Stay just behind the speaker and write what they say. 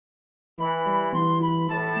Good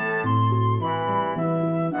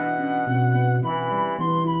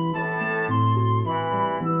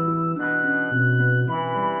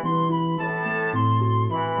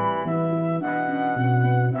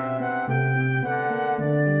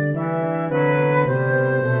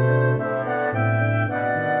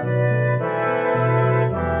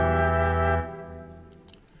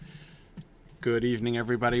evening,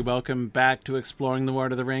 everybody. Welcome back to Exploring the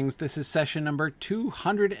Lord of the Rings. This is session number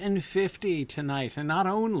 250 tonight. And not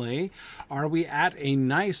only are we at a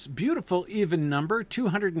nice, beautiful, even number,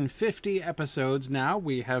 250 episodes now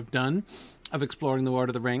we have done of Exploring the Lord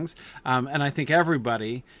of the Rings. And I think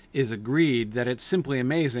everybody is agreed that it's simply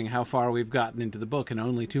amazing how far we've gotten into the book in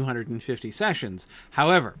only 250 sessions.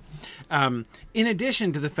 However, in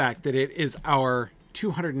addition to the fact that it is our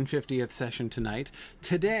 250th session tonight,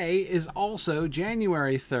 today is also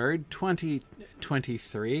January 3rd,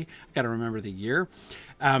 2023. I got to remember the year,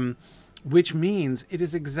 which means it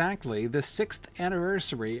is exactly the 6th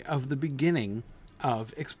anniversary of the beginning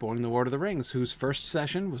of Exploring the Lord of the Rings, whose first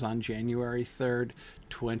session was on January 3rd,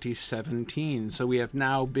 2017. So we have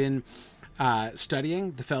now been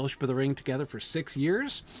studying the Fellowship of the Ring together for 6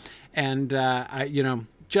 years, and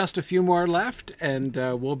just a few more left, and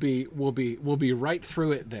we'll be right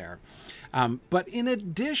through it there. But in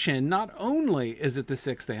addition, not only is it the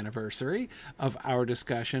 6th anniversary of our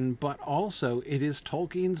discussion, but also it is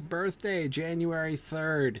Tolkien's birthday, January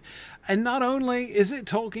 3rd. And not only is it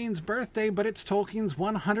Tolkien's birthday, but it's Tolkien's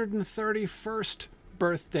 131st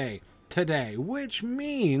birthday today, which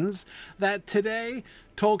means that today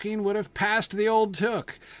Tolkien would have passed the old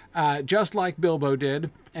Took, just like Bilbo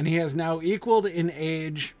did, and he has now equaled in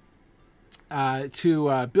age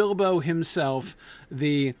to Bilbo himself,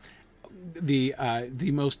 the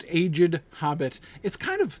most aged hobbit. It's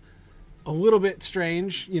kind of a little bit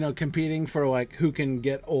strange, competing for like who can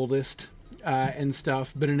get oldest and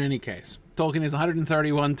stuff. But in any case, Tolkien is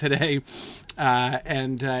 131 today,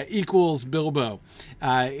 and equals Bilbo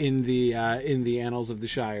in the annals of the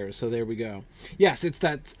Shire. So there we go. Yes, it's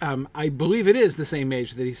that. I believe it is the same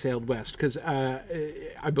age that he sailed west, because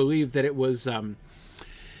I believe that it was en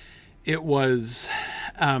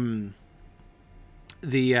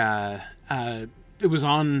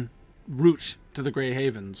route to the Grey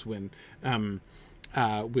Havens when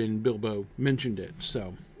Bilbo mentioned it.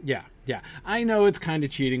 So yeah. I know it's kind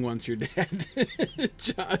of cheating once you're dead,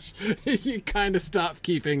 Josh. You kind of stop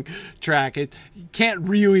keeping track. You can't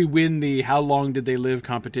really win the how long did they live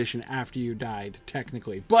competition after you died,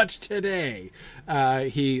 technically. But today,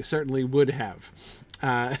 he certainly would have,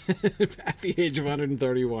 at the age of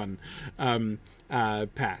 131,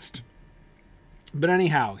 passed. But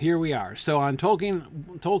anyhow, here we are. So on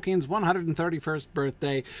Tolkien's 131st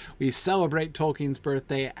birthday, we celebrate Tolkien's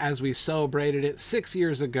birthday as we celebrated it 6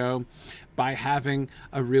 years ago by having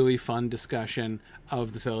a really fun discussion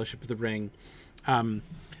of the Fellowship of the Ring. I'm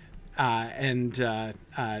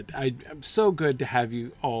so good to have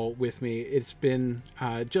you all with me. It's been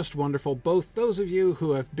just wonderful. Both those of you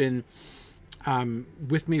who have been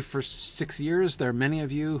with me for 6 years. There are many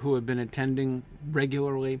of you who have been attending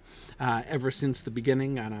regularly ever since the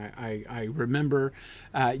beginning, and I remember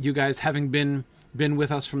you guys having been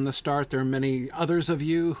with us from the start. There are many others of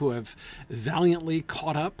you who have valiantly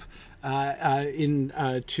caught up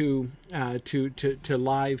to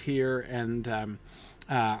live here, and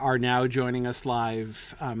are now joining us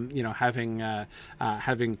live.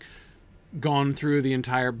 Having gone through the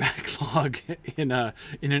entire backlog in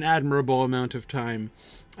an admirable amount of time,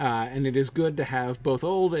 and it is good to have both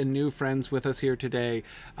old and new friends with us here today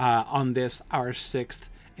on this, our 6th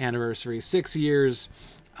anniversary. 6 years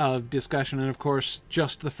of discussion, and of course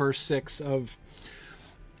just the first 6 of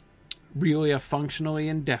really a functionally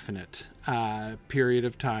indefinite period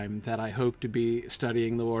of time that I hope to be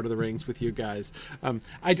studying the Lord of the Rings with you guys.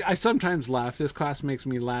 I sometimes laugh. This class makes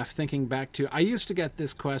me laugh thinking back to, I used to get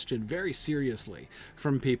this question very seriously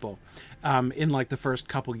from people in like the first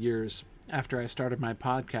couple years after I started my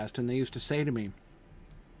podcast, and they used to say to me,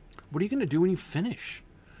 what are you going to do when you finish?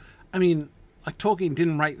 I mean, like, Tolkien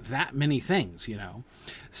didn't write that many things,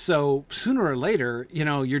 so sooner or later,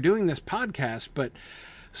 you're doing this podcast, but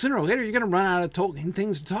sooner or later, you're going to run out of Tolkien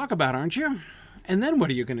things to talk about, aren't you? And then what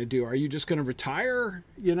are you going to do? Are you just going to retire,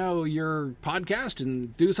 your podcast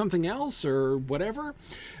and do something else or whatever?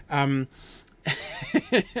 I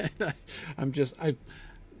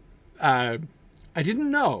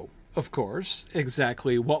didn't know, of course,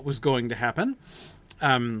 exactly what was going to happen.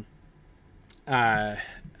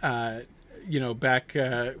 back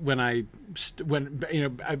back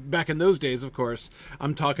in those days, of course,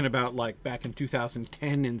 I'm talking about like back in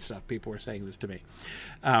 2010 and stuff. People were saying this to me,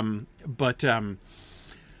 but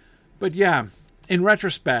yeah, in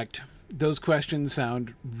retrospect, those questions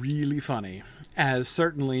sound really funny. As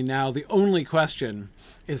certainly now the only question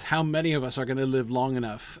is how many of us are going to live long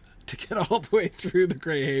enough to get all the way through the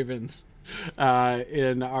Grey Havens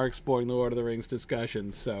in our Exploring the Lord of the Rings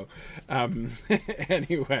discussions. So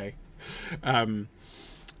anyway,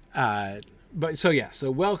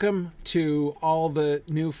 so welcome to all the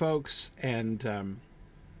new folks, and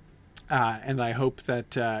I hope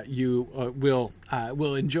that you will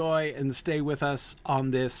enjoy and stay with us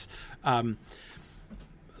on this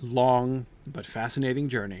long but fascinating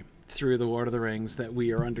journey through the Lord of the Rings that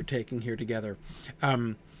we are undertaking here together.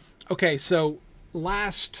 Okay, so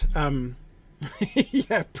last, Praise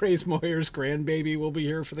Moyer's grandbaby will be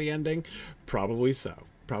here for the ending. Probably so.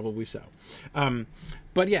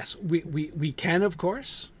 But yes, we can, of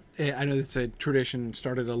course, I know it's a tradition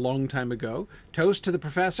started a long time ago, toast to the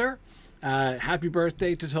professor. Happy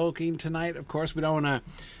birthday to Tolkien tonight. Of course, we don't want to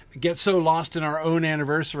get so lost in our own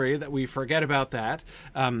anniversary that we forget about that.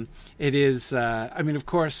 It is, of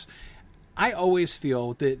course, I always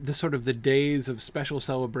feel that the sort of the days of special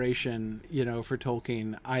celebration, for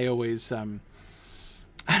Tolkien, I always, I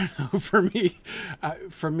don't know, for me,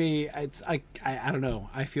 it's, I don't know.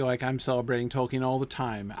 I feel like I'm celebrating Tolkien all the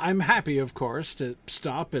time. I'm happy, of course, to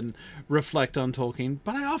stop and reflect on Tolkien,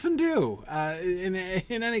 but I often do. In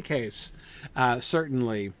any case,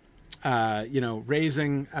 certainly,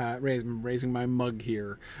 raising my mug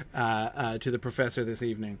here to the professor this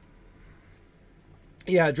evening.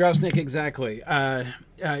 Yeah, Drousnik, exactly.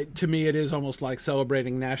 To me, it is almost like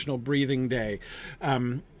celebrating National Breathing Day.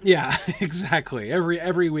 Yeah, exactly.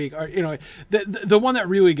 Every week, or, the one that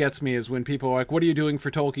really gets me is when people are like, "What are you doing for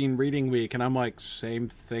Tolkien Reading Week?" And I'm like, "Same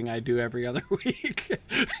thing I do every other week,"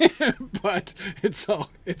 but it's all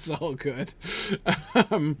good.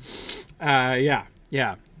 Yeah.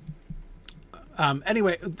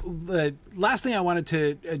 Anyway, the last thing I wanted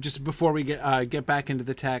to, just before we get back into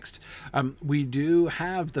the text, we do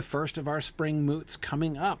have the first of our spring moots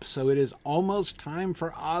coming up. So it is almost time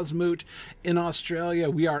for Osmoot in Australia.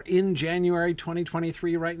 We are in January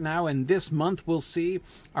 2023 right now, and this month we'll see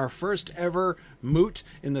our first ever moot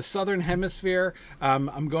in the Southern Hemisphere.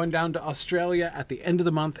 I'm going down to Australia at the end of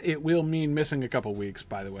the month. It will mean missing a couple weeks,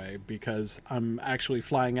 by the way, because I'm actually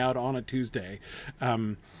flying out on a Tuesday.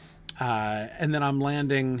 And then I'm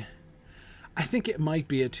landing, I think it might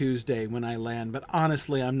be a Tuesday when I land, but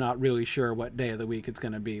honestly, I'm not really sure what day of the week it's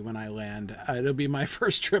going to be when I land. It'll be my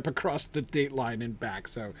first trip across the date line and back,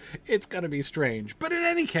 so it's going to be strange. But in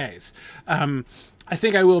any case, I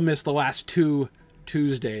think I will miss the last 2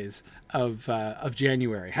 Tuesdays of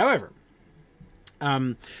January. However,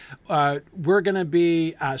 we're going to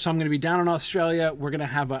be, so I'm going to be down in Australia. We're going to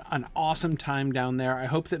have an awesome time down there. I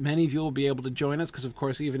hope that many of you will be able to join us because, of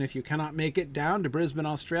course, even if you cannot make it down to Brisbane,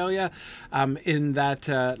 Australia, in that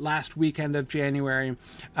last weekend of January,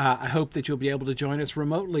 I hope that you'll be able to join us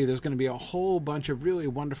remotely. There's going to be a whole bunch of really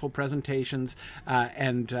wonderful presentations,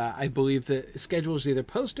 and I believe the schedule is either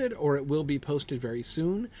posted or it will be posted very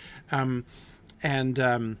soon.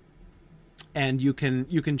 And you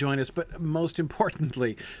can join us. But most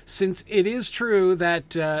importantly, since it is true that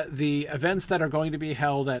the events that are going to be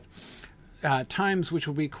held at times which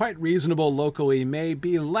will be quite reasonable locally may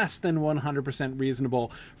be less than 100%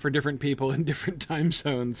 reasonable for different people in different time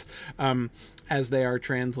zones as they are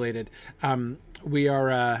translated. We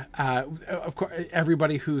are, of course,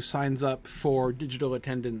 everybody who signs up for digital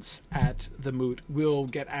attendance at the Moot will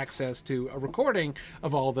get access to a recording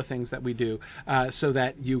of all the things that we do, so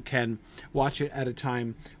that you can watch it at a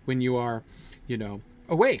time when you are,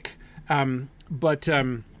 awake. But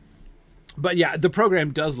yeah, the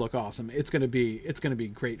program does look awesome. It's gonna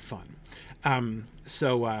be great fun.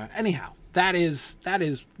 So anyhow. That is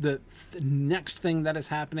the next thing that is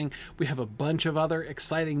happening. We have a bunch of other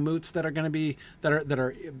exciting moots that are going to be that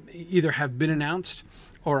are either have been announced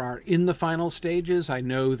or are in the final stages. I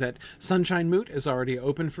know that Sunshine Moot is already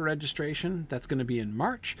open for registration. That's going to be in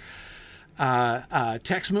March.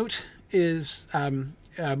 Tex Moot is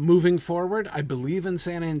moving forward, I believe, in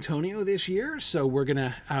San Antonio this year. So we're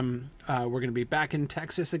gonna be back in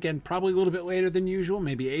Texas again, probably a little bit later than usual,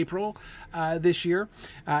 maybe April this year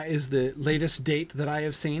is the latest date that I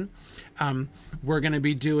have seen. We're gonna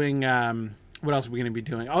be doing. What else are we going to be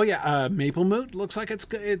doing? Oh yeah, Maple Moot looks like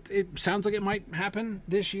it sounds like it might happen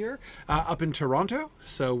this year up in Toronto.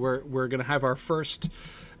 So we're going to have our first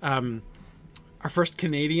our first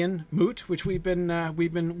Canadian moot, which we've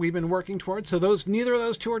been working towards. So neither of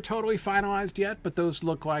those two are totally finalized yet, but those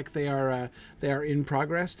look like they are in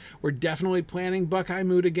progress. We're definitely planning Buckeye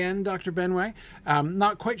Moot again, Dr. Benway.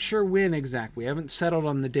 Not quite sure when exactly. We haven't settled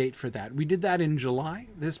on the date for that. We did that in July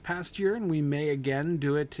this past year, and we may again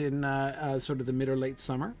do it in sort of the mid or late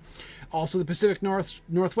summer. Also, the Pacific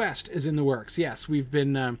Northwest is in the works. Yes, we've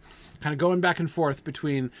been kind of going back and forth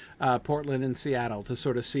between Portland and Seattle to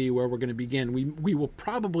sort of see where we're going to begin. We will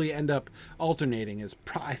probably end up alternating, is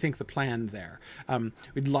I think the plan there.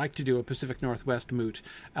 We'd like to do a Pacific Northwest moot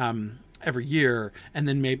every year, and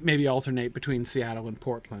then maybe alternate between Seattle and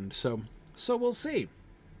Portland. So we'll see.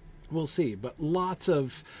 We'll see, but lots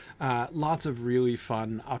of really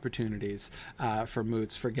fun opportunities for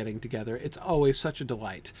moots, for getting together. It's always such a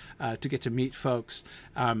delight to get to meet folks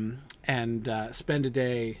and spend a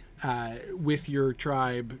day with your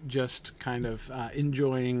tribe, just kind of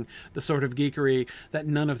enjoying the sort of geekery that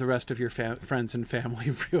none of the rest of your friends and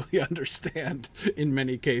family really understand in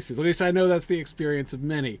many cases. At least I know that's the experience of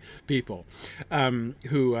many people who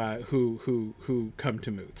come to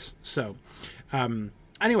moots. So.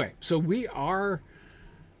 Anyway, so we're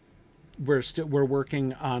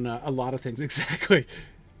working on a lot of things. Exactly.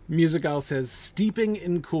 Musical says, steeping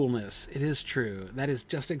in coolness. It is true. That is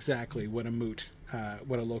just exactly what a moot,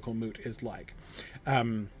 what a local moot is like.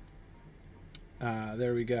 There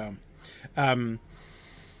we go.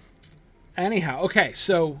 Anyhow, okay,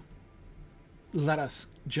 so let us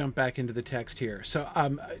jump back into the text here. So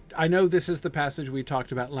I know this is the passage we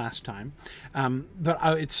talked about last time, but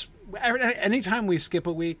it's anytime we skip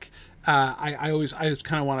a week, I always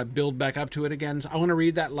kind of want to build back up to it again. So I want to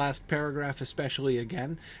read that last paragraph especially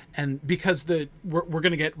again, and because we're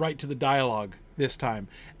going to get right to the dialogue this time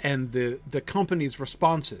and the company's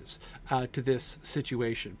responses to this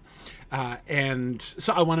situation, and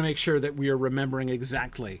so I want to make sure that we are remembering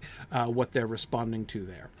exactly what they're responding to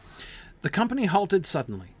there. The company halted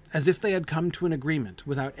suddenly, as if they had come to an agreement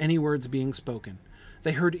without any words being spoken.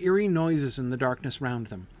 They heard eerie noises in the darkness round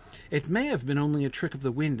them. It may have been only a trick of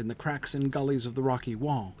the wind in the cracks and gullies of the rocky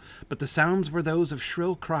wall, but the sounds were those of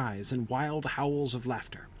shrill cries and wild howls of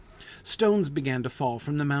laughter. Stones began to fall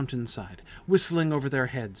from the mountainside, whistling over their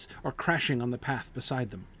heads or crashing on the path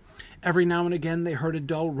beside them. Every now and again they heard a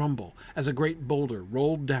dull rumble as a great boulder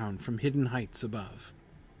rolled down from hidden heights above.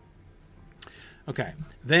 Okay,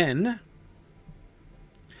 then...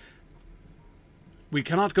 "We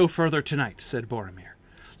cannot go further tonight," said Boromir.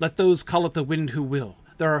 "Let those call it the wind who will.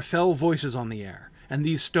 There are fell voices on the air, and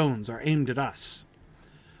these stones are aimed at us."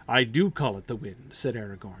 "I do call it the wind," said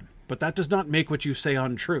Aragorn, "but that does not make what you say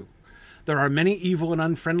untrue. There are many evil and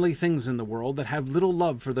unfriendly things in the world that have little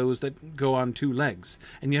love for those that go on two legs,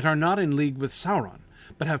 and yet are not in league with Sauron,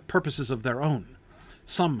 but have purposes of their own.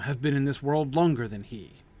 Some have been in this world longer than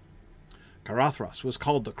he." "Caradhras was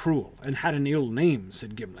called the Cruel, and had an ill name,"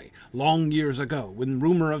 said Gimli, "long years ago, when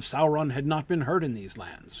rumour of Sauron had not been heard in these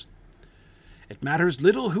lands." "It matters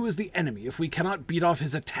little who is the enemy if we cannot beat off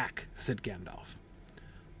his attack," said Gandalf.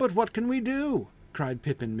 "But what can we do?" cried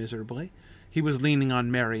Pippin miserably. He was leaning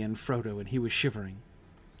on Merry and Frodo, and he was shivering.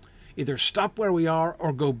 "Either stop where we are,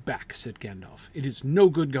 or go back," said Gandalf. "It is no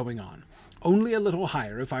good going on. Only a little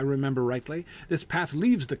higher, if I remember rightly, this path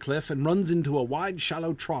leaves the cliff and runs into a wide,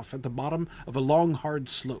 shallow trough at the bottom of a long, hard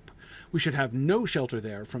slope. We should have no shelter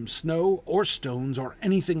there from snow or stones or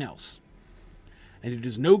anything else." "And it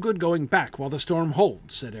is no good going back while the storm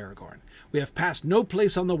holds," said Aragorn. "We have passed no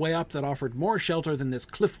place on the way up that offered more shelter than this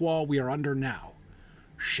cliff wall we are under now."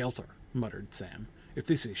 "Shelter," muttered Sam. "If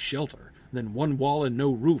this is shelter, then one wall and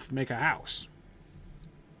no roof make a house."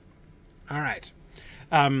 All right.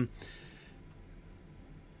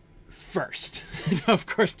 First, of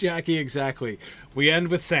course, Jackie, exactly. We end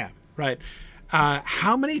with Sam, right?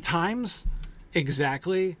 How many times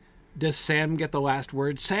exactly does Sam get the last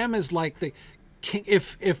word? Sam is like the king.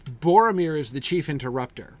 If Boromir is the chief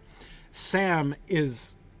interrupter, Sam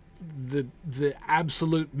is the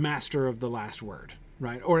absolute master of the last word,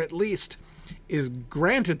 right? Or at least is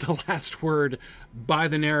granted the last word by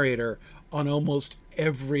the narrator on almost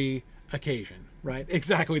every occasion, right?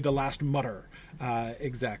 Exactly, the last mutter.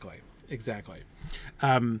 Exactly.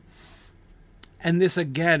 And this,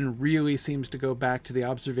 again, really seems to go back to the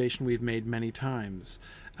observation we've made many times.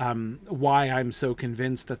 Why I'm so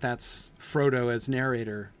convinced that that's Frodo as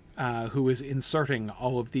narrator, who is inserting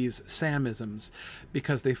all of these Samisms,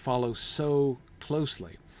 because they follow so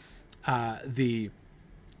closely the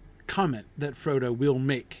comment that Frodo will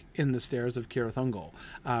make in the Stairs of Cirith Ungol,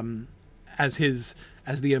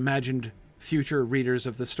 as the imagined future readers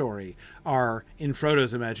of the story are, in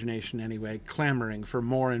Frodo's imagination anyway, clamoring for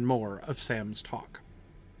more and more of Sam's talk.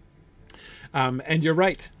 And you're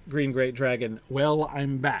right, Green Great Dragon. Well,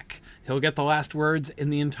 I'm back. He'll get the last words in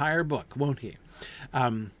the entire book, won't he?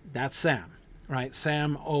 That's Sam, right?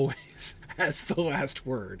 Sam always has the last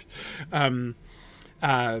word.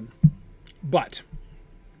 But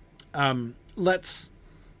let's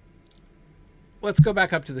go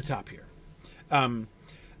back up to the top here.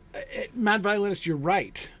 Mad Violinist, you're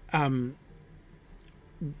right.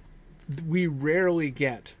 We rarely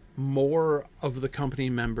get more of the company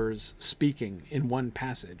members speaking in one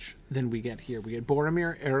passage than we get here. We get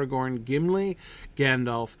Boromir, Aragorn, Gimli,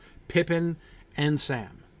 Gandalf, Pippin, and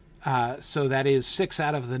Sam. So that is 6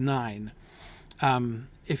 out of the 9.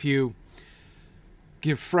 If you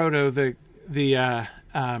give Frodo the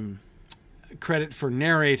credit for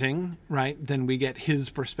narrating, right, then we get his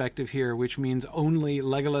perspective here, which means only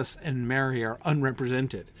Legolas and Merry are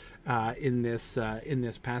unrepresented in this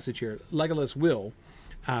passage here. Legolas will.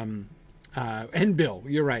 And Bill,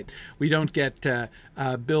 you're right. We don't get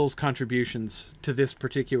Bill's contributions to this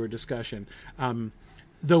particular discussion,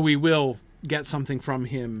 though we will get something from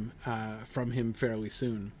him fairly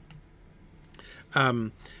soon.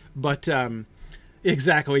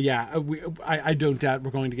 Exactly, yeah. I don't doubt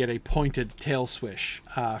we're going to get a pointed tail swish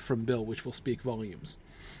from Bill, which will speak volumes.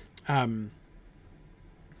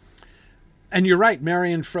 And you're right,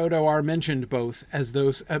 Merry and Frodo are mentioned both as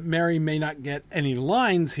those. Merry may not get any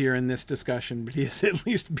lines here in this discussion, but he is at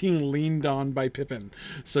least being leaned on by Pippin,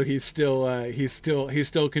 so he's still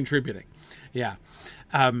contributing. Yeah,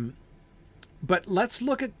 but let's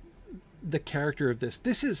look at the character of this.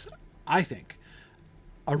 This is, I think,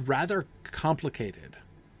 a rather complicated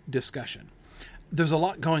discussion. There's a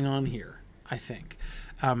lot going on here, I think.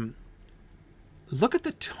 Look at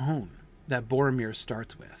the tone that Boromir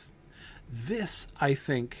starts with. This, I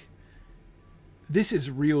think, this is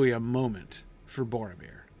really a moment for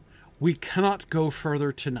Boromir. "We cannot go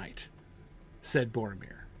further tonight," said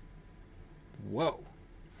Boromir. Whoa.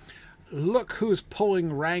 Look who's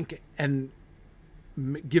pulling rank and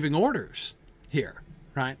giving orders here,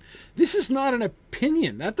 right? This is not an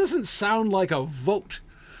opinion. That doesn't sound like a vote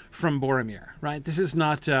from Boromir, right? This is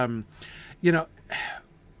not,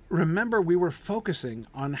 remember we were focusing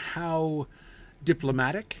on how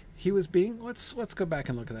diplomatic he was being. Let's go back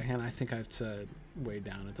and look at that hand. I think it's way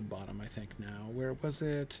down at the bottom, I think now. Where was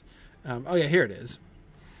it? Oh yeah, here it is.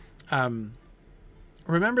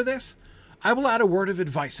 Remember this? "I will add a word of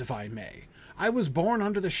advice if I may. I was born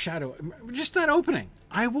under the shadow." Just that opening.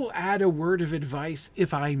 "I will add a word of advice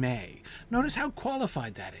if I may." Notice how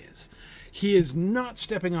qualified that is. He is not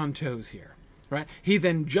stepping on toes here. Right? He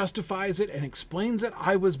then justifies it and explains it.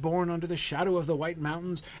 "I was born under the shadow of the White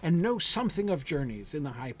Mountains and know something of journeys in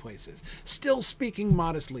the high places." Still speaking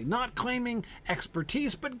modestly, not claiming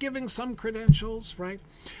expertise, but giving some credentials, right?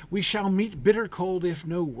 "We shall meet bitter cold, if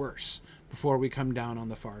no worse, before we come down on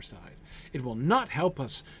the far side. It will not help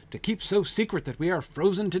us to keep so secret that we are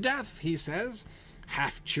frozen to death," he says,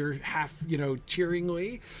 half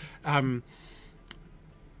cheeringly.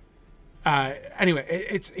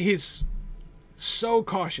 Anyway, he's so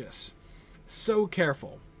cautious, so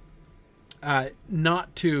careful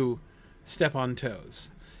not to step on toes.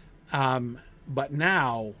 But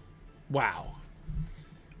now, wow.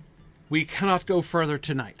 "We cannot go further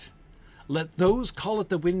tonight. Let those call it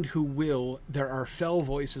the wind who will. There are fell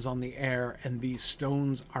voices on the air, and these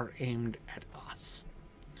stones are aimed at us."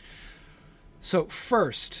 So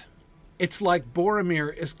first, it's like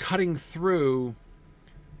Boromir is cutting through,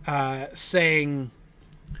 saying,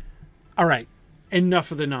 "All right,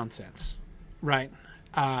 enough of the nonsense," right?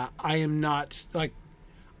 I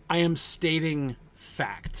am stating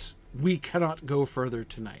facts. We cannot go further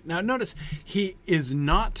tonight. Now, notice he's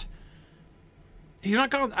not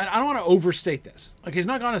gone. I don't want to overstate this. Like, he's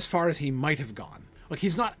not gone as far as he might have gone. Like,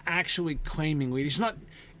 he's not actually claiming lead. He's not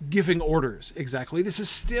giving orders exactly. This is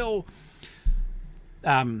still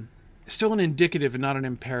an indicative and not an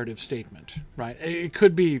imperative statement, right? It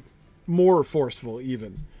could be more forceful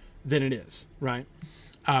even than it is, right?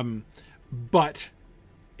 But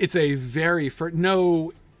it's a very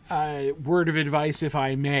no word of advice, if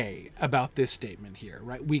I may, about this statement here,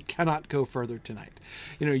 right? We cannot go further tonight.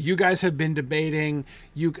 You guys have been debating,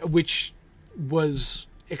 which was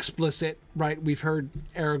explicit, right? We've heard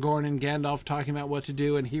Aragorn and Gandalf talking about what to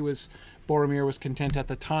do, and Boromir was content at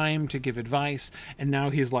the time to give advice, and now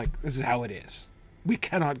he's like, "This is how it is. We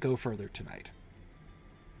cannot go further tonight."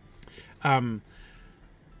 And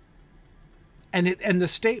the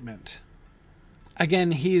statement,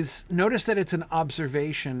 again, notice that it's an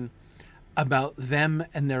observation about them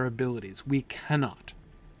and their abilities. We cannot.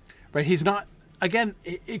 Right? He's not, again,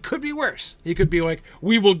 it could be worse. He could be like,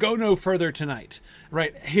 we will go no further tonight.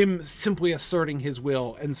 Right? Him simply asserting his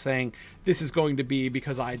will and saying, this is going to be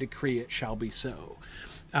because I decree it shall be so.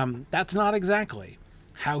 That's not exactly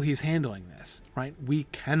how he's handling this. Right? We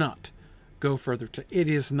cannot go further. It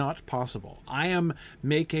is not possible. I am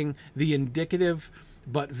making the indicative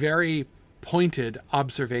but very pointed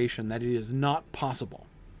observation that it is not possible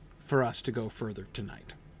for us to go further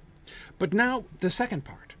tonight. But now the second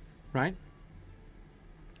part, right?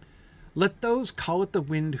 Let those call it the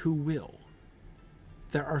wind who will.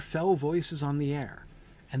 There are fell voices on the air,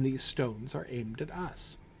 and these stones are aimed at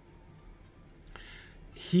us.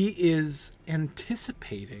 He is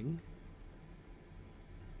anticipating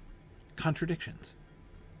contradictions,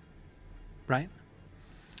 right?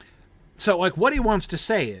 So, like, what he wants to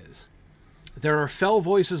say is, there are fell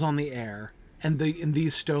voices on the air, and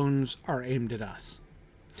these stones are aimed at us.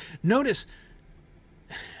 Notice,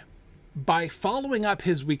 by following up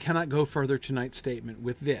his "we cannot go further tonight" statement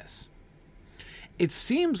with this, it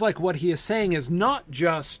seems like what he is saying is not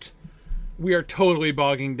just, we are totally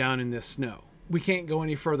bogging down in this snow. We can't go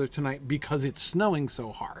any further tonight because it's snowing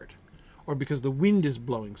so hard, or because the wind is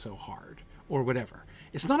blowing so hard, or whatever.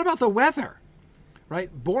 It's not about the weather,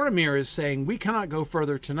 right? Boromir is saying we cannot go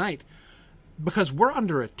further tonight because we're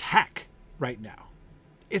under attack right now.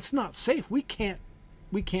 It's not safe. We can't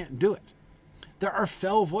do it. There are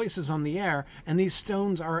fell voices on the air, and these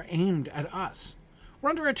stones are aimed at us.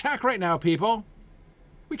 We're under attack right now, people.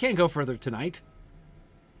 We can't go further tonight.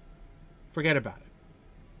 Forget about it.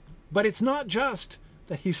 But it's not just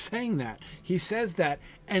that he's saying that. He says that,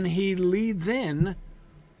 and he leads in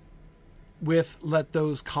with, let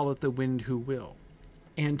those call it the wind who will,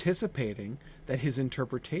 anticipating that his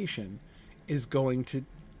interpretation is going to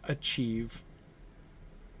achieve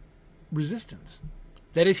resistance.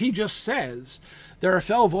 That if he just says, there are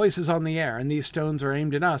fell voices on the air and these stones are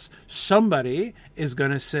aimed at us, somebody is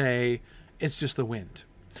going to say, it's just the wind.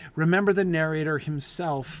 Remember, the narrator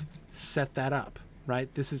himself set that up, right?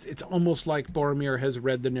 It's almost like Boromir has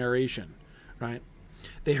read the narration, right?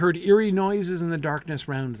 They heard eerie noises in the darkness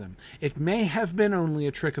round them. It may have been only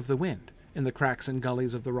a trick of the wind in the cracks and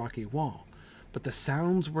gullies of the rocky wall, but the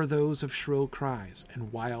sounds were those of shrill cries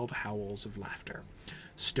and wild howls of laughter.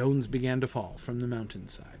 Stones began to fall from the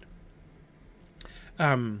mountainside.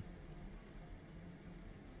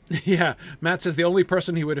 Yeah, Matt says the only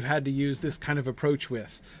person he would have had to use this kind of approach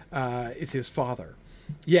with is his father.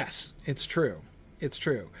 Yes, it's true. It's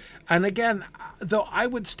true. And again, though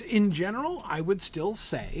in general, I would still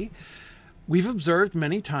say we've observed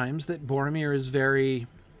many times that Boromir is very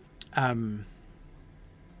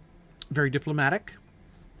diplomatic.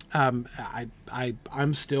 I'm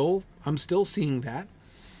still seeing that.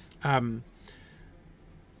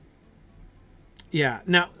 Yeah.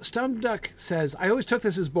 Now, Stumduck says, I always took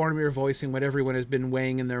this as Boromir voicing what everyone has been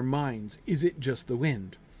weighing in their minds. Is it just the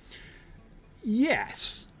wind?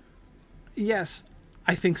 Yes. Yes,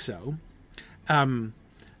 I think so.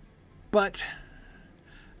 But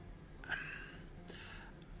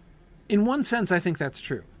in one sense, I think that's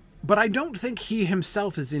true. But I don't think he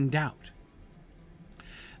himself is in doubt.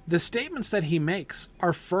 The statements that he makes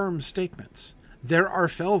are firm statements. There are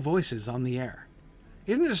fell voices on the air.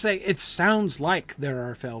 He doesn't just say, it sounds like there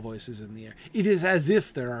are fell voices in the air. It is as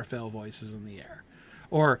if there are fell voices in the air.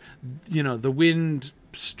 Or, the wind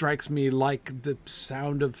strikes me like the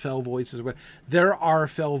sound of fell voices. There are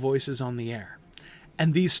fell voices on the air.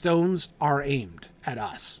 And these stones are aimed at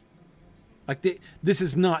us. Like,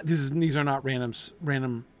 these are not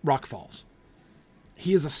random rock falls.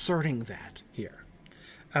 He is asserting that here.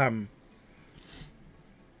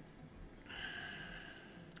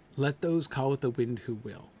 Let those call it the wind who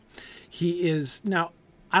will. He is, now,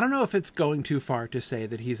 I don't know if it's going too far to say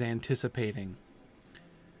that he's anticipating.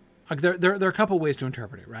 Like, there are a couple ways to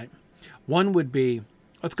interpret it, right? One would be,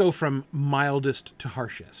 let's go from mildest to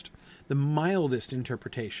harshest. The mildest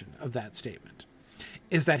interpretation of that statement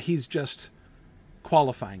is that he's just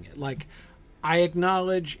qualifying it. Like, I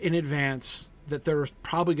acknowledge in advance that there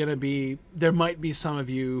might be some of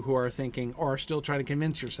you who are thinking, or are still trying to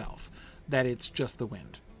convince yourself that it's just the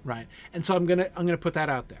wind, right? And so I'm gonna put that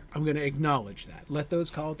out there. I'm gonna acknowledge that. Let those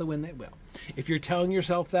call it the wind that will. If you're telling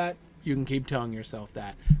yourself that, you can keep telling yourself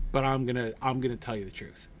that, but I'm gonna tell you the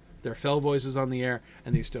truth. There are fell voices on the air,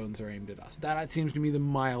 and these stones are aimed at us. That seems to me the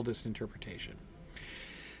mildest interpretation.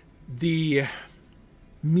 The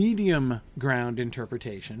medium ground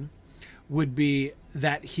interpretation would be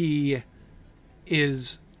that he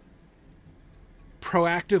is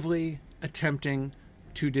proactively attempting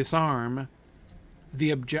to disarm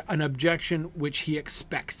an objection which he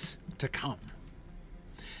expects to come.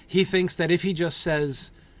 He thinks that if he just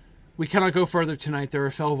says, "We cannot go further tonight, there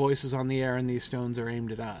are fell voices on the air and these stones are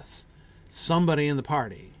aimed at us," somebody in the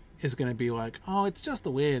party is going to be like, "Oh, it's just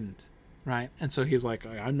the wind," right? And so he's like,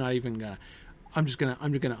 I'm going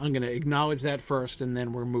to acknowledge that first, and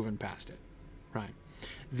then we're moving past it, right?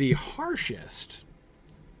 The harshest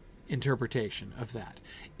interpretation of that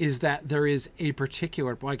is that there is a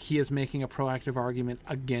particular, like he is making a proactive argument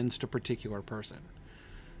against a particular person.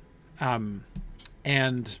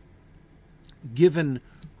 And given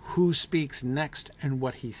who speaks next and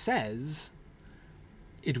what he says,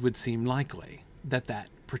 it would seem likely that that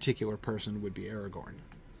particular person would be Aragorn.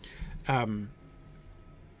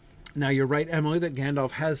 Now, you're right, Emily, that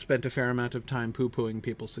Gandalf has spent a fair amount of time poo-pooing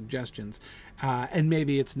people's suggestions. And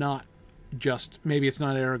maybe it's not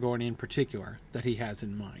Aragorn in particular that he has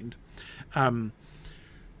in mind.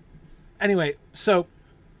 Anyway, so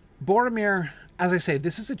Boromir, as I say,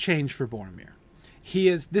 this is a change for Boromir.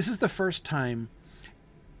 This is the first time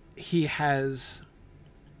he has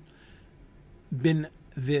been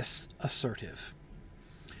this assertive.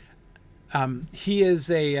 He is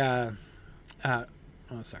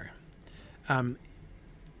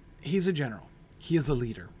he's a general. He is a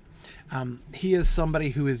leader. He is somebody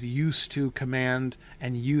who is used to command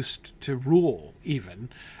and used to rule, even,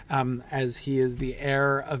 as he is the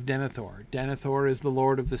heir of Denethor. Denethor is the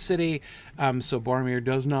lord of the city, so Boromir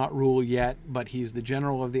does not rule yet, but he's the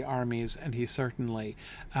general of the armies, and he certainly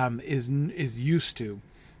is used to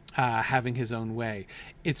having his own way.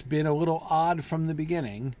 It's been a little odd from the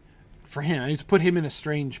beginning for him. It's put him in a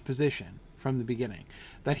strange position from the beginning,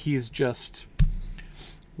 that he's just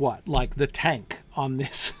like the tank on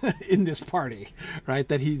this in this party, right?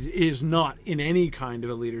 That he is not in any kind of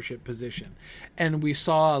a leadership position. And we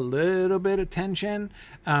saw a little bit of tension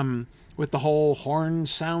with the whole horn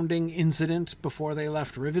sounding incident before they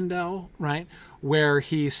left Rivendell, right? Where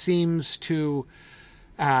he seems to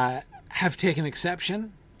have taken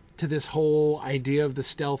exception to this whole idea of the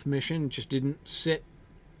stealth mission. Just didn't sit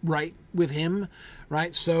right with him,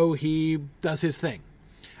 right? So he does his thing,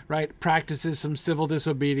 right? Practices some civil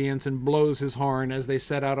disobedience and blows his horn as they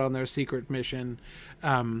set out on their secret mission.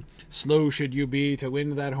 Slow should you be to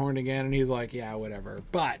wind that horn again? And he's like, yeah, whatever.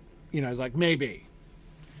 But, he's like, maybe,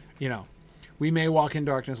 we may walk in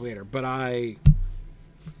darkness later, but I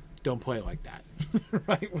don't play like that,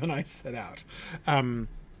 right? When I set out.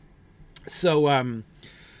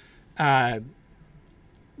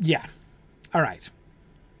 Yeah. All right.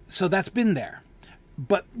 So that's been there,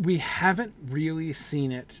 but we haven't really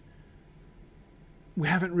seen it. We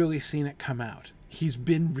haven't really seen it come out. He's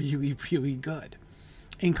been really, really good,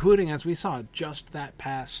 including, as we saw, just that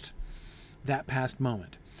past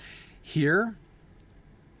moment. Here,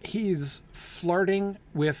 he's flirting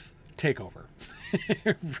with takeover,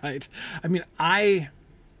 right? I mean, I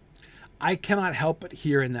cannot help but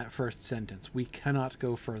hear in that first sentence, "We cannot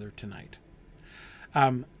go further tonight."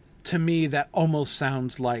 To me, that almost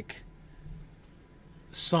sounds like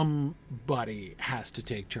somebody has to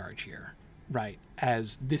take charge here, right?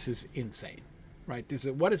 As this is insane, right? This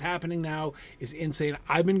is what is happening now is insane.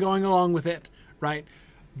 I've been going along with it, right?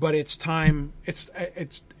 But it's time. It's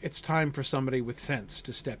time for somebody with sense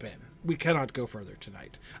to step in. We cannot go further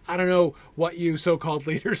tonight. I don't know what you so-called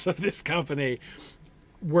leaders of this company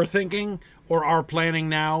were thinking or are planning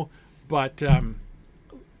now, but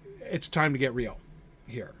it's time to get real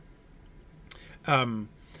here.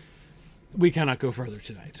 We cannot go further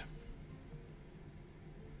tonight.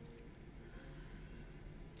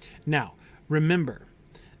 Now, remember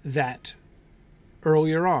that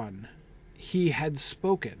earlier on, he had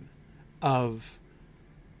spoken of,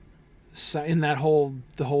 in the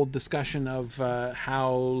whole discussion of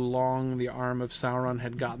how long the arm of Sauron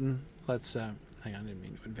had gotten. Let's hang on, I didn't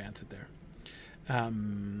mean to advance it there.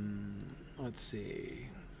 Let's see.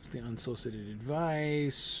 It's the unsolicited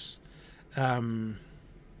advice.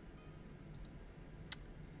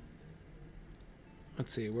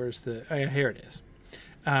 Let's see, where's the... Oh, yeah, here it is.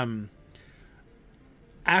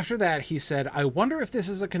 After that, he said, "I wonder if this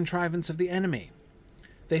is a contrivance of the enemy.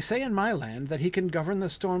 They say in my land that he can govern the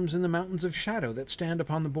storms in the mountains of shadow that stand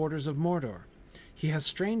upon the borders of Mordor. He has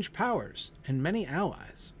strange powers and many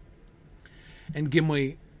allies." And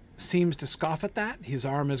Gimli seems to scoff at that. His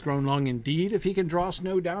arm has grown long indeed. If he can draw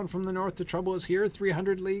snow down from the north, the trouble is here,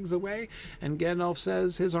 300 leagues away. And Gandalf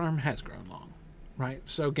says his arm has grown long, right?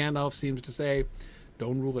 So Gandalf seems to say,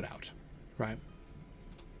 don't rule it out, right?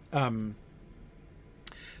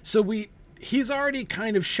 So he's already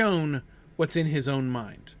kind of shown what's in his own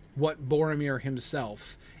mind, what Boromir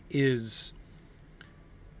himself is.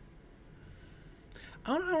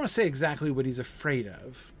 don't want to say exactly what he's afraid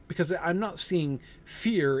of, because I'm not seeing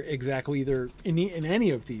fear exactly either in any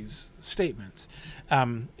of these statements.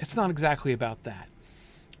 It's not exactly about that,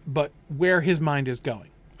 but where his mind is going,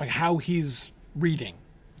 like how he's reading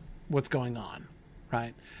what's going on,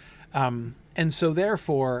 right? And so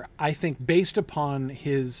therefore, I think based upon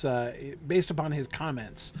his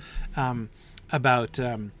comments about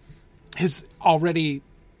his already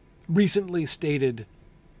recently stated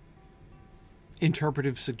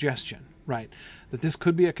interpretive suggestion, right, that this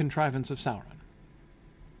could be a contrivance of Sauron.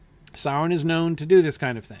 Sauron is known to do this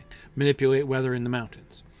kind of thing, manipulate weather in the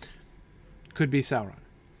mountains. Could be Sauron.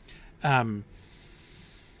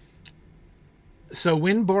 So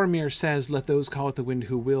when Boromir says, "Let those call it the wind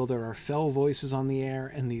who will, there are fell voices on the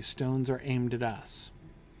air, and these stones are aimed at us,"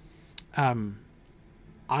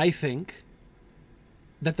 I think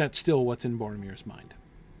that that's still what's in Boromir's mind.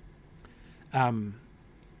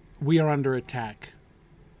 We are under attack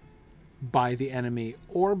by the enemy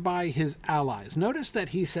or by his allies. Notice that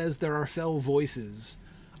he says there are fell voices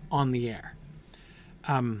on the air.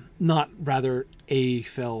 Not rather a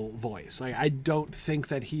fell voice. I don't think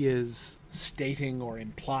that he is stating or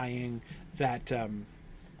implying that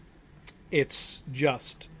it's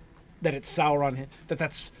just that it's Sauron.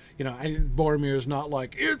 That's Boromir is not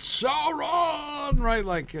like, it's Sauron, right?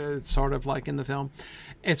 Like it's sort of like in the film.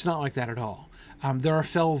 It's not like that at all. There are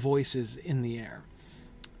fell voices in the air.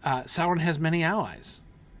 Sauron has many allies,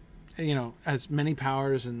 as many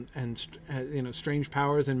powers and strange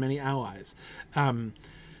powers and many allies.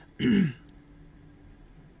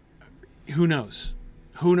 Who knows?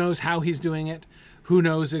 Who knows how he's doing it? Who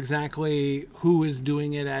knows exactly who is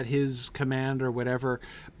doing it at his command or whatever?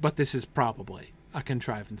 But this is probably a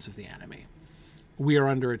contrivance of the enemy. We are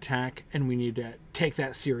under attack, and we need to take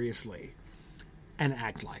that seriously and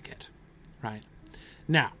act like it, right?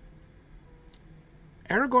 Now,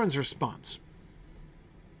 Aragorn's response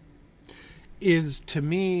is, to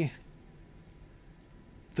me,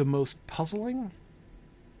 the most puzzling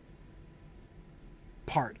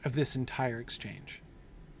part of this entire exchange.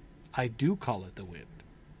 "I do call it the wind,"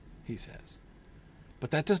 he says,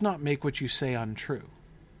 "but that does not make what you say untrue.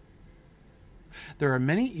 There are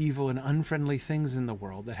many evil and unfriendly things in the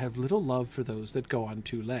world that have little love for those that go on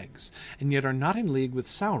two legs, and yet are not in league with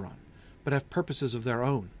Sauron, but have purposes of their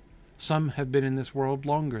own. Some have been in this world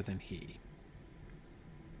longer than he."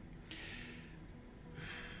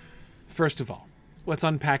 First of all, let's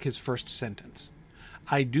unpack his first sentence.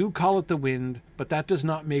 "I do call it the wind, but that does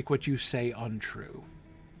not make what you say untrue."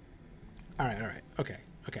 All right. Okay.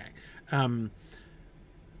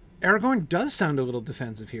 Aragorn does sound a little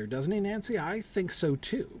defensive here, doesn't he, Nancy? I think so,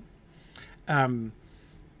 too. I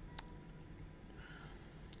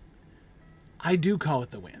do call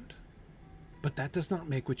it the wind, but that does not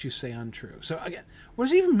make what you say untrue. So, again, what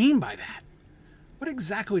does he even mean by that? What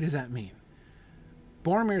exactly does that mean?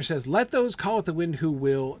 Boromir says, "Let those call it the wind who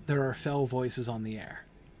will, there are fell voices on the air."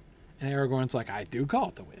 And Aragorn's like, "I do call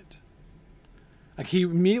it the wind." Like, he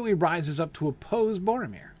immediately rises up to oppose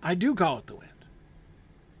Boromir. "I do call it the wind.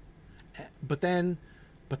 But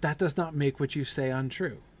that does not make what you say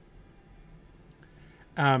untrue."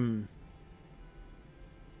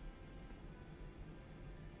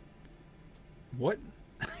 What?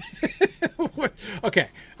 What? Okay.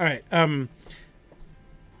 All right.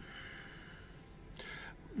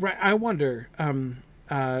 Right. I wonder. Some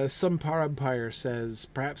Parabpire says,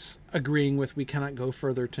 perhaps agreeing with "we cannot go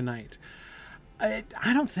further tonight." I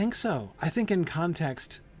don't think so. I think in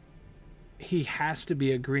context, he has to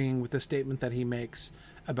be agreeing with the statement that he makes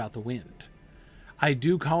about the wind. "I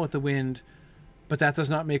do call it the wind, but that does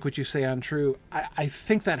not make what you say untrue." I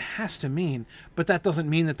think that has to mean, but that doesn't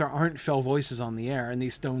mean that there aren't fell voices on the air and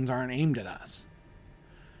these stones aren't aimed at us.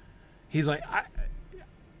 He's like,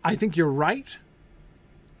 I think you're right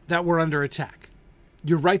that we're under attack.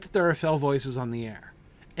 You're right that there are fell voices on the air,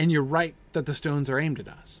 and you're right that the stones are aimed at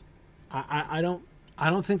us. I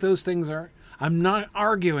don't think those things are. I'm not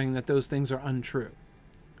arguing that those things are untrue,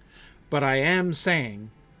 but I am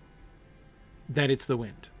saying that it's the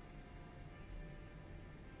wind.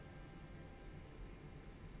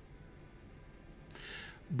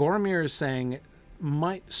 Boromir is saying,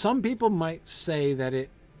 some people might say that it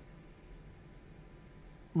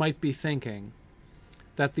might be thinking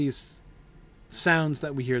that these sounds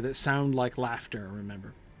that we hear that sound like laughter,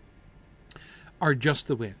 remember, are just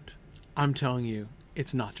the wind. I'm telling you,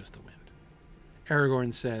 it's not just the wind.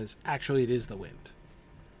 Aragorn says, actually, it is the wind.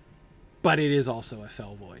 But it is also a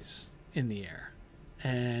fell voice in the air.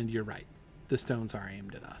 And you're right. The stones are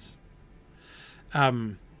aimed at us.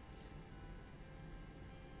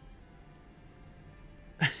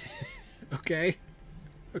 Okay.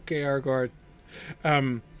 Okay, Aragorn.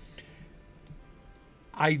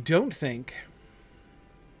 I don't think...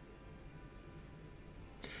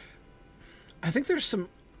 I think there's some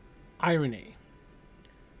irony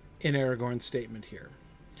in Aragorn's statement here.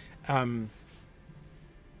 On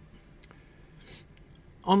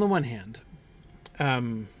the one hand,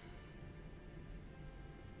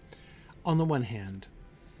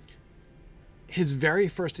 his very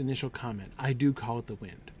first initial comment, "I do call it the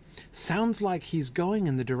wind," sounds like he's going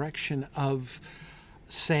in the direction of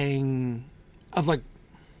saying, of like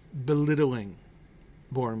belittling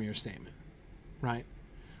Boromir's statement, right?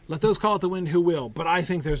 Let those call it the wind who will, but I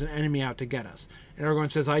think there's an enemy out to get us. And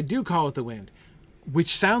Aragorn says, "I do call it the wind,"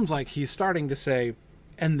 which sounds like he's starting to say,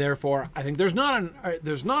 and therefore I think there's not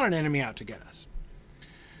an enemy out to get us.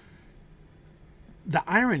 The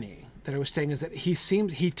irony that I was saying is that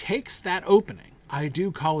he takes that opening, "I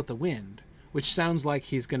do call it the wind," which sounds like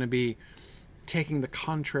he's going to be taking the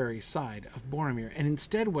contrary side of Boromir, and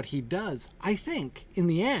instead what he does, I think, in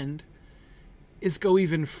the end, is go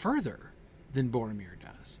even further than Boromir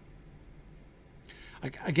does.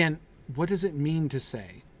 Again, what does it mean to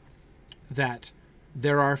say that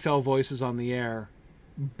there are fell voices on the air,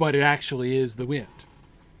 but it actually is the wind?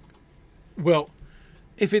 Well,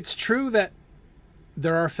 if it's true that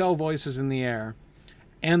there are fell voices in the air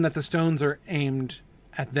and that the stones are aimed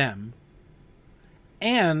at them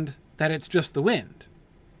and that it's just the wind,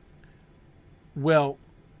 well,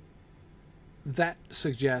 that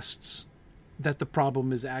suggests that the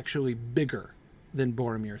problem is actually bigger than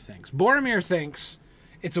Boromir thinks. Boromir thinks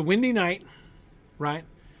it's a windy night, right?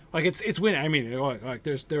 Like it's windy. I mean, like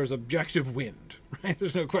there's objective wind, right?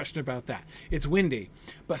 There's no question about that. It's windy,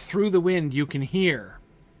 but through the wind you can hear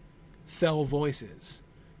fell voices.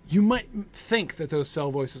 You might think that those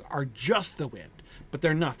fell voices are just the wind, but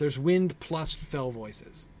they're not. There's wind plus fell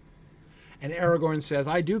voices. And Aragorn says,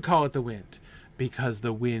 "I do call it the wind because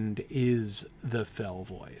the wind is the fell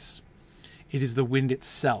voice. It is the wind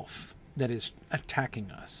itself that is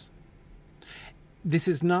attacking us." This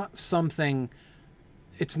is not something...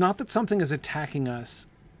 It's not that something is attacking us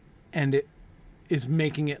and it is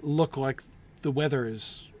making it look like the weather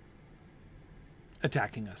is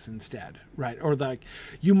attacking us instead, right? Or like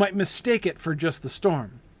you might mistake it for just the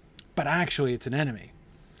storm, but actually it's an enemy.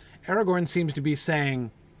 Aragorn seems to be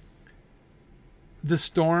saying the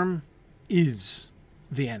storm is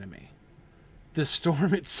the enemy. The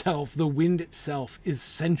storm itself, the wind itself, is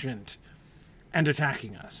sentient and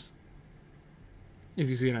attacking us. If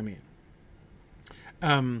you see what I mean.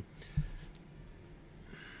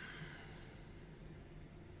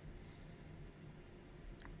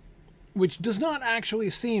 Which does not actually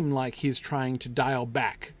seem like he's trying to dial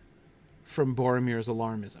back from Boromir's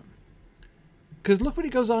alarmism. Because look what he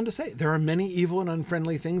goes on to say. There are many evil and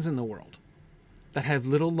unfriendly things in the world that have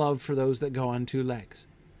little love for those that go on two legs.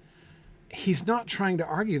 He's not trying to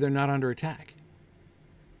argue they're not under attack.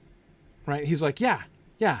 Right? He's like, yeah,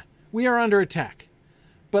 we are under attack.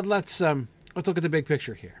 But let's look at the big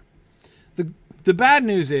picture here. The bad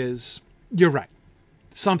news is, you're right.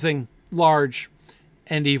 Something large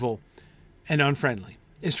and evil and unfriendly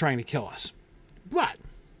is trying to kill us. But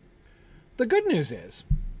the good news is,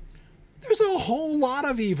 there's a whole lot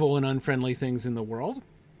of evil and unfriendly things in the world,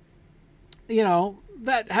 you know,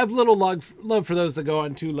 that have little love for those that go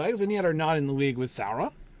on two legs and yet are not in the league with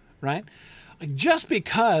Sauron, right? Like, just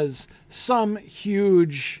because some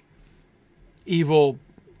huge evil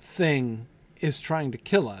thing is trying to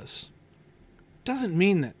kill us doesn't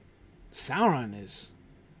mean that Sauron has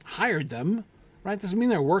hired them, right? Doesn't mean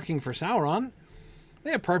they're working for Sauron.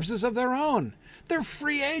 They have purposes of their own. They're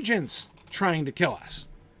free agents trying to kill us.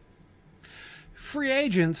 Free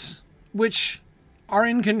agents which are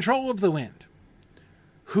in control of the wind,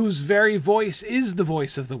 whose very voice is the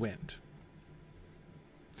voice of the wind.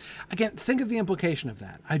 Again, think of the implication of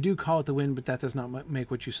that. I do call it the wind, but that does not make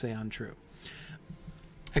what you say untrue.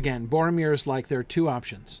 Again, Boromir's like, there are two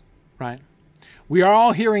options, right? We are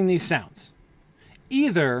all hearing these sounds.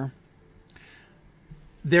 Either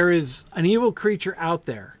there is an evil creature out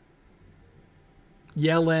there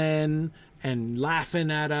yelling and laughing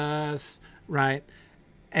at us, right?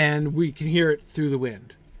 And we can hear it through the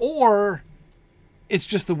wind. Or it's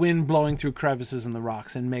just the wind blowing through crevices in the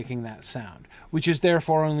rocks and making that sound, which is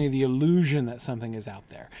therefore only the illusion that something is out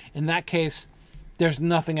there. In that case, there's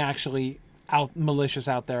nothing actually malicious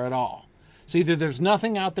out there at all. So either there's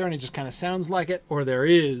nothing out there and it just kind of sounds like it, or there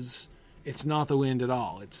is, it's not the wind at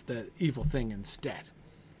all. It's the evil thing instead.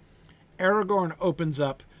 Aragorn opens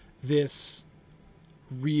up this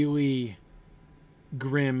really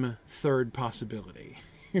grim third possibility,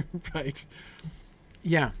 right?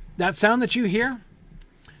 Yeah, that sound that you hear,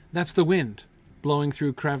 That's the wind blowing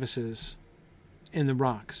through crevices in the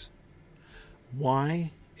rocks.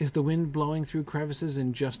 Why is the wind blowing through crevices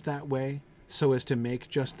in just that way, so as to make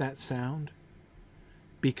just that sound?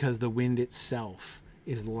 Because the wind itself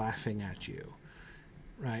is laughing at you,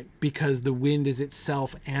 right? Because the wind is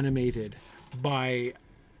itself animated by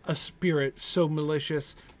a spirit so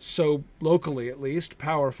malicious, so locally at least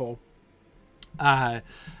powerful,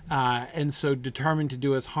 and so determined to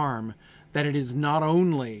do us harm, that it is not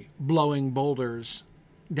only blowing boulders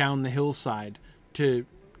down the hillside to,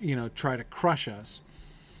 try to crush us,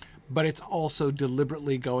 but it's also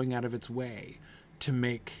deliberately going out of its way to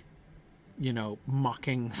make,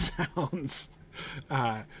 mocking sounds.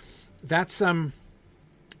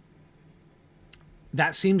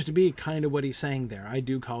 That seems to be kind of what he's saying there. I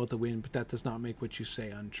do call it the wind, but that does not make what you say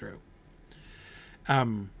untrue.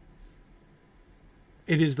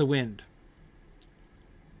 It is the wind.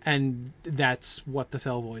 And that's what the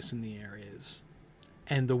fell voice in the air is.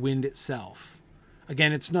 And the wind itself.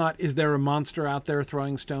 Again, it's not, is there a monster out there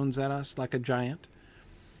throwing stones at us like a giant?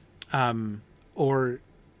 Or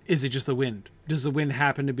is it just the wind? Does the wind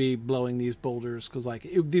happen to be blowing these boulders? Because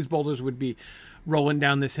these boulders would be rolling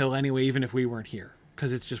down this hill anyway, even if we weren't here.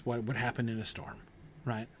 Because it's just what would happen in a storm,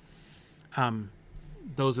 right?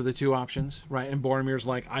 Those are the two options, right? And Boromir's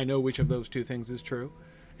like, I know which of those two things is true.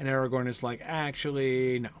 And Aragorn is like,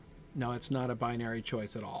 actually, no. No, it's not a binary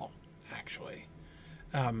choice at all, actually.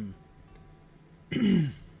 It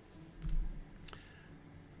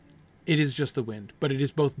is just the wind, but it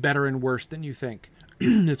is both better and worse than you think.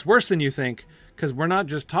 It's worse than you think, because we're not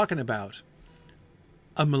just talking about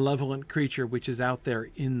a malevolent creature which is out there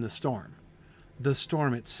in the storm. The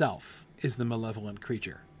storm itself is the malevolent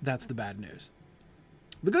creature. That's the bad news.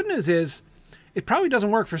 The good news is, it probably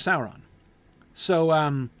doesn't work for Sauron.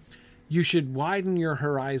 So you should widen your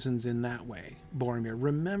horizons in that way, Boromir.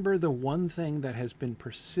 Remember the one thing that has been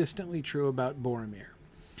persistently true about Boromir.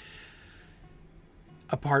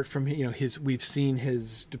 Apart from, we've seen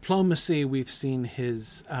his diplomacy, we've seen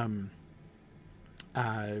his,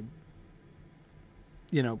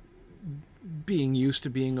 being used to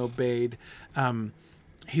being obeyed.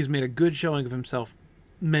 He's made a good showing of himself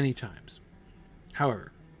many times.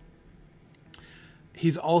 However,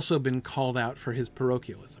 he's also been called out for his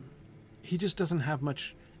parochialism. He just doesn't have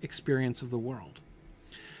much experience of the world.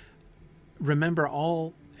 Remember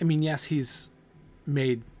yes, he's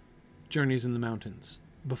made journeys in the mountains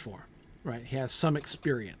before, right? He has some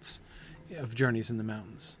experience of journeys in the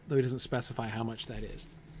mountains, though he doesn't specify how much that is.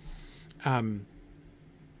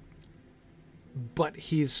 But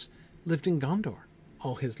he's lived in Gondor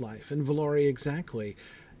all his life, and Valori exactly.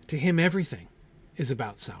 To him, everything is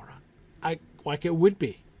about Sauron. Like it would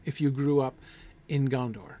be if you grew up in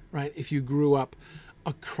Gondor, right? If you grew up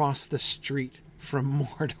across the street from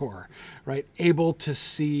Mordor, right? Able to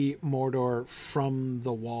see Mordor from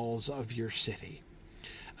the walls of your city.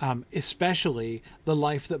 Especially the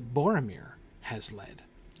life that Boromir has led.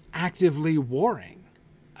 Actively warring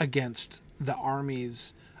against the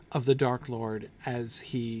armies of the Dark Lord as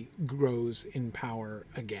he grows in power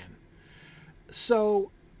again.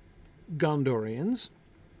 So, Gondorians,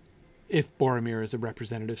 if Boromir is a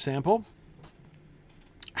representative sample,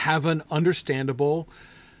 have an understandable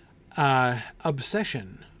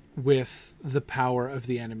obsession with the power of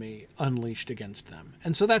the enemy unleashed against them.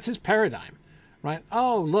 And so that's his paradigm, right?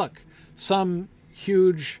 Oh, look, some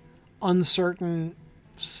huge, uncertain,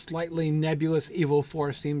 slightly nebulous evil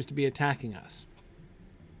force seems to be attacking us.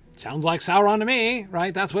 Sounds like Sauron to me,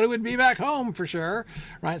 right? That's what it would be back home for sure,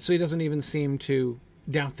 right? So he doesn't even seem to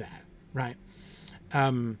doubt that, right?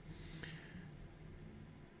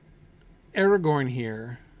 Aragorn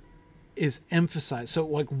here is emphasized. So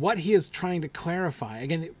like what he is trying to clarify,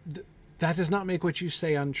 again, that does not make what you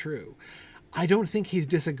say untrue. I don't think he's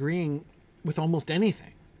disagreeing with almost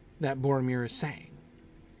anything that Boromir is saying.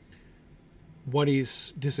 What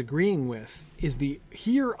he's disagreeing with is the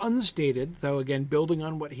here unstated, though again, building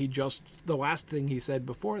on what the last thing he said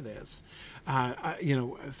before this,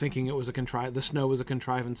 thinking it was the snow was a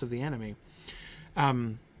contrivance of the enemy.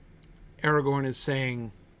 Aragorn is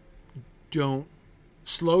saying, don't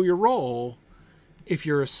slow your roll if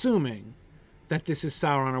you're assuming that this is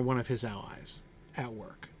Sauron or one of his allies at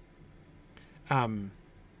work.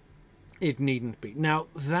 It needn't be. Now,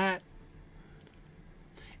 that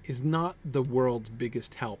is not the world's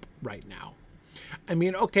biggest help right now. I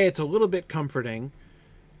mean, okay, it's a little bit comforting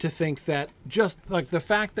to think that just like the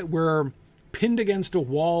fact that we're pinned against a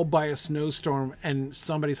wall by a snowstorm and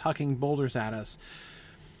somebody's hucking boulders at us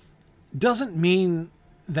doesn't mean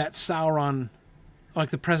that Sauron, like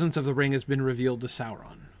the presence of the ring, has been revealed to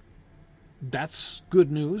Sauron. That's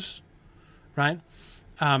good news, right?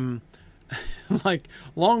 Like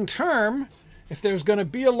long term, if there's going to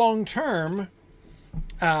be a long term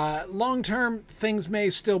things may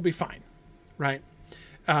still be fine, right?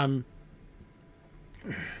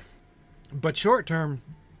 But short term,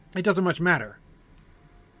 it doesn't much matter.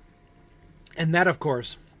 And that, of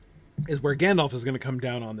course, is where Gandalf is going to come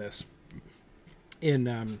down on this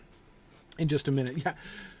in just a minute. Yeah,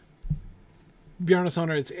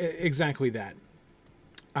 Bjarnasonar, it's exactly that.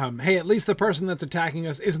 Hey, at least the person that's attacking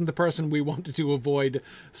us isn't the person we wanted to avoid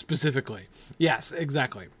specifically. Yes,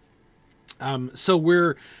 exactly. So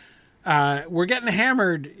we're getting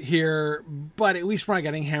hammered here, but at least we're not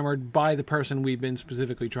getting hammered by the person we've been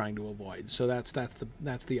specifically trying to avoid. So that's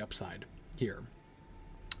the upside here.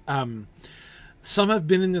 Some have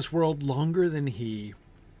been in this world longer than he.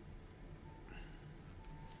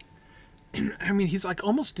 I mean, he's like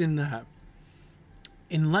almost in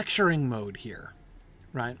lecturing mode here,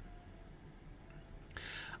 right?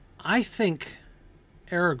 I think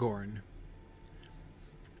Aragorn,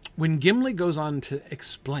 when Gimli goes on to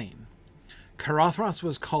explain, Caradhras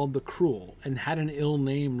was called the Cruel and had an ill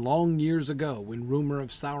name long years ago when rumor of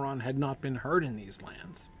Sauron had not been heard in these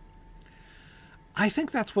lands. I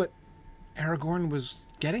think that's what Aragorn was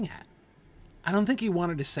getting at. I don't think he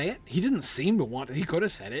wanted to say it. He didn't seem to want to. He could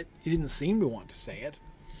have said it. He didn't seem to want to say it.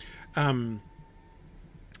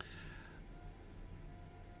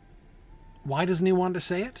 Why doesn't he want to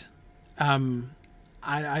say it?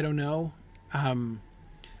 I don't know.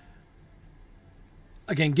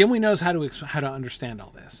 Again, Gimli knows how to understand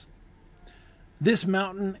all this. This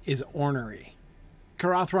mountain is ornery.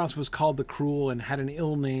 Caradhras was called the Cruel and had an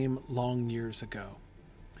ill name long years ago.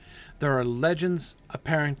 There are legends,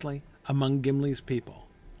 apparently, among Gimli's people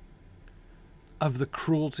of the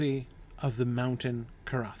cruelty of the mountain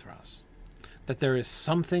Caradhras. That there is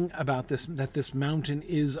something about this, that this mountain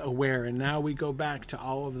is aware. And now we go back to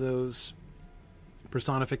all of those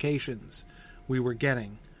personifications we were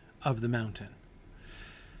getting of the mountain.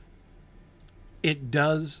 It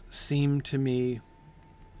does seem to me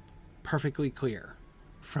perfectly clear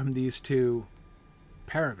from these two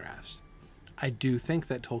paragraphs. I do think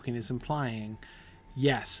that Tolkien is implying,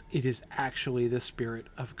 yes, it is actually the spirit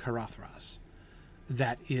of Caradhras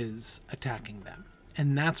that is attacking them.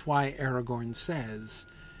 And that's why Aragorn says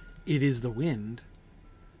it is the wind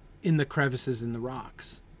in the crevices in the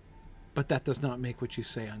rocks. But that does not make what you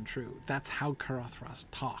say untrue. That's how Caradhras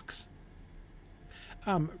talks.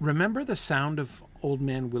 Remember the sound of Old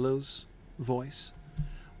Man Willow's voice,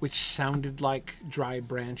 which sounded like dry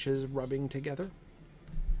branches rubbing together?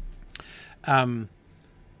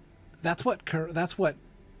 That's what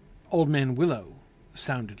Old Man Willow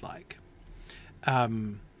sounded like.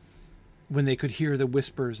 When they could hear the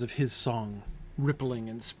whispers of his song rippling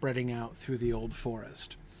and spreading out through the old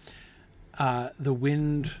forest. The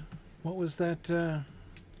wind, what was that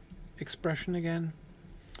expression again?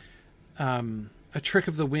 A trick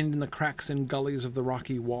of the wind in the cracks and gullies of the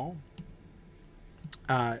rocky wall.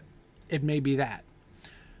 It may be that.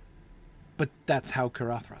 But that's how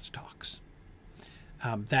Caradhras talks.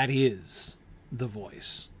 That is the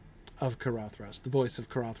voice of Caradhras. The voice of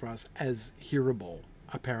Caradhras as hearable,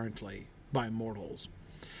 apparently, by mortals.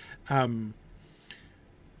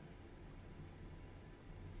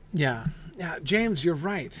 Yeah, James, you're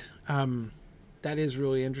right. That is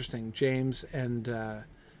really interesting. James and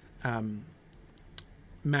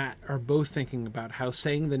Matt are both thinking about how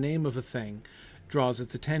saying the name of a thing draws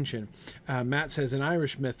its attention. Matt says, in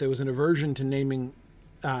Irish myth, there was an aversion to naming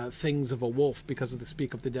things of a wolf because of the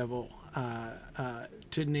speak of the devil,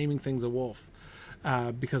 to naming things a wolf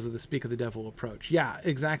because of the speak of the devil approach. Yeah,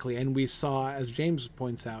 exactly. And we saw, as James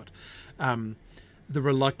points out, the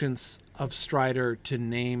reluctance of Strider to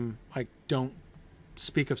name, like, don't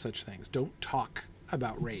speak of such things. Don't talk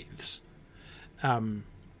about wraiths.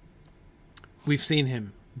 We've seen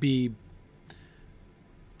him be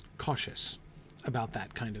cautious about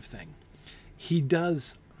that kind of thing. He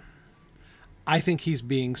does, I think he's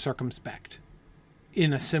being circumspect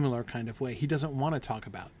in a similar kind of way. He doesn't want to talk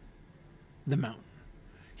about the mountain.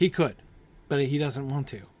 He could, but he doesn't want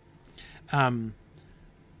to.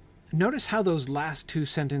 Notice how those last two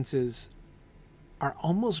sentences are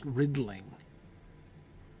almost riddling,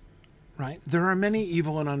 right? There are many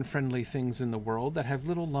evil and unfriendly things in the world that have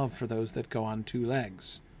little love for those that go on two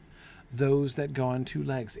legs. Those that go on two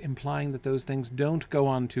legs, implying that those things don't go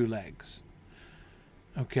on two legs.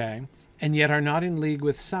 Okay? And yet are not in league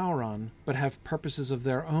with Sauron, but have purposes of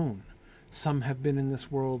their own. Some have been in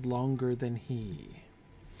this world longer than he.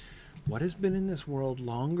 What has been in this world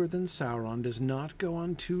longer than Sauron, does not go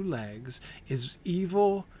on two legs, is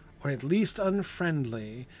evil or at least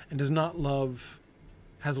unfriendly, and has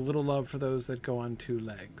a little love for those that go on two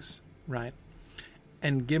legs, right?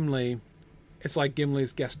 And Gimli, it's like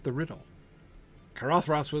Gimli's guessed the riddle.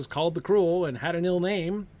 Carothros was called the Cruel and had an ill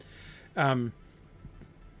name.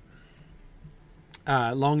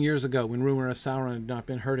 Long years ago, when rumor of Sauron had not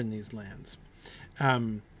been heard in these lands.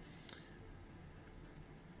 I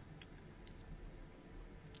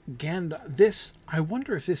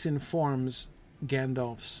wonder if this informs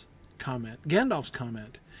Gandalf's comment. Gandalf's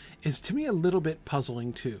comment is, to me, a little bit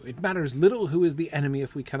puzzling too. It matters little who is the enemy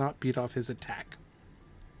if we cannot beat off his attack.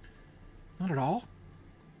 Not at all.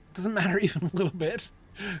 Doesn't matter even a little bit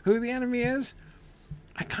who the enemy is.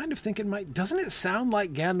 I kind of think it might. Doesn't it sound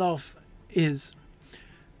like Gandalf is,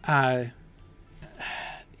 a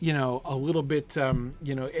little bit,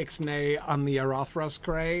 ixnay on the Arothros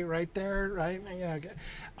Grey right there, right? Yeah,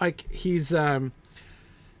 like he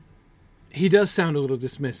does sound a little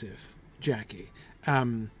dismissive, Jackie.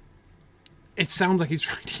 It sounds like he's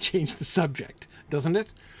trying to change the subject, doesn't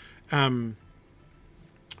it?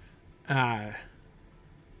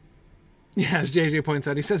 As JJ points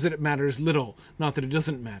out, he says that it matters little, not that it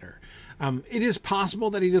doesn't matter. It is possible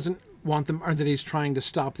that he doesn't want them, or that he's trying to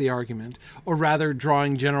stop the argument, or rather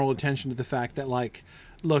drawing general attention to the fact that, like,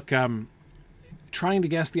 look, trying to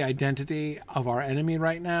guess the identity of our enemy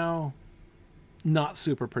right now, not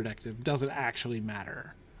super predictive, doesn't actually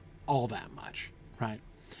matter all that much, right?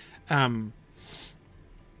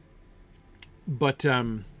 But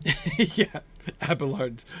yeah,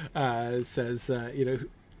 Abelard says,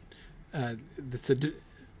 it's a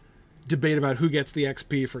debate about who gets the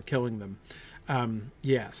XP for killing them.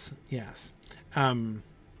 Yes.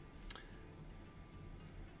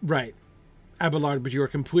 Right. Abelard, but you are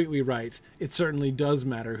completely right. It certainly does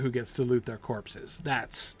matter who gets to loot their corpses.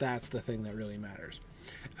 That's the thing that really matters.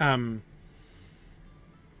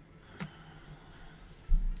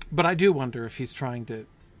 But I do wonder if he's trying to,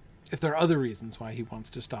 if there are other reasons why he wants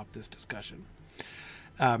to stop this discussion.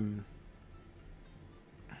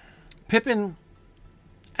 Pippin,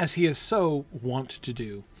 as he is so wont to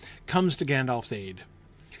do, comes to Gandalf's aid.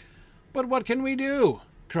 "But what can we do?"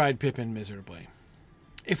 cried Pippin miserably.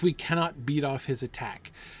 "If we cannot beat off his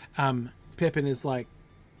attack." Pippin is like,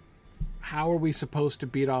 how are we supposed to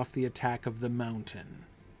beat off the attack of the mountain?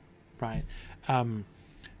 Right?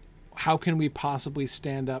 How can we possibly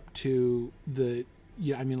stand up to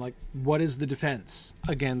what is the defense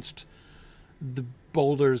against the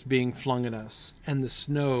boulders being flung at us and the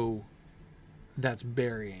snow that's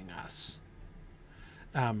burying us?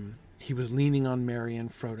 He was leaning on Merry and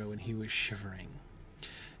Frodo, and he was shivering.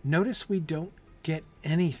 Notice we don't get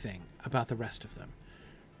anything about the rest of them.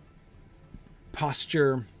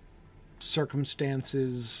 Posture,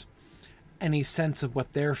 circumstances, any sense of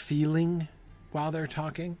what they're feeling while they're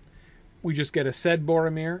talking. We just get a said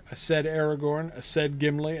Boromir, a said Aragorn, a said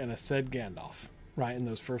Gimli, and a said Gandalf, right, in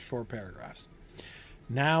those first 4 paragraphs.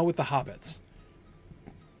 Now with the hobbits,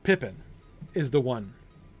 Pippin is the one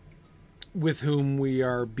with whom we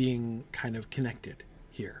are being kind of connected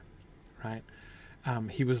here, right?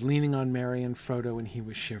 He was leaning on Merry and Frodo, and he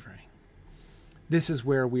was shivering. This is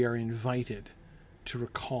where we are invited to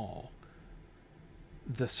recall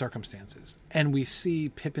the circumstances. And we see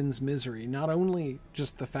Pippin's misery, not only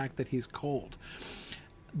just the fact that he's cold,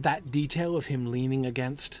 that detail of him leaning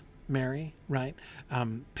against Merry, right?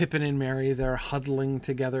 Pippin and Merry, they're huddling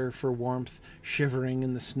together for warmth, shivering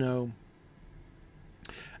in the snow,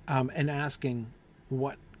 and asking,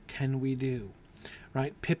 what can we do?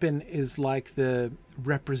 Right? Pippin is like the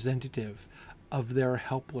representative of their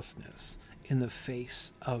helplessness in the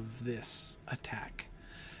face of this attack.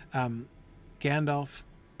 Gandalf,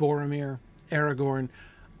 Boromir, Aragorn,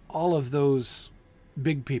 all of those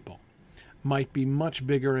big people might be much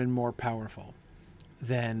bigger and more powerful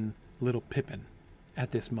than little Pippin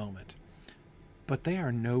at this moment. But they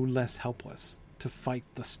are no less helpless to fight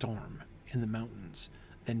the storm in the mountains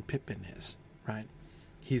than Pippin is, right?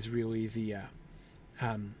 He's really the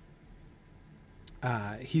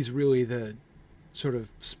sort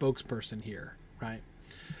of spokesperson here, right?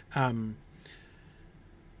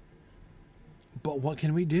 But what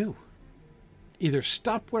can we do? Either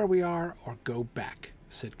stop where we are or go back,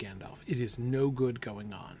 said Gandalf. It is no good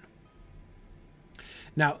going on.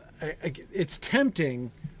 Now, it's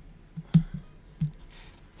tempting.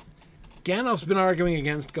 Gandalf's been arguing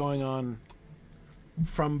against going on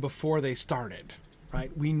from before they started,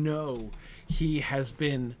 right? We know he has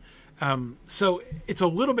been... so it's a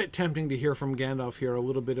little bit tempting to hear from Gandalf here a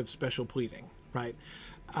little bit of special pleading, right?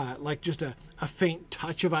 Like just a faint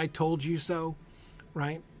touch of "I told you so,"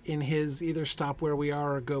 right? In his either stop where we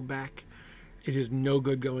are or go back. It is no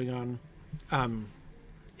good going on.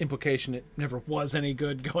 Implication, it never was any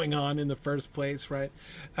good going on in the first place, right?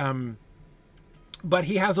 But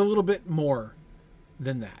he has a little bit more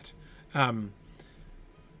than that.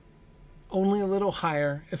 Only a little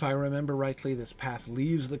higher, if I remember rightly, this path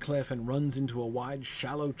leaves the cliff and runs into a wide,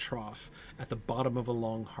 shallow trough at the bottom of a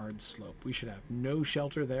long, hard slope. We should have no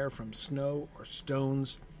shelter there from snow or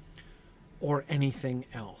stones or anything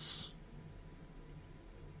else.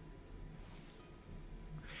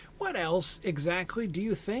 What else exactly do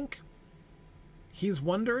you think he's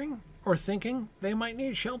wondering or thinking they might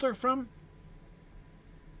need shelter from?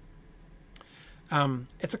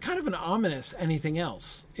 It's a kind of an ominous anything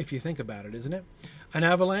else, if you think about it, isn't it? An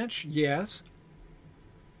avalanche, yes.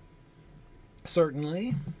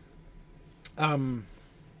 Certainly. Yeah,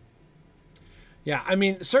 I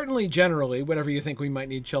mean, certainly generally, whatever you think we might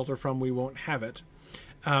need shelter from, we won't have it.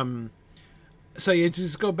 So you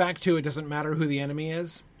just go back to, it doesn't matter who the enemy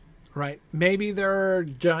is, right? Maybe there are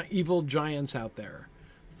evil giants out there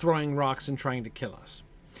throwing rocks and trying to kill us.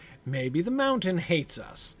 Maybe the mountain hates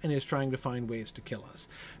us and is trying to find ways to kill us.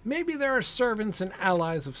 Maybe there are servants and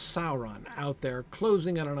allies of Sauron out there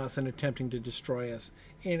closing in on us and attempting to destroy us.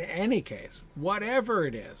 In any case, whatever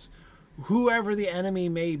it is, whoever the enemy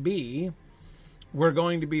may be, we're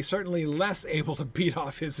going to be certainly less able to beat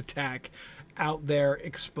off his attack out there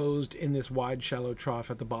exposed in this wide, shallow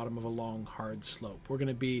trough at the bottom of a long, hard slope. We're going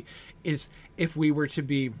to be, if we were to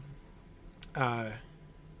be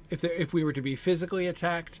physically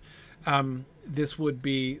attacked, this would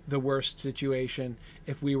be the worst situation.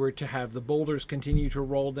 If we were to have the boulders continue to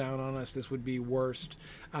roll down on us, this would be worst.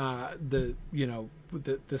 The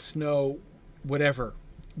snow, whatever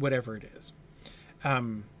it is.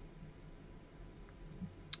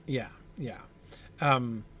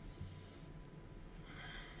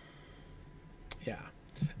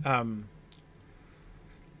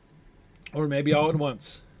 Or maybe all at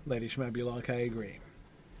once, Lady Schmabulok. I agree.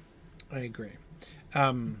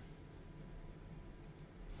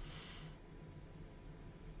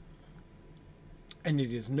 And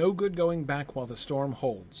it is no good going back while the storm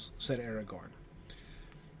holds, said Aragorn.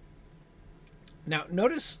 Now,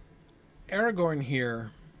 notice Aragorn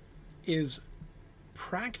here is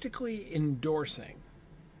practically endorsing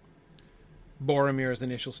Boromir's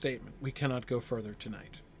initial statement. We cannot go further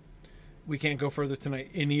tonight. We can't go further tonight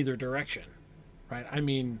in either direction, right? I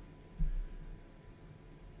mean,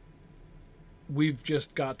 we've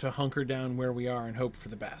just got to hunker down where we are and hope for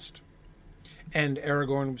the best. And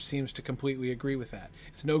Aragorn seems to completely agree with that.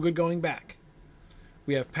 It's no good going back.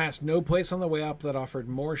 We have passed no place on the way up that offered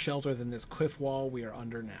more shelter than this cliff wall we are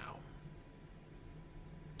under now.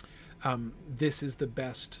 This is the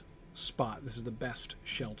best spot. This is the best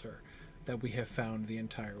shelter that we have found the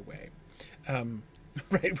entire way.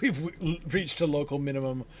 Right? We've reached a local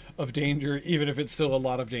minimum of danger, even if it's still a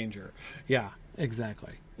lot of danger. Yeah,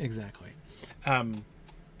 exactly.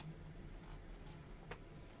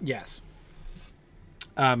 Yes.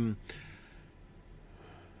 I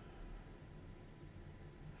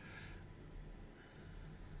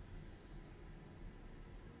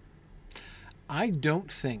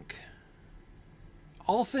don't think,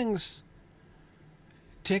 all things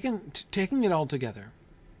taking it all together,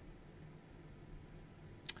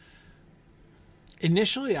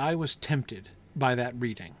 initially I was tempted by that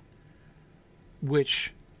reading,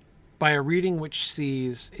 by a reading which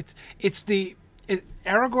sees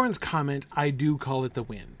Aragorn's comment, I do call it the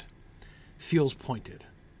wind, feels pointed,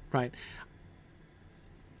 right?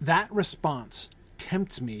 That response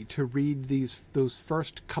tempts me to read those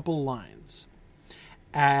first couple lines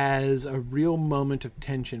as a real moment of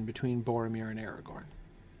tension between Boromir and Aragorn.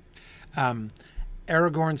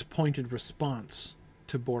 Aragorn's pointed response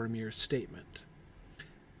to Boromir's statement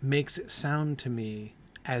makes it sound to me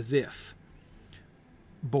as if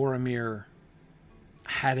Boromir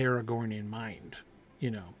had Aragorn in mind,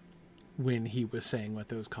 when he was saying, let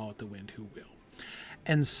those call it the wind who will.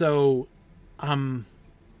 And so,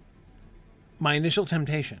 my initial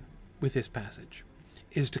temptation with this passage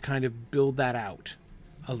is to kind of build that out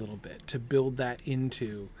a little bit, to build that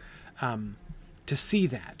into, to see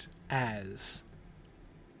that as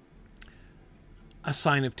a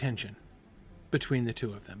sign of tension between the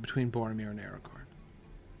two of them, between Boromir and Aragorn.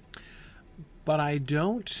 But I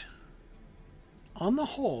don't, on the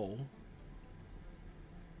whole,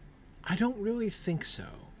 I don't really think so.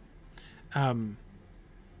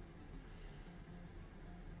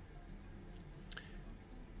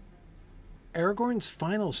 Aragorn's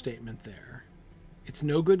final statement there, it's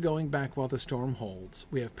no good going back while the storm holds.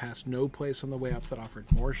 We have passed no place on the way up that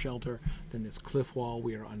offered more shelter than this cliff wall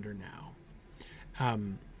we are under now.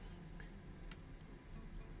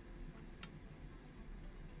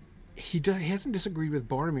 he hasn't disagreed with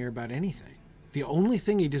Boromir about anything. The only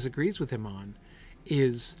thing he disagrees with him on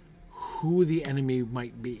is who the enemy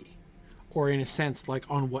might be, or in a sense, like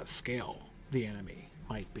on what scale the enemy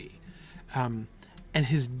might be. And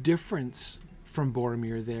his difference from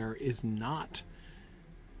Boromir there is not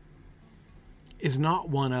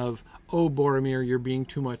one of, oh, Boromir, you're being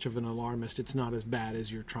too much of an alarmist. It's not as bad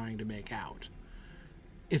as you're trying to make out.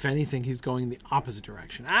 If anything, he's going the opposite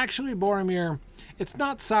direction. Actually, Boromir, it's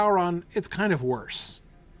not Sauron, it's kind of worse.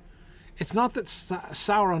 It's not that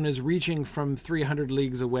Sauron is reaching from 300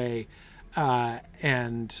 leagues away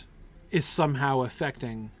and is somehow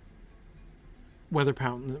affecting weather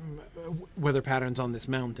patterns on this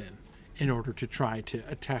mountain in order to try to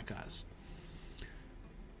attack us.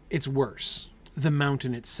 It's worse. The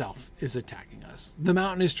mountain itself is attacking us. The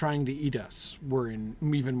mountain is trying to eat us. We're in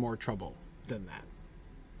even more trouble than that.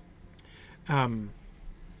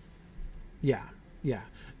 Yeah.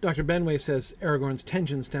 Dr. Benway says Aragorn's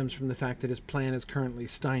tension stems from the fact that his plan is currently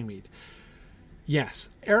stymied. Yes,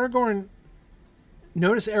 notice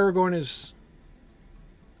Aragorn is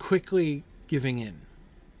quickly giving in.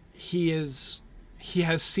 He has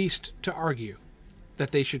ceased to argue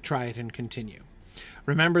that they should try it and continue.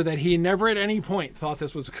 Remember that he never at any point thought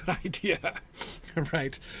this was a good idea,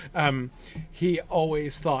 right? He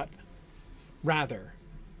always thought, rather,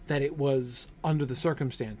 that it was, under the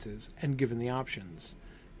circumstances and given the options,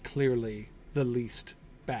 clearly the least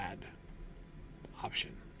bad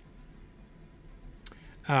option.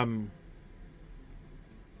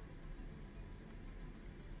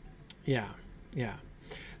 Yeah.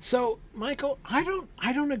 So, Michael, I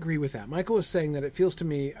don't agree with that. Michael was saying that it feels to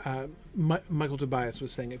me, Michael Tobias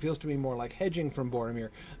was saying, it feels to me more like hedging from Boromir.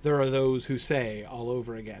 There are those who say all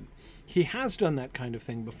over again. He has done that kind of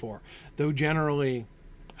thing before, though generally,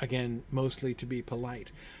 again, mostly to be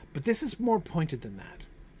polite. But this is more pointed than that.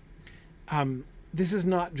 This is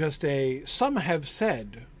not just some have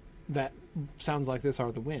said that sounds like this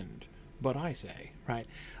are the wind, but I say, right?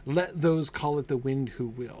 Let those call it the wind who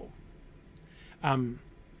will.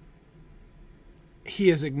 He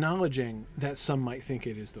is acknowledging that some might think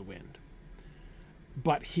it is the wind,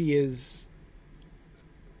 but he is,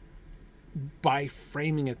 by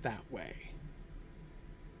framing it that way,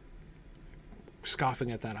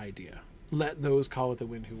 scoffing at that idea. Let those call it the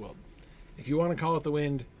wind who will. If you want to call it the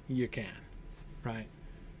wind, you can, right?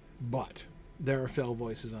 But there are fell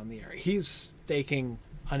voices on the air. He's staking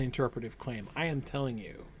an interpretive claim. I am telling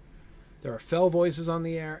you, there are fell voices on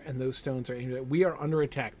the air, and those stones are aimed at. We are under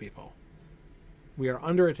attack, people. We are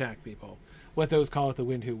under attack, people. Let those call it the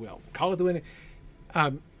wind who will. Call it the wind.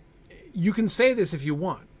 You can say this if you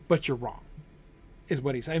want, but you're wrong, is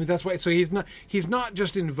what he's saying. I mean, that's why. So he's not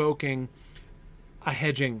just invoking a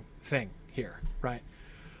hedging thing here, right?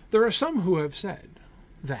 There are some who have said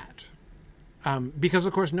that. Because,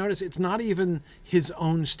 of course, notice it's not even his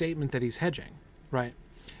own statement that he's hedging, right?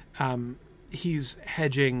 He's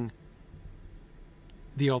hedging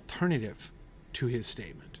the alternative to his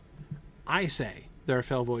statement. I say there are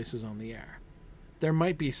fell voices on the air. There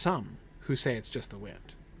might be some who say it's just the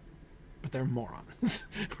wind, but they're morons,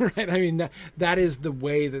 right? I mean, that is the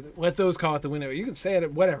way that, let those call it the wind. You can say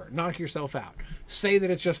it, whatever, knock yourself out. Say that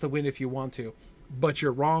it's just the wind if you want to, but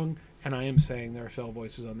you're wrong, and I am saying there are fell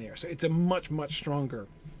voices on the air. So it's a much, much stronger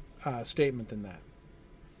statement than that.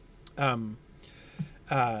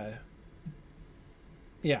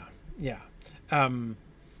 Yeah.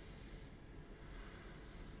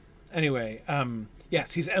 Anyway,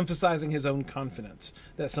 yes, he's emphasizing his own confidence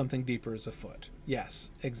that something deeper is afoot.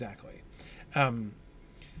 Yes, exactly.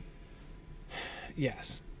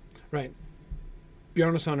 Yes, right.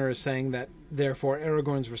 Bjarnasonar is saying that, therefore,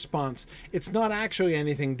 Aragorn's response, it's not actually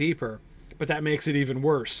anything deeper, but that makes it even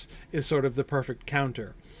worse, is sort of the perfect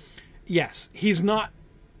counter. Yes, he's not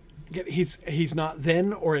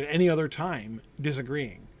then or at any other time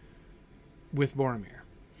disagreeing with Boromir.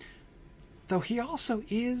 Though he also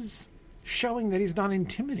is showing that he's not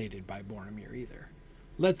intimidated by Boromir either.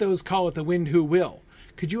 Let those call it the wind who will.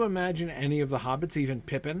 Could you imagine any of the hobbits, even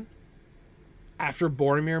Pippin, after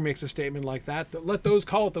Boromir makes a statement like that, let those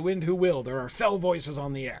call it the wind who will. There are fell voices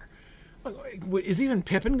on the air. Is even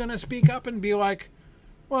Pippin going to speak up and be like,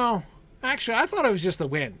 well, actually, I thought it was just the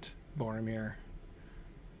wind, Boromir.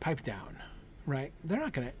 Pipe down, right? They're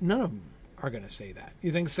not going to, none of them are going to say that.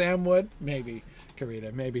 You think Sam would? Maybe.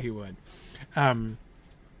 Karita, maybe he would.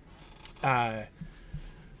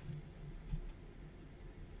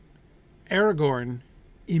 Aragorn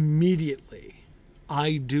immediately,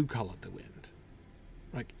 I do call it the wind.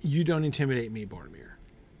 Like, you don't intimidate me, Boromir.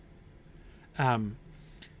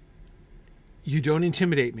 You don't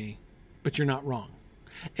intimidate me, but you're not wrong.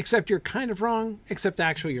 Except you're kind of wrong, except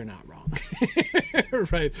actually you're not wrong.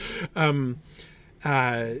 Right.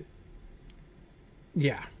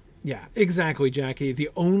 Yeah, exactly, Jackie. The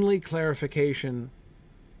only clarification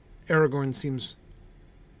Aragorn seems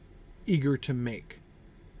eager to make,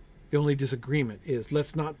 the only disagreement is,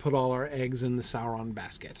 let's not put all our eggs in the Sauron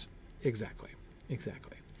basket. Exactly.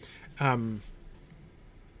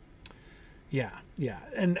 Yeah.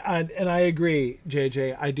 And I agree,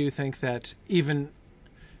 JJ. I do think that even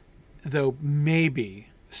though maybe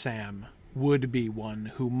Sam would be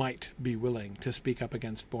one who might be willing to speak up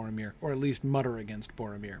against Boromir, or at least mutter against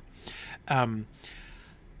Boromir,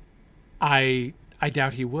 I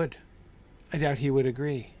doubt he would. I doubt he would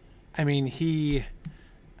agree. I mean, he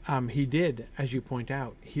did, as you point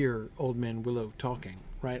out, hear Old Man Willow talking,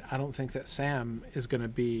 right? I don't think that Sam is going to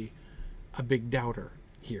be a big doubter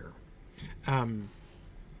here.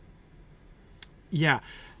 Yeah.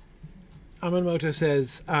 Amanmoto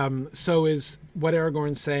says, so is what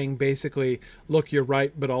Aragorn's saying basically, look, you're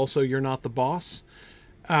right, but also you're not the boss?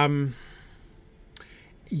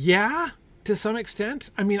 Yeah, to some extent.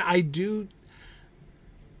 I mean, I do...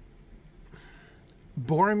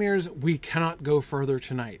 Boromir's we cannot go further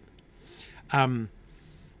tonight.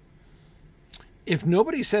 If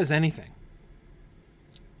nobody says anything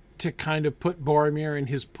to kind of put Boromir in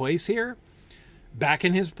his place here, back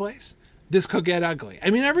in his place, this could get ugly.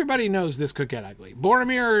 I mean, everybody knows this could get ugly.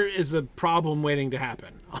 Boromir is a problem waiting to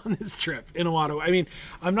happen on this trip in a lot of... I mean,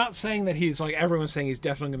 I'm not saying that he's like everyone's saying he's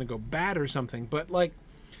definitely going to go bad or something, but like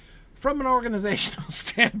from an organizational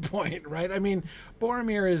standpoint, right? I mean,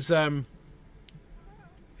 Boromir is...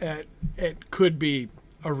 it could be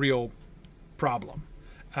a real problem,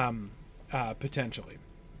 potentially.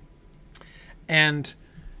 And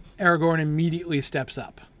Aragorn immediately steps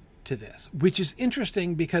up to this, which is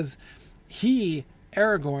interesting because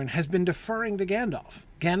Aragorn, has been deferring to Gandalf.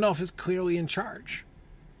 Gandalf is clearly in charge.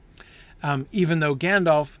 Even though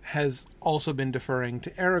Gandalf has also been deferring to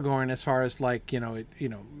Aragorn as far as like,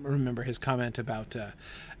 remember his comment about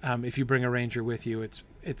if you bring a ranger with you, it's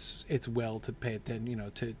well to pay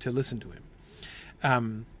attention, to listen to him.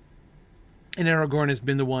 And Aragorn has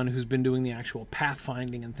been the one who's been doing the actual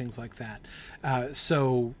pathfinding and things like that.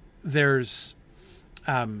 So there's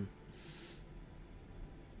been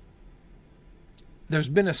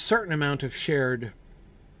a certain amount of shared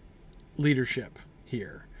leadership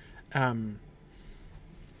here.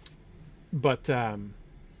 But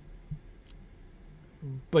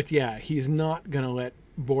yeah, he's not going to let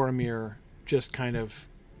Boromir just kind of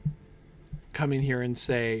come in here and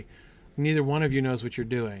say, neither one of you knows what you're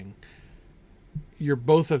doing. You're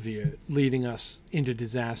both of you leading us into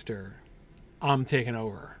disaster. I'm taking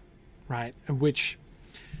over, right? Which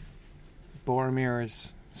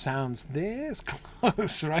Boromir sounds this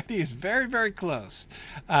close, right? He's very, very close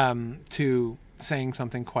to saying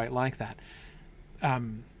something quite like that.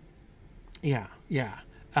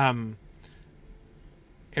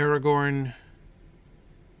 Aragorn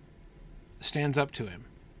stands up to him,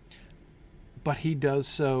 but he does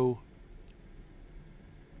so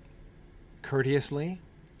courteously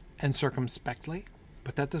and circumspectly,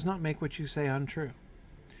 but that does not make what you say untrue.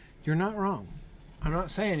 You're not wrong. I'm not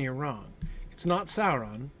saying you're wrong. It's not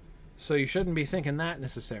Sauron, so you shouldn't be thinking that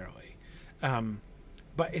necessarily.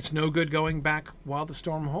 But it's no good going back while the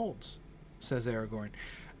storm holds, says Aragorn.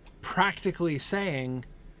 Practically saying,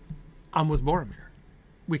 I'm with Boromir.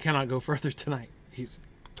 We cannot go further tonight. He's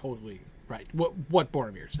totally right. What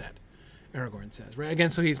Boromir said, Aragorn says, right?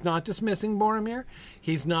 Again, so he's not dismissing Boromir.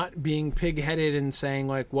 He's not being pig-headed and saying,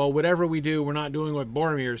 like, well, whatever we do, we're not doing what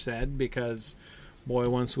Boromir said because, boy,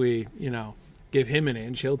 once we, give him an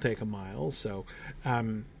inch, he'll take a mile. So,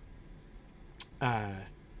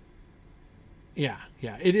 yeah,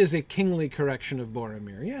 it is a kingly correction of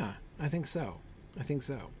Boromir. Yeah, I think so.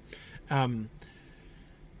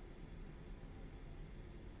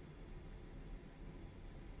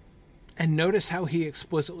 And notice how he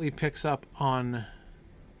explicitly picks up on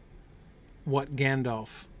what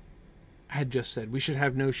Gandalf had just said. We should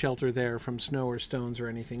have no shelter there from snow or stones or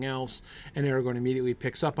anything else. And Aragorn immediately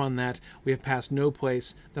picks up on that. We have passed no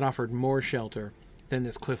place that offered more shelter than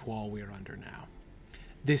this cliff wall we are under now.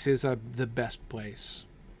 This is the best place.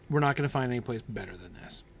 We're not going to find any place better than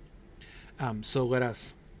this. So let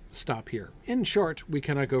us stop here. In short, we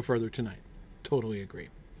cannot go further tonight. Totally agree.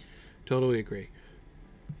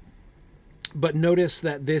 But notice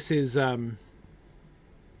that this is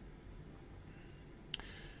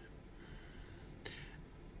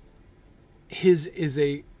his is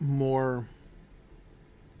a more...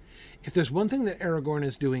 If there's one thing that Aragorn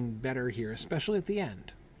is doing better here, especially at the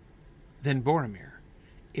end, than Boromir,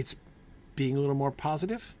 it's being a little more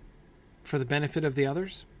positive for the benefit of the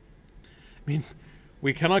others? I mean,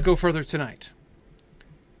 we cannot go further tonight.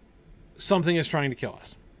 Something is trying to kill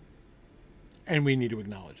us. And we need to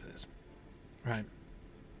acknowledge this. Right?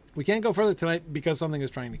 We can't go further tonight because something is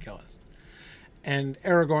trying to kill us. And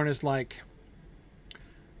Aragorn is like,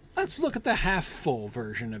 let's look at the half-full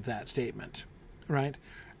version of that statement. Right?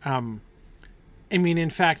 I mean, in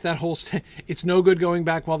fact, that whole... it's no good going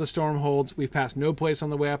back while the storm holds. We've passed no place on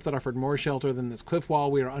the way up that offered more shelter than this cliff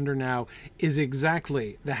wall we are under now, is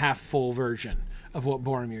exactly the half-full version of what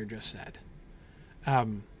Boromir just said.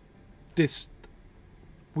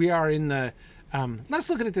 We are in the... let's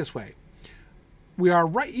look at it this way. We are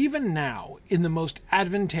right, even now, in the most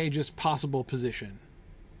advantageous possible position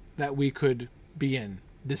that we could be in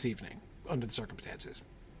this evening, under the circumstances.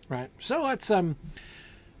 Right? So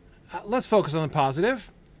let's focus on the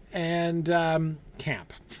positive and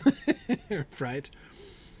camp, right?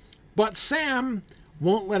 But Sam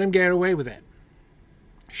won't let him get away with it.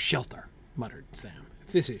 Shelter, muttered Sam.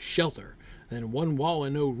 If this is shelter, then one wall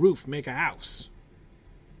and no roof make a house.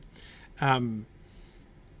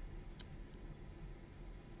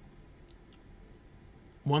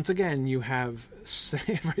 Once again, you have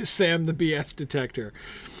Sam the BS detector.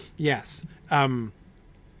 Yes.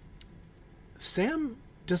 Sam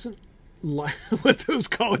doesn't like let those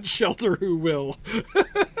call it shelter who will.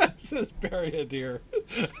 Says Barry Adair.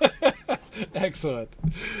 Excellent.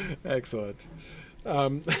 Let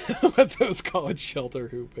those call it shelter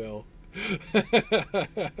who will.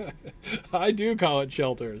 I do call it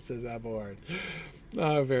shelter, says Abelard.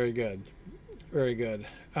 Oh, very good. Very good.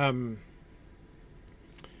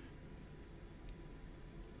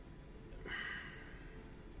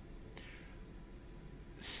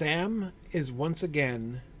 Sam is once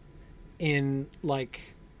again in,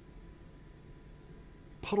 like,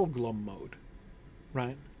 Puddleglum mode,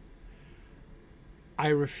 right? I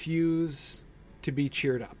refuse to be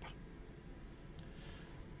cheered up.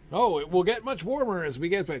 Oh, it will get much warmer as we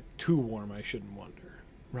get back. Too warm, I shouldn't wonder,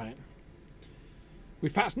 right?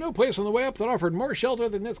 We've passed no place on the way up that offered more shelter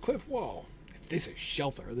than this cliff wall. If this is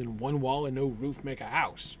shelter, then one wall and no roof make a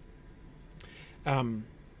house.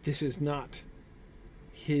 This is not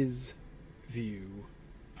his view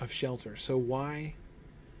of shelter. So why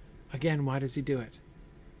does he do it?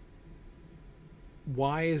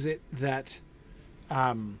 Why is it that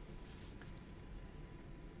Frodo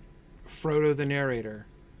the narrator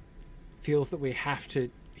feels that we have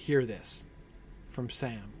to hear this from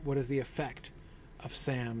Sam? What is the effect of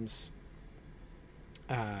Sam's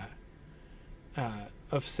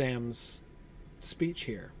speech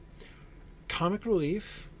here? Comic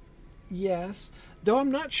relief, yes, though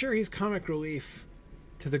I'm not sure he's comic relief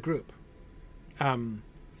to the group.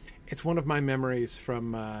 It's one of my memories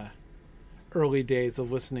from early days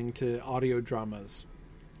of listening to audio dramas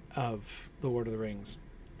of The Lord of the Rings.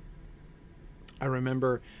 I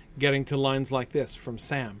remember getting to lines like this from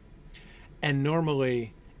Sam. And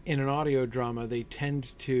normally in an audio drama, they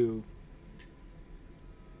tend to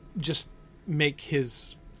just make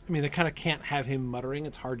his... I mean, they kind of can't have him muttering.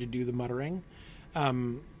 It's hard to do the muttering.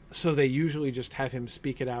 So they usually just have him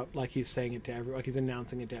speak it out like he's saying it to everyone, like he's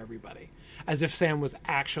announcing it to everybody. As if Sam was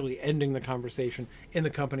actually ending the conversation in the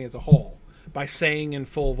company as a whole by saying in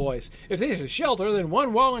full voice, if this is shelter, then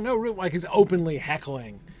one wall and no roof, like he's openly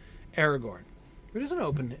heckling Aragorn. He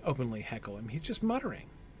doesn't openly heckle him. He's just muttering.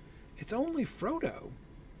 It's only Frodo.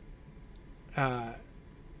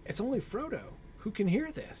 It's only Frodo who can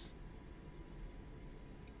hear this.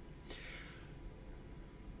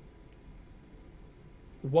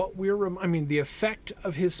 The effect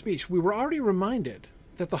of his speech. We were already reminded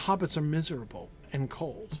that the hobbits are miserable and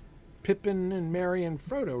cold. Pippin and Merry and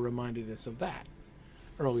Frodo reminded us of that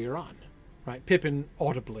earlier on, right? Pippin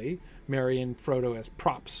audibly, Merry and Frodo as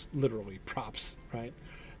props, literally props, right?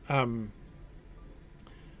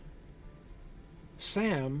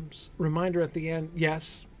 Sam's reminder at the end,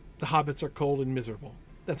 yes, the hobbits are cold and miserable.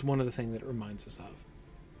 That's one of the things that it reminds us of.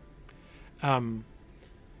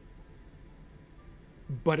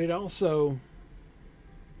 But it also...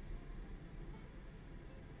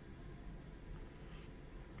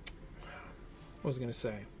 What was I going to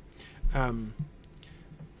say?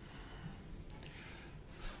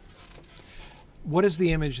 What is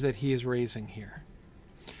the image that he is raising here?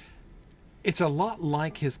 It's a lot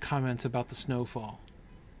like his comments about the snowfall,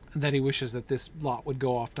 that he wishes that this lot would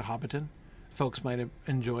go off to Hobbiton. Folks might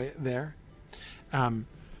enjoy it there.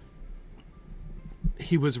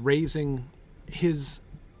 He was raising his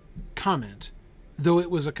comment, though it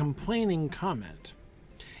was a complaining comment,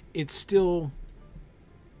 it still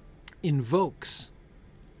invokes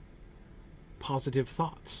positive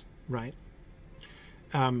thoughts, right?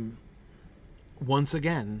 Once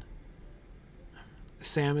again,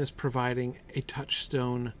 Sam is providing a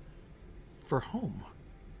touchstone for home,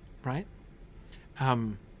 right?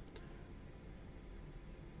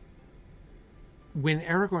 When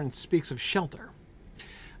Aragorn speaks of shelter,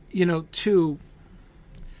 to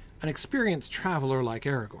an experienced traveler like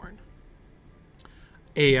Aragorn,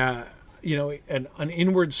 an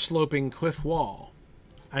inward sloping cliff wall,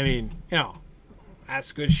 I mean,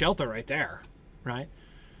 that's good shelter right there, right?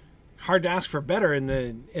 Hard to ask for better in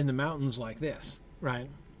the mountains like this, right?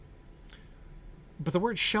 But the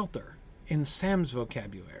word shelter in Sam's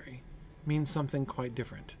vocabulary means something quite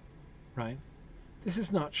different, right? This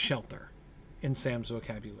is not shelter in Sam's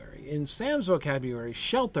vocabulary. In Sam's vocabulary,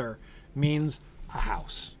 shelter means a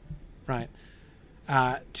house, right?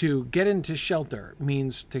 To get into shelter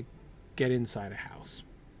means to get inside a house,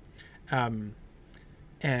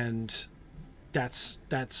 and that's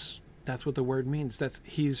what the word means.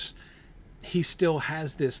 He still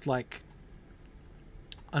has this like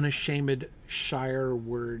unashamed Shire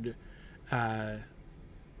word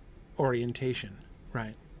orientation,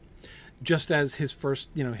 right? Just as his first,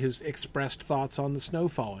 his expressed thoughts on the snow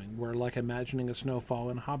falling were like imagining a snowfall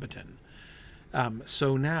in Hobbiton.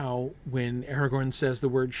 So now when Aragorn says the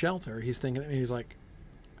word shelter, he's like,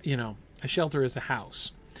 a shelter is a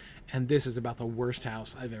house. And this is about the worst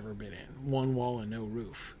house I've ever been in. One wall and no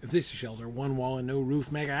roof. If this is shelter, one wall and no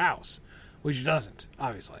roof make a house. Which doesn't,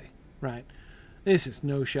 obviously, right? This is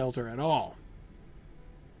no shelter at all.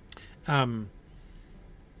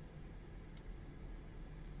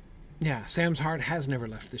 Yeah, Sam's heart has never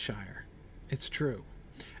left the Shire. It's true.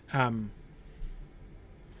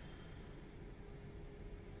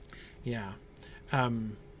 Yeah.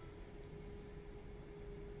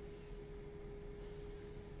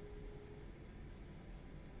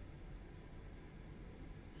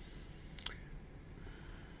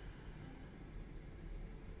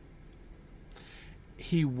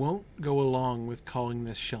 He won't go along with calling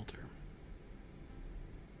this shelter.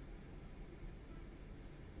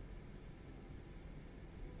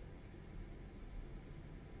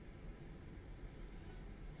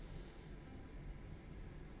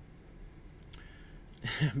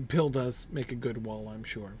 Bill does make a good wall, I'm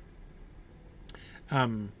sure.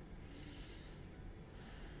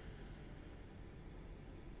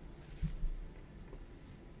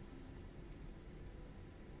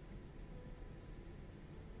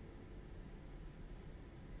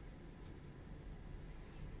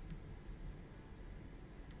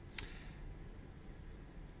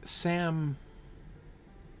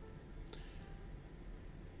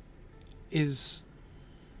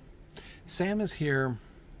 Sam is here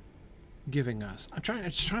giving us. I'm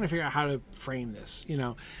just trying to figure out how to frame this.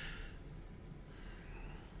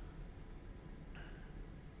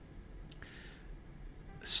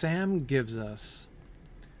 Sam gives us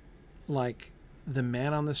like the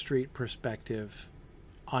man on the street perspective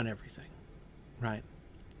on everything, right?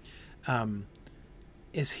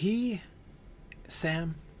 Is he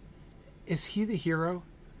the hero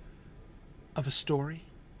of a story?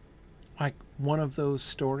 Like one of those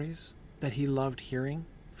stories that he loved hearing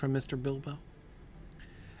from Mr. Bilbo?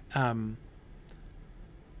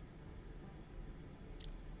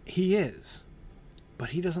 He is, but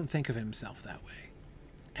he doesn't think of himself that way.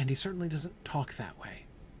 And he certainly doesn't talk that way.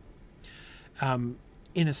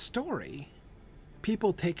 In a story,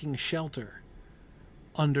 people taking shelter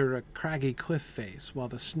under a craggy cliff face while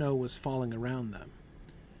the snow was falling around them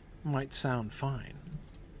might sound fine,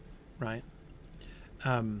 right?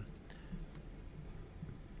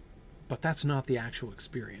 But that's not the actual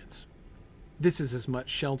experience. This is as much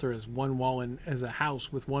shelter as as a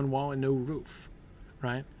house with one wall and no roof,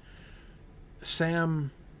 right?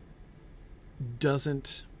 Sam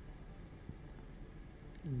doesn't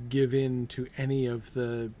give in to any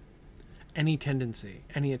tendency,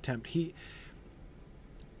 any attempt. He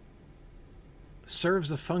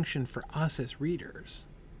serves a function for us as readers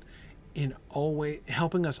in always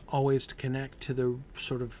helping us always to connect to the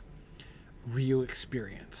sort of real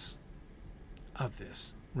experience of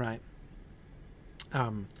this, right?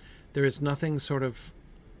 There is nothing sort of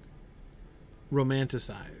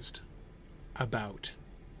romanticized about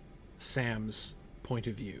Sam's point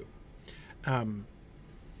of view.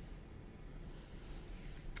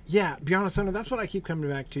 Yeah, Bjarne Sona, that's what I keep coming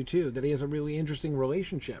back to too, that he has a really interesting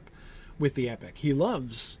relationship with the epic. He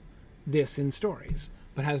loves this in stories,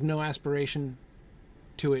 but has no aspiration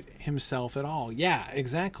to it himself at all. Yeah,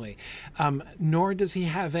 exactly. Nor does he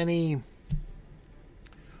have any,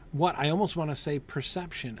 what I almost want to say,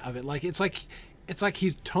 perception of it. It's like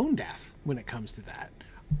he's tone deaf when it comes to that.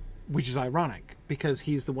 which is ironic because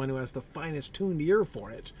he's the one who has the finest tuned ear for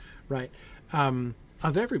it, right?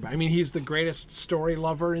 Of everybody. I mean, he's the greatest story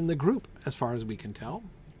lover in the group, as far as we can tell.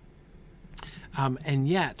 And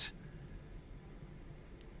yet,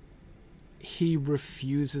 he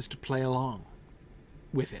refuses to play along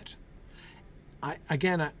with it.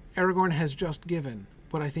 Aragorn has just given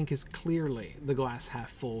what I think is clearly the glass half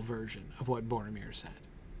full version of what Boromir said.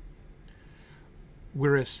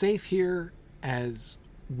 We're as safe here as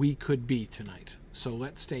we could be tonight, so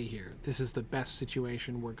let's stay here. This is the best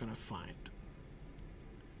situation we're going to find.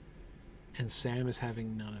 And Sam is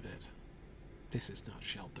having none of it. This is not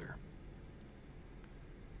shelter.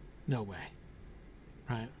 No way.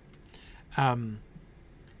 Right?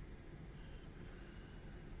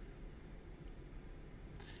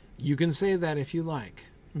 You can say that if you like,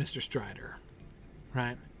 Mr. Strider,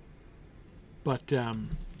 right? But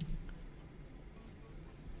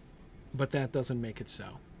that doesn't make it so.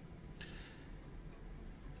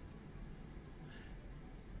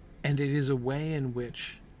 And it is a way in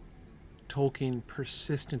which Tolkien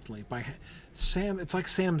persistently, it's like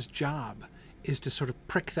Sam's job is to sort of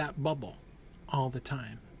prick that bubble all the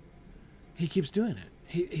time. He keeps doing it.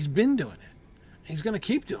 He's been doing it. He's going to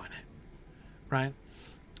keep doing it, right?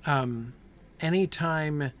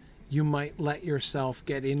 Anytime you might let yourself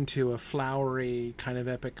get into a flowery kind of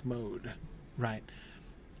epic mode, right?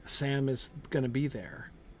 Sam is going to be there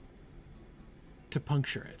to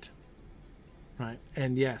puncture it, right?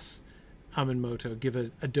 And yes, Amin-Moto, give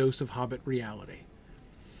a dose of Hobbit reality,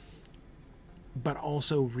 but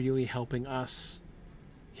also really helping us,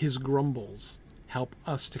 his grumbles, help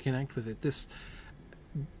us to connect with it.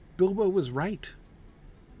 Bilbo was right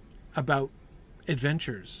about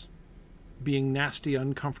adventures being nasty,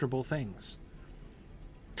 uncomfortable things.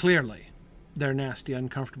 Clearly, they're nasty,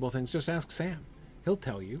 uncomfortable things. Just ask Sam. He'll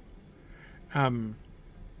tell you.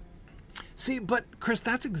 See, but Chris,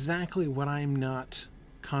 that's exactly what I'm not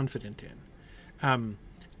confident in.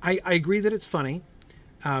 I agree that it's funny,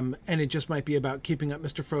 and it just might be about keeping up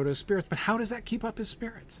Mr. Frodo's spirits, but how does that keep up his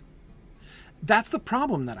spirits? That's the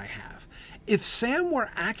problem that I have. If Sam were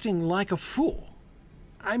acting like a fool,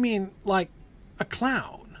 I mean, like a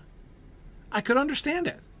clown, I could understand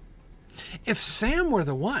it. If Sam were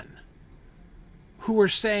the one who were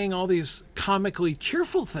saying all these comically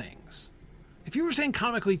cheerful things, if you were saying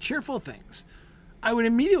comically cheerful things, I would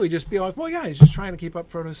immediately just be like, well, yeah, he's just trying to keep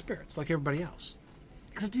up Frodo's spirits like everybody else.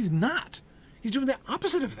 Except he's not. He's doing the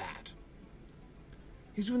opposite of that.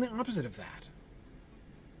 He's doing the opposite of that.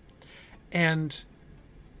 And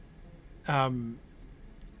I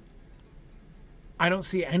don't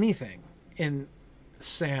see anything in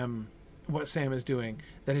what Sam is doing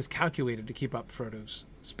that is calculated to keep up Frodo's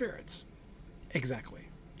spirits. Exactly.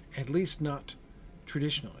 At least not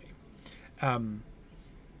traditionally.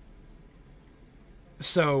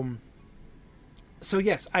 So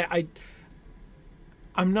yes,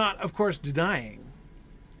 I'm not, of course, denying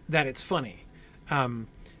that it's funny.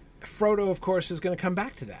 Frodo, of course, is going to come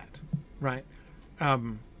back to that, right?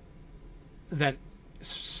 That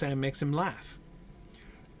Sam makes him laugh.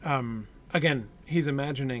 Again, he's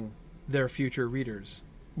imagining their future readers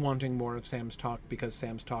wanting more of Sam's talk because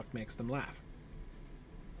Sam's talk makes them laugh.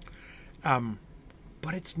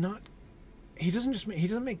 But it's not. He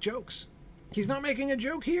doesn't make jokes. He's not making a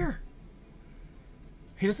joke here.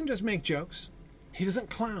 He doesn't just make jokes. He doesn't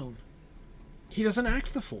clown. He doesn't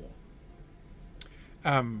act the fool.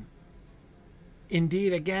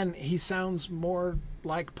 Indeed, again, he sounds more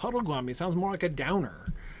like Puddleglum. He sounds more like a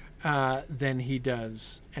downer than he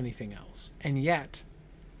does anything else. And yet,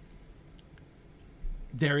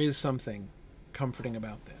 there is something comforting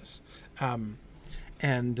about this.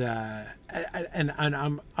 And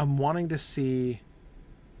I'm wanting to see.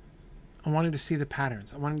 I'm wanting to see the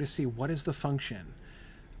patterns. I'm wanting to see what is the function,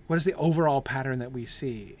 what is the overall pattern that we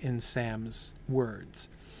see in Sam's words.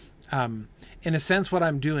 In a sense, what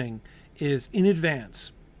I'm doing is in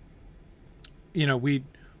advance. You know, we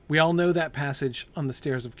all know that passage on the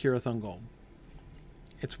stairs of Cirith Ungol.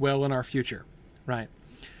 It's well in our future, right?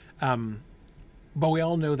 But we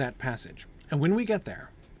all know that passage, and when we get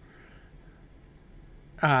there,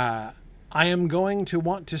 I am going to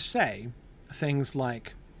want to say things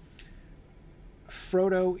like,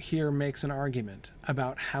 Frodo here makes an argument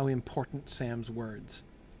about how important Sam's words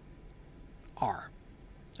are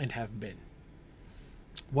and have been.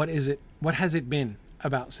 What is it? What has it been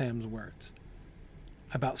about Sam's words,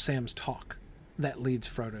 about Sam's talk, that leads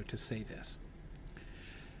Frodo to say this?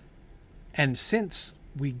 And since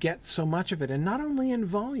we get so much of it, and not only in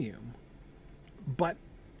volume, but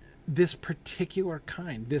this particular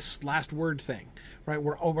kind, this last word thing, right?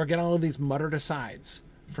 We're getting all of these muttered asides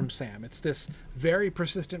from Sam. It's this very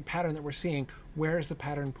persistent pattern that we're seeing. Where is the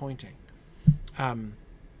pattern pointing?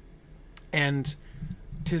 And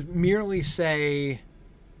to merely say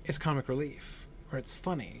it's comic relief or it's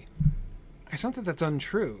funny, it's not that that's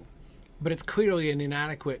untrue, but it's clearly an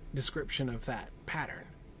inadequate description of that pattern,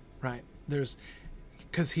 right?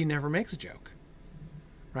 Because he never makes a joke,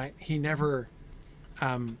 right? He never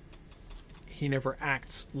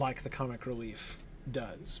acts like the comic relief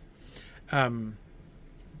does.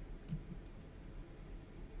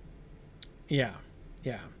 Yeah.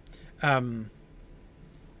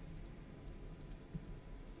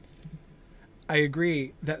 I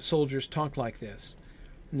agree that soldiers talk like this,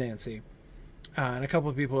 Nancy. And a couple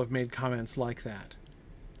of people have made comments like that.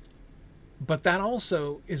 But that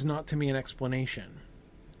also is not, to me, an explanation,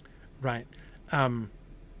 right?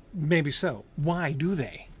 Maybe so. Why do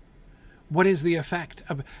they? What is the effect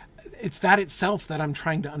of... It's that itself that I'm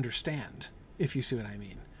trying to understand, if you see what I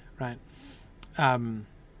mean, right?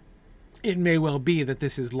 It may well be that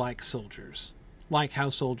this is like soldiers, like how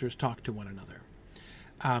soldiers talk to one another.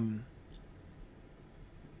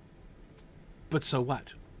 But so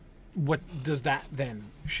what? What does that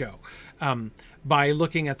then show? By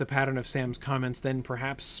looking at the pattern of Sam's comments, then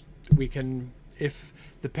perhaps we can, if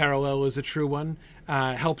the parallel is a true one,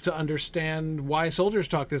 help to understand why soldiers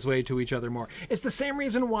talk this way to each other more. It's the same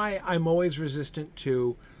reason why I'm always resistant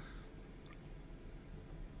to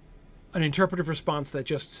an interpretive response that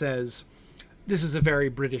just says, this is a very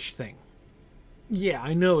British thing. Yeah,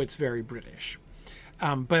 I know it's very British.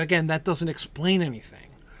 But again, that doesn't explain anything.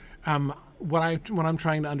 What I'm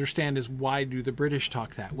trying to understand is, why do the British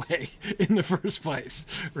talk that way in the first place,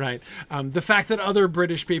 right? The fact that other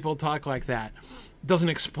British people talk like that doesn't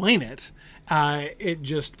explain it. It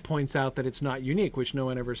just points out that it's not unique, which no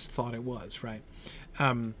one ever thought it was, right?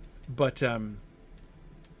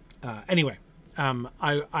 Anyway,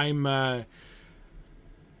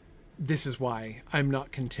 this is why I'm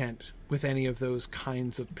not content with any of those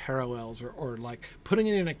kinds of parallels, or like putting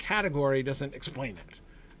it in a category doesn't explain it.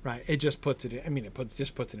 Right, it just puts it in,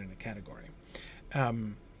 just puts it in a category.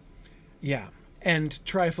 Yeah, and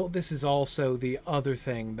Trifle, this is also the other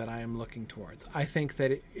thing that I am looking towards. I think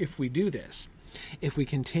that if we do this, if we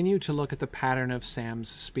continue to look at the pattern of Sam's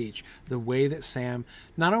speech, the way that Sam,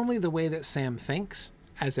 not only the way that Sam thinks,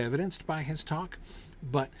 as evidenced by his talk,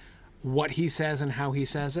 but what he says and how he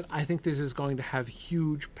says it, I think this is going to have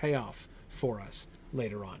huge payoff for us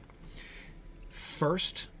later on.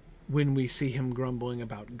 First, when we see him grumbling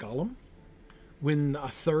about Gollum, when a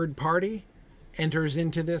third party enters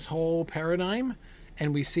into this whole paradigm,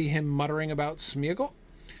 and we see him muttering about Smeagol,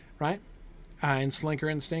 right, and Slinker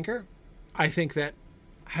and Stinker, I think that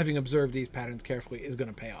having observed these patterns carefully is going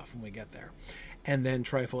to pay off when we get there. And then,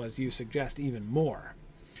 Trifle, as you suggest, even more,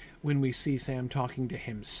 when we see Sam talking to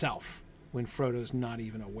himself, when Frodo's not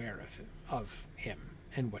even aware of him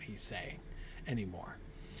and what he's saying anymore.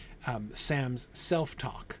 Sam's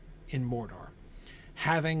self-talk in Mordor,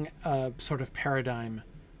 having a sort of paradigm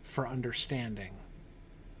for understanding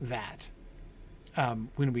that,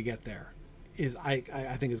 when we get there, is I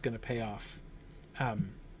think is going to pay off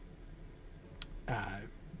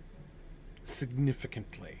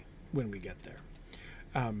significantly when we get there.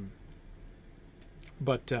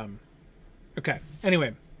 Okay.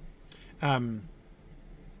 Anyway,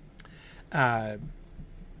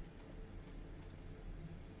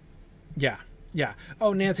 Yeah.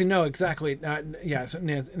 Oh, Nancy, no, exactly. Yeah, so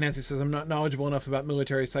Nancy says, I'm not knowledgeable enough about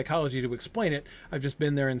military psychology to explain it. I've just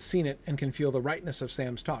been there and seen it and can feel the rightness of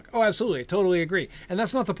Sam's talk. Oh, absolutely. I totally agree. And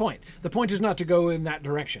that's not the point. The point is not to go in that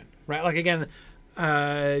direction, right? Like, again,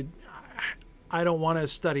 I don't want to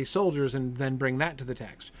study soldiers and then bring that to the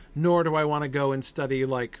text. Nor do I want to go and study,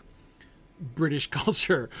 like, British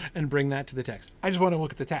culture and bring that to the text. I just want to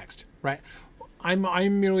look at the text, right?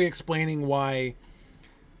 I'm merely explaining why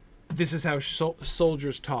this is how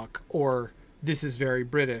soldiers talk, or this is very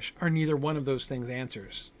British, are neither one of those things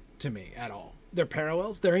answers to me at all. They're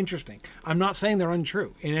parallels. They're interesting. I'm not saying they're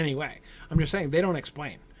untrue in any way. I'm just saying they don't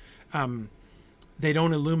explain. They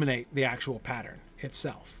don't illuminate the actual pattern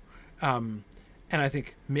itself. And I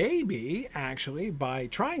think maybe, actually, by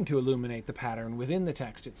trying to illuminate the pattern within the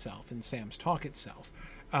text itself, in Sam's talk itself,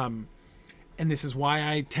 and this is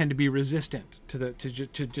why I tend to be resistant to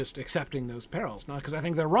just accepting those parallels. Not because I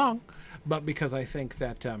think they're wrong, but because I think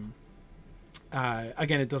that,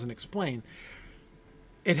 again, it doesn't explain.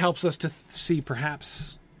 It helps us to see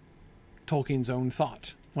perhaps Tolkien's own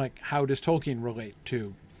thought. Like, how does Tolkien relate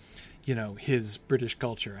to, his British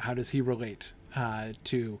culture? How does he relate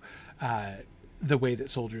to the way that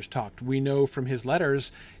soldiers talked? We know from his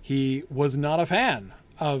letters he was not a fan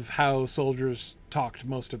of how soldiers talked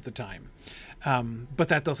most of the time. But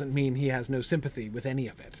that doesn't mean he has no sympathy with any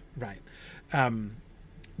of it, right?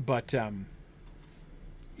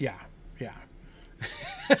 Yeah.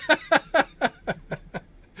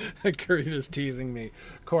 Karina's teasing me.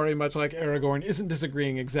 Corey, much like Aragorn, isn't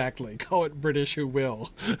disagreeing exactly. Call it British who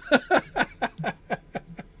will.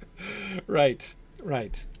 Right.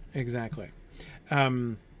 Exactly.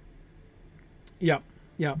 Yep.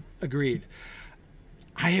 Agreed.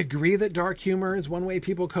 I agree that dark humor is one way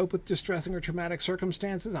people cope with distressing or traumatic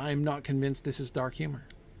circumstances. I am not convinced this is dark humor.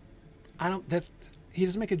 He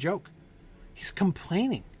doesn't make a joke. He's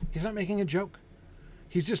complaining. He's not making a joke.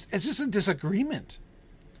 It's just a disagreement.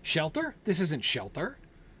 Shelter? This isn't Shelter.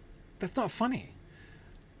 That's not funny.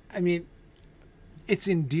 I mean, it's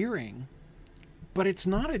endearing, but it's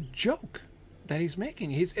not a joke that he's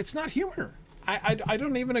making. It's not humor. I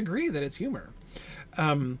don't even agree that it's humor.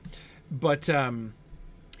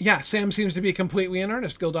 Yeah, Sam seems to be completely in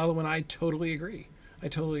earnest. Gildalo and I totally agree.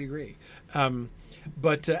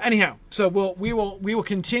 Anyhow, so we will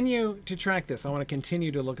continue to track this. I want to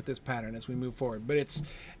continue to look at this pattern as we move forward. But it's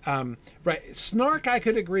right. Snark I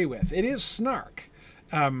could agree with. It is snark.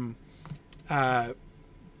 But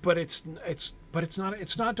it's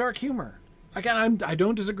not dark humor. Again, I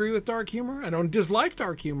don't disagree with dark humor. I don't dislike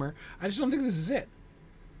dark humor. I just don't think this is it.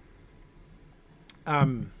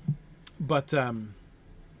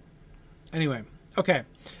 Anyway, okay.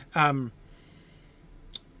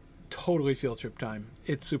 Totally field trip time.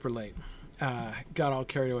 It's super late. Got all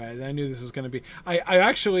carried away. I knew this was going to be... I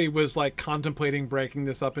actually was like contemplating breaking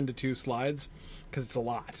this up into 2 slides because it's a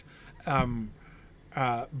lot. In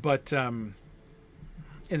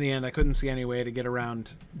the end, I couldn't see any way to get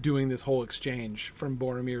around doing this whole exchange from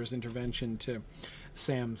Boromir's intervention to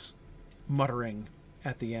Sam's muttering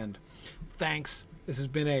at the end. Thanks. This has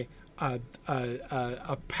been a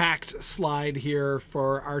packed slide here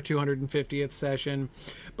for our 250th session,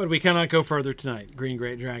 but we cannot go further tonight. Green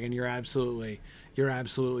Great Dragon, you're absolutely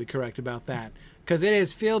correct about that, because it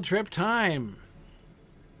is field trip time.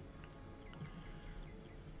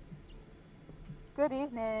 Good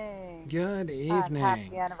evening. Good evening.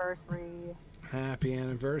 Happy anniversary. Happy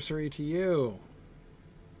anniversary to you.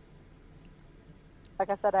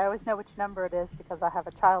 Like I said, I always know which number it is because I have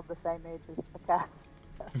a child the same age as the cast.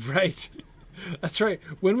 Right. That's right.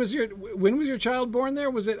 When was your child born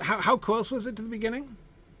there? Was it how close was it to the beginning?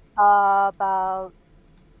 About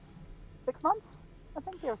 6 months. I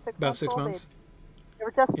think they were 6 months. About 6 months. They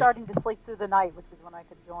were just starting to sleep through the night, which is when I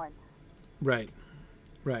could join. Right.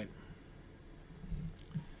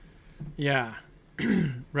 Yeah.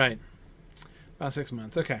 Right. About 6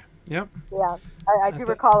 months. Okay. Yep. Yeah. I do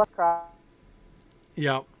recall a cry.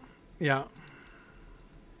 Yep.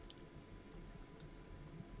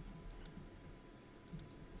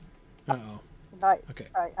 Uh-oh. Night. Okay.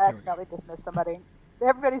 Sorry, I accidentally dismissed somebody.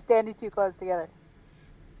 Everybody's standing too close together.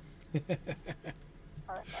 All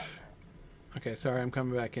right. Okay, sorry, I'm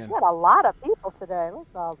coming back in. We had a lot of people today. Look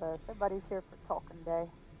at all this. Everybody's here for Tolkien Day.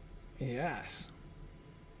 Yes.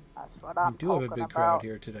 That's what I'm talking about. We do have a big crowd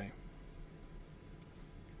here today.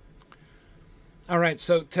 All right,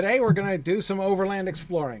 so today we're going to do some overland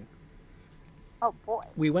exploring. Oh, boy.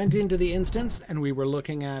 We went into the instance and we were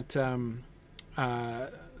looking at some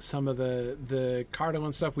of the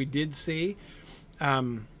Cardolan stuff we did see.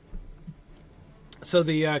 So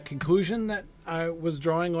the conclusion that I was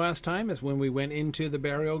drawing last time is when we went into the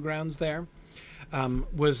burial grounds there,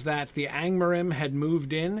 was that the Angmarim had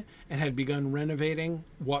moved in and had begun renovating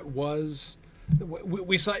what was...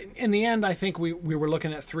 We saw in the end. I think we were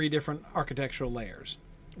looking at 3 different architectural layers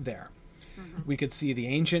there. Mm-hmm. We could see the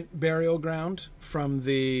ancient burial ground from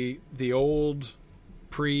the old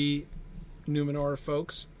pre-Numenor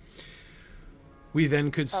folks. We then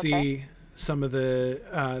could see some of the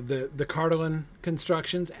Cardolan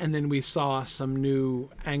constructions, and then we saw some new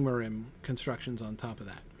Angmarim constructions on top of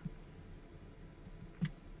that.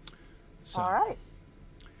 So, all right.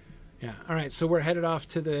 Yeah. All right. So we're headed off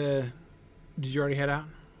to the... Did you already head out?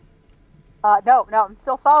 No, I'm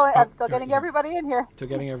still following. I'm still getting everybody in here. Still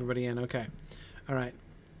getting everybody in. Okay. All right.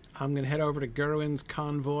 I'm going to head over to Gurwin's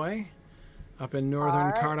convoy up in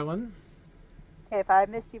northern Cardolan. Okay, if I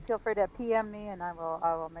missed you, feel free to PM me, and I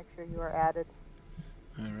will make sure you are added.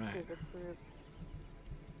 All right. To the group.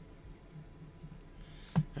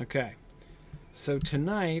 Okay. So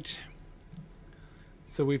tonight...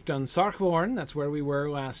 So we've done Sarkvorn. That's where we were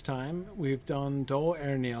last time. We've done Dol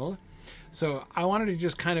Ernil. So I wanted to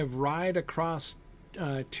just kind of ride across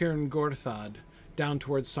Tirn Gorthad down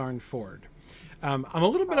towards Sarn Ford. I'm a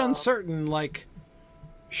little bit uncertain, like,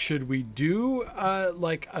 Should we do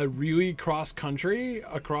like a really cross country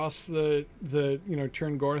across the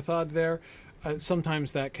Tirn Gorthad there?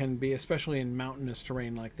 Sometimes that can be, especially in mountainous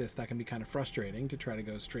terrain like this, that can be kind of frustrating to try to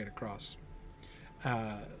go straight across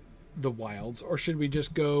the wilds. Or should we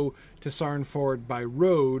just go to Sarnford by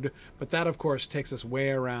road? But that, of course, takes us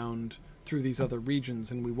way around through these other regions,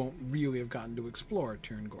 and we won't really have gotten to explore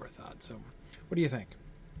Tirn Gorthad. So, what do you think?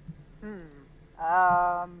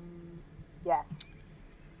 Yes.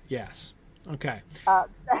 Yes. Okay.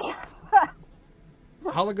 Yes.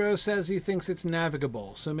 Hologro says he thinks it's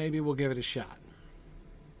navigable, so maybe we'll give it a shot.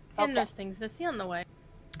 And there's things to see on the way.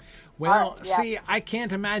 Well, yeah. see, I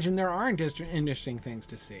can't imagine there aren't interesting things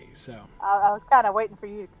to see, so... I was kind of waiting for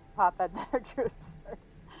you to pop in there, Truth.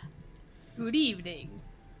 Good evening.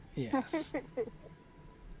 Yes.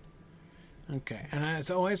 Okay, and as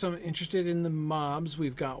always, I'm interested in the mobs.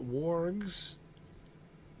 We've got wargs.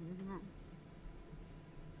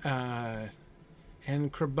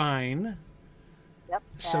 And Crabine. Yep.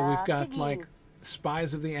 So we've got piggies. like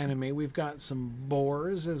spies of the enemy. We've got some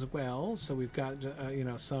boars as well. So we've got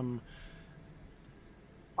some.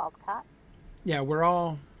 Wildcat. Yeah, we're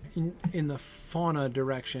all in the fauna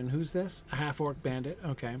direction. Who's this? A half-orc bandit.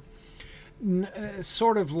 Okay.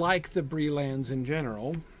 Sort of like the Breelands in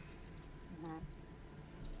general.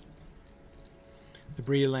 The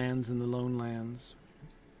Breelands and the Lone Lands.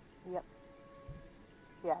 Yep.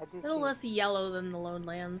 Yeah, I do. A little see. less yellow than the Lone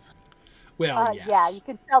Lands. Well, yes. Yeah, you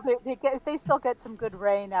can tell they still get some good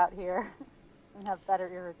rain out here and have better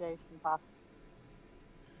irrigation possibly.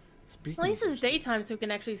 Speaking At least of it's daytime, so we can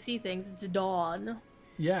actually see things. It's dawn.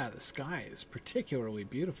 Yeah, the sky is particularly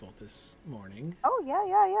beautiful this morning. Oh, yeah.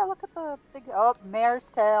 Look at the big... Oh, mare's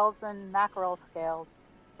tails and mackerel scales.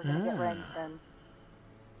 We're going to get rain soon.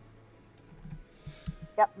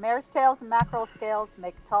 Yep, mare's tails and mackerel scales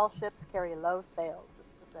make tall ships carry low sails, is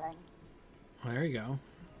the saying. Well, there you go.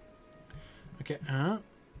 Okay,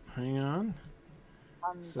 hang on.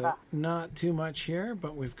 So, not too much here,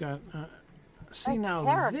 but we've got... see, now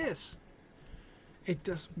carrot. this... It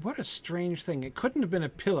does... What a strange thing. It couldn't have been a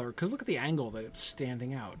pillar, because look at the angle that it's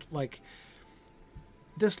standing out. Like,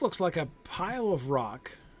 this looks like a pile of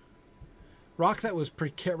rock. Rock that was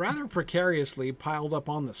rather precariously piled up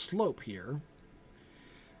on the slope here.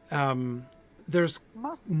 There's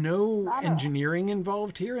no engineering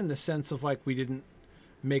involved here in the sense of, like, we didn't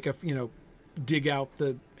make a, dig out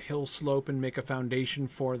the hill slope and make a foundation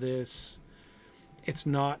for this. It's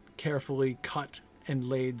not carefully cut and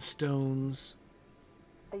laid stones.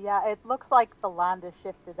 Yeah, it looks like the land is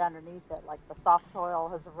shifted underneath it, like the soft soil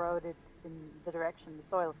has eroded in the direction the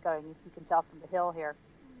soil's going, as you can tell from the hill here.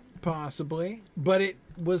 Possibly, but it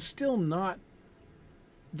was still not...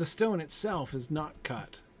 The stone itself is not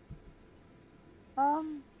cut. I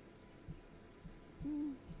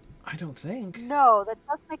don't think. No, that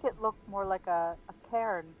does make it look more like a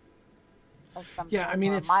cairn. Yeah, I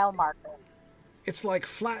mean, it's a mile marker. It's like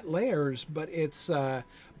flat layers, but it's that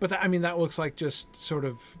looks like just sort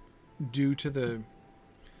of due to the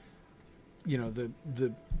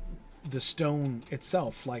the stone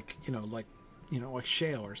itself, like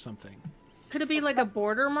shale or something. Could it be like a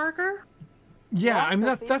border marker? Yeah, I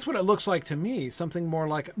mean that's what it looks like to me. Something more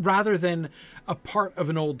like, rather than a part of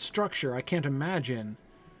an old structure. I can't imagine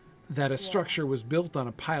that a structure was built on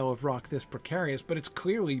a pile of rock this precarious, but it's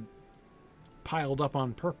clearly piled up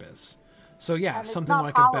on purpose. So yeah, something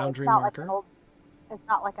like a boundary marker. It's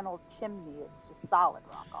not like an old chimney. It's just solid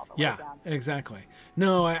rock all the way down. Yeah, exactly.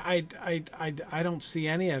 No, I don't see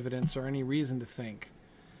any evidence or any reason to think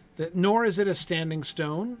that. Nor is it a standing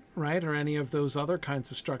stone, right, or any of those other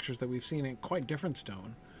kinds of structures that we've seen in quite different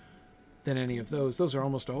stone than any of those. Those are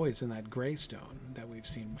almost always in that gray stone that we've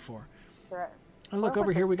seen before. Sure. Oh, look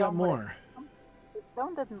over here. We got more. The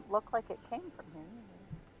stone didn't look like it came from here.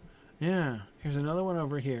 Yeah, here's another one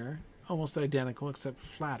over here. Almost identical, except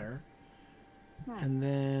flatter. And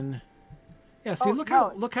then, yeah. See, look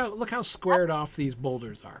how squared off these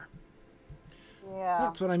boulders are. Yeah,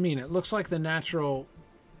 that's what I mean. It looks like the natural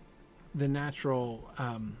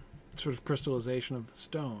sort of crystallization of the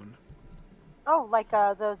stone. Oh, like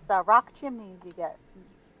those rock chimneys you get.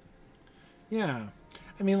 Yeah,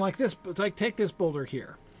 I mean, like this. Like, take this boulder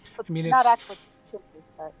here. But I mean, not it's actually chimneys,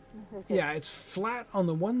 but yeah, it's flat on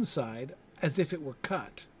the one side as if it were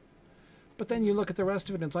cut. But then you look at the rest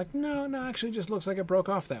of it and it's like, no, actually it just looks like it broke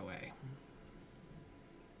off that way.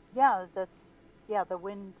 Yeah, the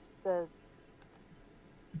wind, it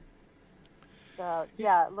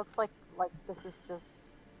looks like this is just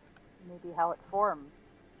maybe how it forms.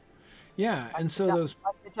 Yeah, like and so those...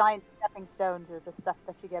 Like the giant stepping stones or the stuff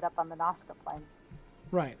that you get up on the Nazca Plains.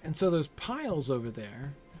 Right, and so those piles over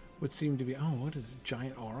there would seem to be... Oh, what is it?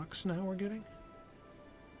 Giant aurochs now we're getting?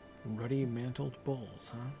 Ruddy mantled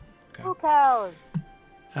bulls, huh? Okay. Who cows?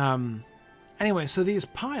 Anyway, so these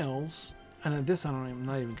piles, and this I'm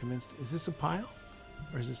not even convinced. Is this a pile,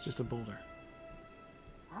 or is this just a boulder?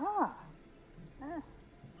 Ah.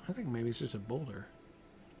 I think maybe it's just a boulder.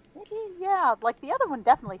 Maybe, yeah. Like the other one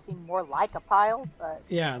definitely seemed more like a pile, but...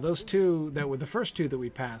 Yeah, those two that were the first two that we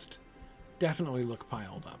passed definitely look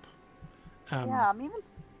piled up. yeah, I'm even...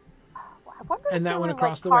 I wonder if And they that one were,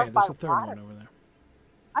 across like, the way. carved There's by a third water. one over there.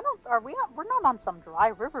 I don't... Are we... We're not on some dry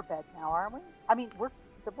riverbed now, are we? I mean, we're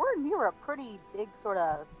near a pretty big sort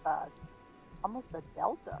of... almost a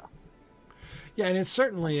delta. Yeah, and it's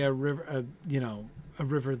certainly a river. A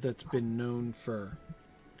river that's been known for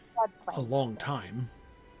Floodplains, a long I guess. time.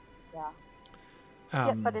 Yeah.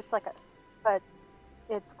 Yeah, but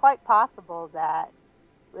it's quite possible that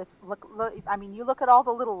if look, I mean, you look at all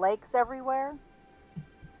the little lakes everywhere.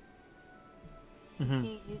 Mhm.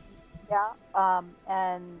 See,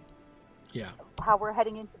 and Yeah. how we're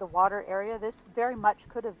heading into the water area. This very much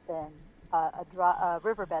could have been a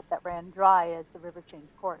riverbed that ran dry as the river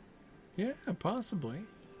changed course, Yeah, possibly.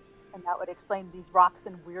 and that would explain these rocks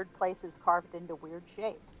in weird places carved into weird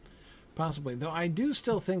shapes. Possibly. Though I do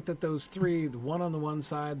still think that those three, the one on the one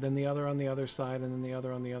side, then the other on the other side, and then the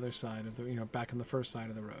other on the other side of the, back on the first side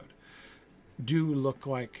of the road, do look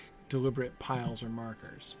like deliberate piles or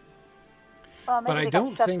markers. Well, maybe But I they don't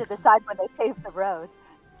got shoved think- to the side when they paved the road.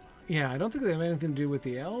 Yeah, I don't think they have anything to do with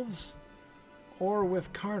the elves or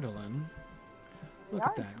with Cardalin. Look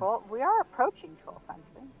at that. We are approaching Troll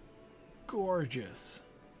Country. Gorgeous.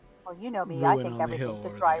 Well, you know me. I Ruin think on the hill everything's a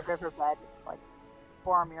over dry there. riverbed. It's like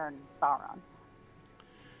Boromir and Sauron.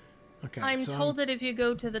 Okay, I'm so told that if you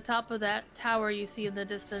go to the top of that tower you see in the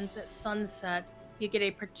distance at sunset, you get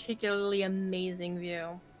a particularly amazing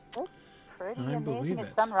view. Pretty I believe amazing it.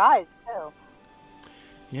 at sunrise too.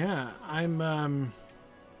 Yeah, I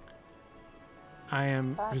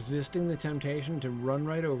am resisting the temptation to run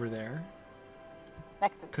right over there,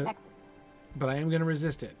 Next to Could- it. Next to it. but I am going to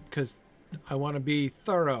resist it because I want to be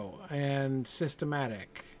thorough and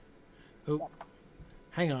systematic. Oh,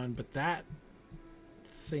 hang on, but that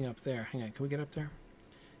thing up there. Hang on, can we get up there?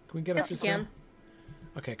 Can we get up Yes, you this way? can.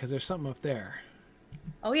 Okay, because there's something up there.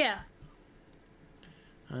 Oh yeah.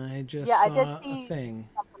 I just Yeah, I saw did a see thing.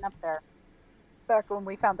 something up there. Back when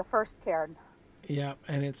we found the first cairn. Yeah,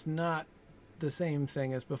 and it's not the same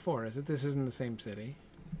thing as before, is it? This isn't the same city.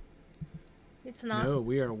 It's not. No,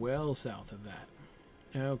 we are well south of that.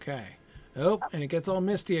 Okay. Oh, and it gets all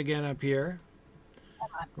misty again up here.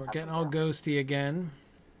 We're getting all ghosty again.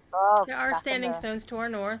 Oh, There are back in standing the- stones to our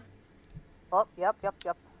north. Oh, yep.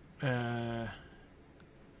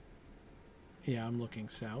 Yeah, I'm looking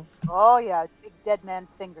south. Oh, yeah. Big dead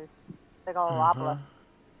man's fingers. Big old Uh-huh. obelisk.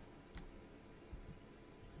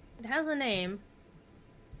 It has a name.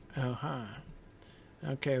 Oh, huh.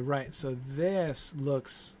 Okay, right. So this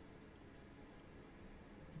looks...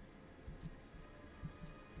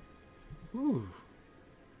 Ooh.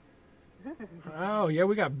 Oh, yeah,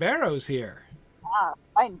 we got barrows here. Ah,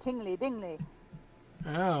 fine tingly dingly.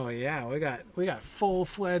 Oh, yeah, we got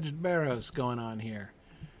full-fledged barrows going on here.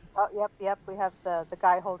 Oh, yep. We have the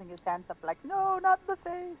guy holding his hands up like, no, not the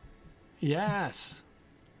face. Yes.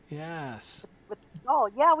 With the skull.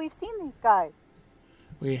 Yeah, we've seen these guys.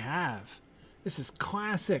 We have. This is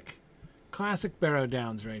classic Barrow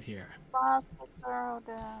Downs right here. Barrow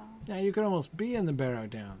down. Now you could almost be in the Barrow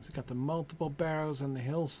Downs. It's got the multiple barrows on the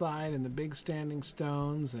hillside and the big standing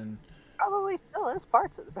stones and Probably still is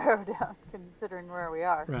parts of the Barrow down, considering where we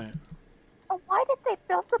are. right. So why did they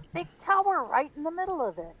build the big tower right in the middle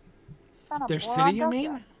of it? Kind of Their moron city, you does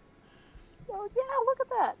mean? that. Oh, yeah, look at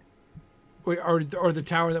that. Or the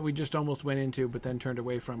tower that we just almost went into, but then turned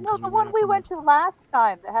away from. No, 'cause the we one up we on went to last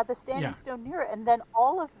time that had the standing Yeah. stone near it, and then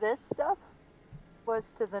all of this stuff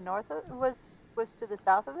was to the north of was to the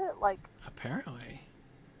south of it. Like Apparently,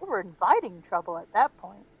 we were inviting trouble at that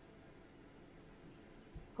point.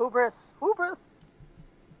 Hubris.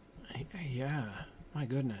 yeah. My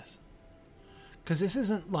goodness, because this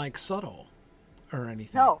isn't like subtle or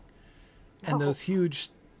anything. No. And No. those huge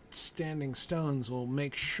standing stones will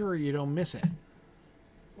make sure you don't miss it.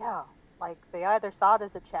 Yeah, like they either saw it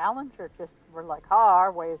as a challenge or just were like,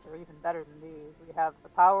 our ways are even better than these. We have the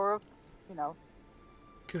power of,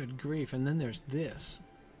 Good grief! And then there's this.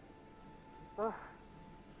 ugh.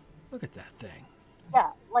 Look at that thing.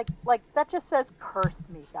 Yeah, like that just says curse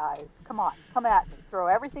me, guys. Come on, come at me. Throw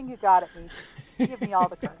everything you got at me. Just give me all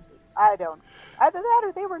the curses. I don't. Either that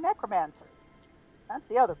or they were necromancers. That's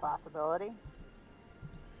the other possibility.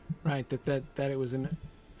 Right, that it was an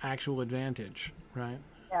actual advantage, right?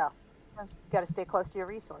 Yeah. You got to stay close to your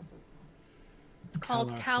resources. It's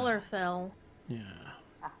called Calorfell. Yeah.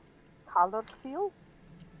 Calorfell?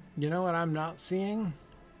 You know what I'm not seeing?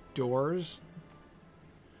 Doors.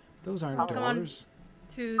 Those aren't doors.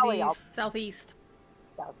 To the southeast.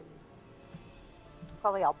 Southeast.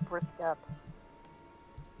 Probably all bricked up.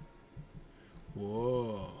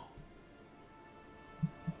 Whoa.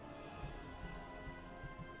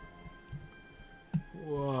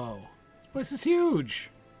 Whoa. This place is huge.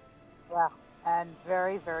 Yeah, and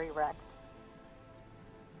very, very wrecked.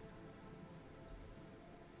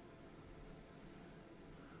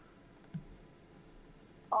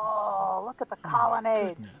 Oh, look at the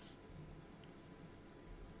colonnade. Goodness.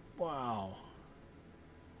 Wow.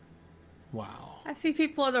 Wow. I see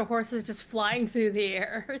people on their horses just flying through the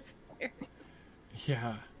air. It's hilarious.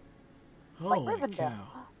 Yeah. It's like Holy Rivendell. cow.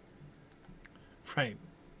 Right.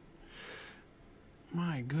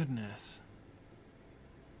 My goodness.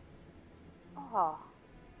 Oh,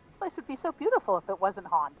 this place would be so beautiful if it wasn't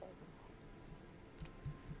haunted.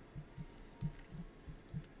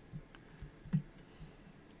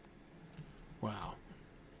 Wow.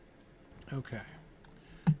 Okay.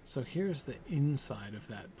 So here's the inside of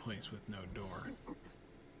that place with no door.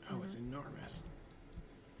 Oh, it's enormous.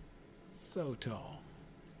 So tall.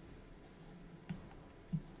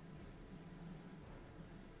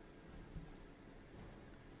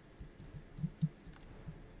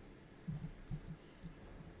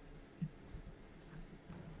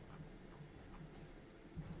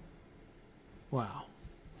 Wow.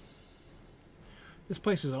 This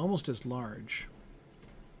place is almost as large.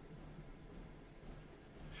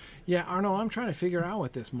 Yeah, Arno, I'm trying to figure out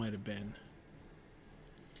what this might have been.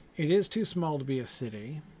 It is too small to be a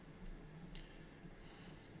city.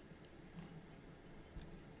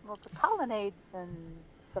 Well, the colonnades and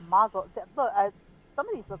the mausoleum. Look, some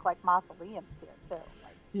of these look like mausoleums here too.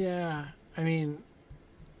 Like, Yeah, I mean,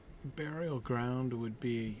 burial ground would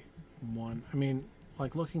be one. I mean,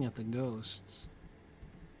 like looking at the ghosts.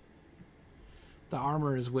 The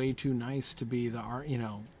armor is way too nice to be the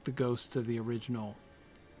ghosts of the original,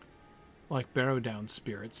 like Barrow Down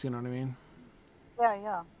spirits. You know what I mean?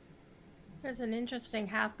 yeah. There's an interesting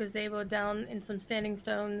half gazebo down in some standing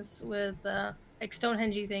stones with like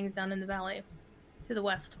Stonehenge things down in the valley to the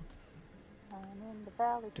west. And in the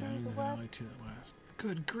valley to Down in the the west. valley to the west.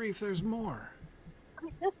 Good grief, there's more. I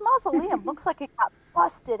mean, this mausoleum looks like it got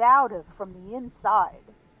busted out of from the inside.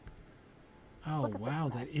 Oh, Look at wow,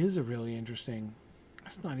 this that mess. is a really interesting...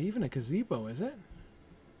 That's not even a gazebo, is it?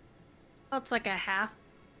 Oh, it's like a half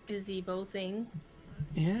gazebo thing.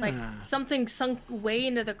 Yeah. Like something sunk way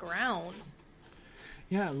into the ground.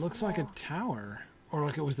 Yeah, it looks like a tower. Or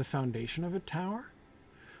like it was the foundation of a tower.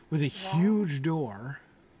 With a huge door.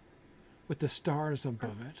 With the stars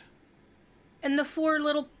above it. And the 4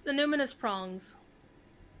 little illuminous prongs.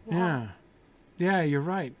 Yeah. Yeah, you're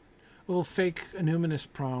right. Little fake illuminous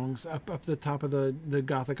prongs up the top of the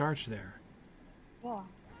Gothic arch there. Yeah.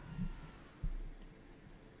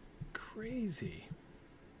 Crazy.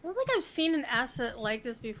 I don't think I've seen an asset like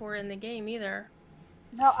this before in the game either.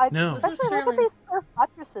 No. Especially This is look fairly- at these curved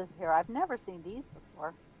buttresses here. I've never seen these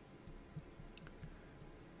before.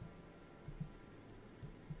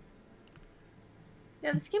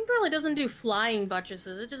 Yeah, this game really doesn't do flying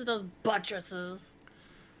buttresses. It just does buttresses.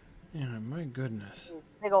 Yeah, my goodness. These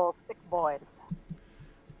big old thick boys.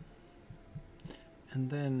 And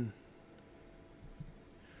then...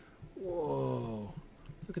 Whoa.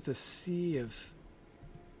 Look at the sea of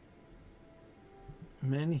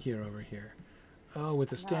menhir over here. Oh, with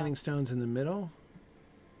the standing stones in the middle?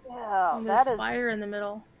 Yeah, And that the is spire in the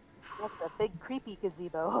middle. that's a big creepy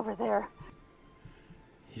gazebo over there.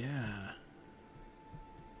 Yeah.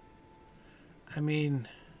 I mean...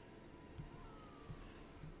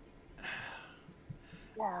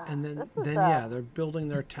 Yeah. And then, this is, yeah, they're building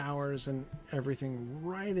their towers and everything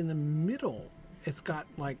right in the middle. It's got,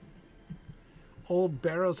 like, old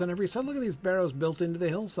barrows on every side. Look at these barrows built into the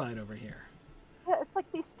hillside over here. Yeah, it's like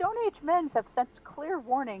these Stone Age men have sent clear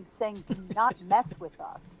warning saying, "Do not mess with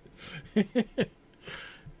us."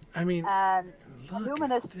 I mean, And look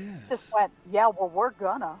Luminous at this. just went, "Yeah, well, we're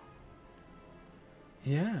gonna."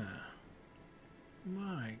 Yeah.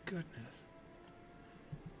 My goodness.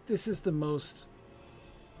 This is the most,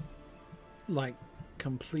 like,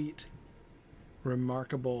 complete,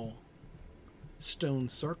 remarkable stone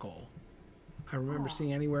circle I remember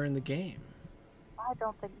seeing anywhere in the game. I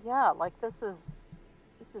don't think. Yeah, like this is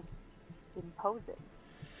imposing.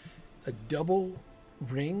 A double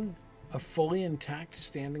ring of fully intact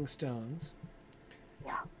standing stones.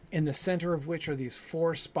 Yeah. in the center of which are these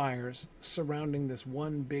 4 spires surrounding this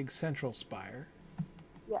one big central spire.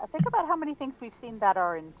 Yeah, think about how many things we've seen that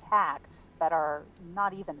are intact, that are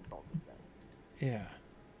not even as old as this. Yeah.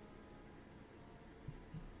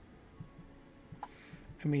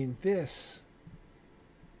 I mean, this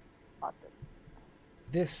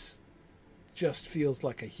just feels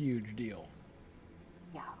like a huge deal.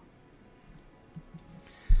 Yeah.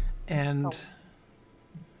 And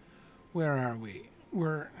where are we?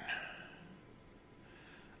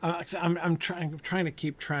 I'm trying to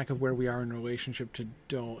keep track of where we are in relationship to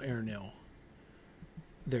Dol Ernil,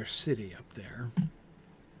 their city up there,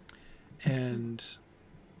 and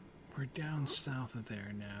we're down south of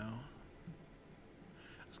there now.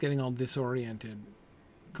 I was getting all disoriented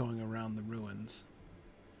going around the ruins.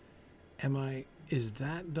 Is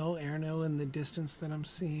that Dol Ernil in the distance that I'm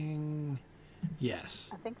seeing?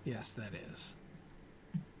 Yes. I think so. Yes, that is.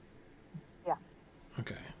 Yeah.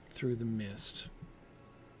 Okay. Through the mist.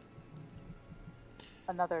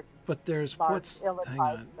 Another But there's large, hang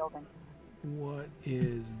on. building. What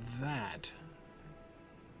is that?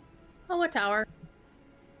 Oh, a tower.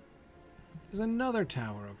 There's another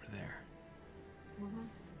tower over there. Mm-hmm.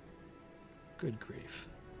 Good grief.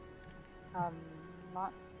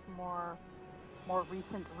 Lots more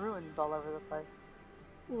recent ruins all over the place.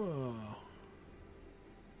 Whoa.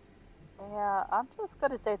 Yeah, I'm just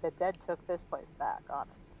gonna say the dead took this place back,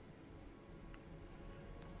 honestly.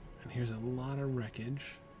 And here's a lot of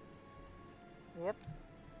wreckage. Yep.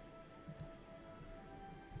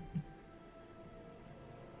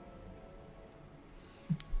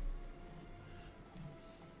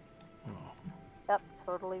 Oh. Yep,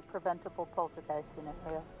 totally preventable poltergeist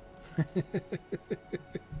scenario.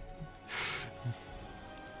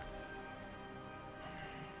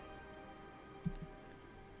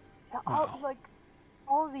 Wow.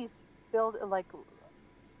 All of these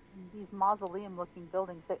these mausoleum-looking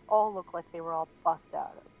buildings, they all look like they were all bust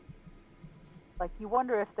out of. Like, you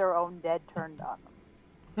wonder if their own dead turned on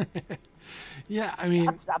them. Yeah, I mean,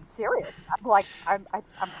 I'm serious. I'm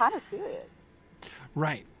kind of serious.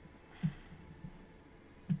 Right.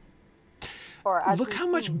 Or look how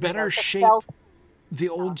much better shape the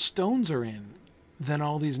old stones are in than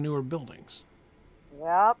all these newer buildings.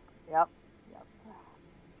 Yep.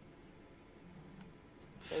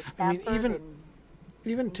 I mean,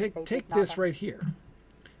 even take this right here.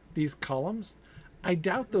 These columns. I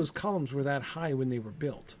doubt those columns were that high when they were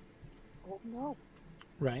built. Oh, no.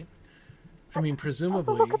 Right? I mean, presumably.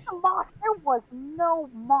 Also, look at the moss. There was no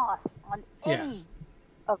moss on any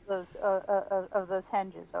of those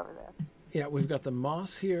henges over there. Yeah, we've got the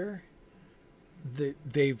moss here.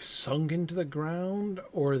 They've sunk into the ground,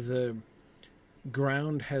 or the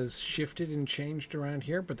ground has shifted and changed around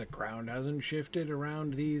here, but the ground hasn't shifted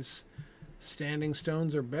around these standing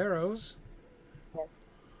stones or barrows. Yes.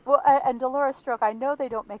 Well, and Dolores Stroke, I know they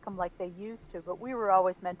don't make them like they used to, but we were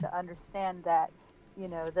always meant to understand that, you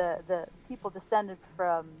know, the people descended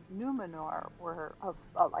from Numenor were of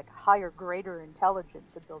like higher, greater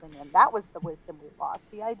intelligence of building, and that was the wisdom we lost.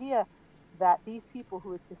 The idea that these people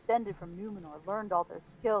who had descended from Numenor learned all their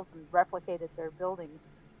skills and replicated their buildings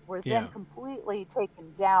were then completely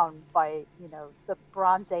taken down by, you know, the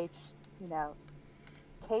Bronze Age, you know,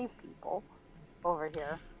 cave people over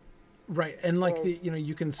here. Right, and like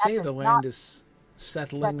you can say the land is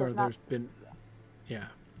settling, or there's been,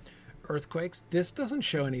 earthquakes. This doesn't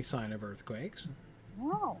show any sign of earthquakes.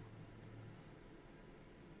 No.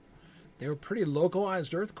 They were pretty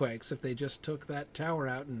localized earthquakes if they just took that tower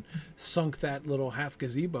out and sunk that little half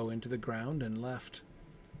gazebo into the ground and left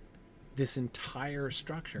this entire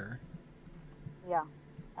structure. Yeah.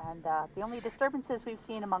 And the only disturbances we've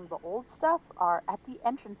seen among the old stuff are at the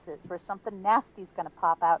entrances where something nasty's going to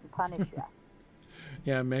pop out and punish you.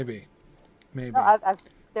 Yeah, maybe. No,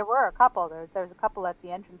 there were a couple. There's a couple at the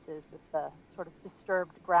entrances with the sort of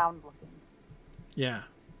disturbed ground looking. Yeah.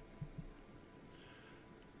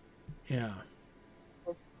 Yeah.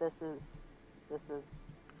 This is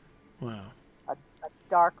wow. A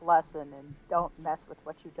dark lesson, and don't mess with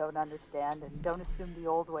what you don't understand, and don't assume the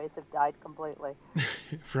old ways have died completely.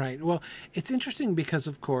 Right. Well, it's interesting because,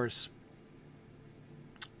 of course,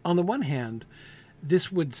 on the one hand,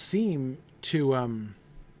 this would seem to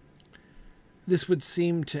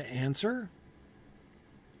answer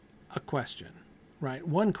a question, right?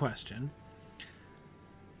 One question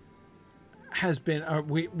has been,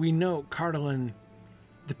 we know Cardolan,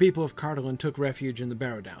 the people of Cardolan took refuge in the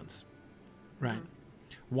Barrow Downs, right? Mm-hmm.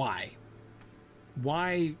 Why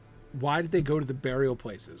did they go to the burial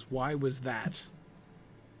places? Why was that,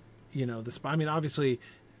 you know, I mean, obviously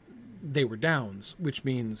they were downs, which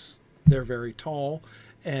means They're very tall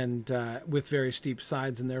and with very steep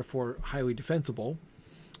sides and therefore highly defensible.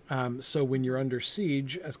 So when you're under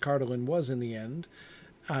siege, as Cardolan was in the end,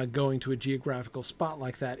 going to a geographical spot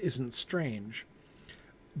like that isn't strange.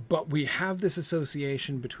 But we have this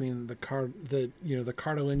association between the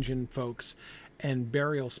Cardolingian folks and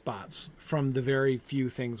burial spots from the very few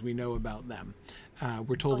things we know about them.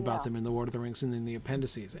 We're told about them in the Lord of the Rings and in the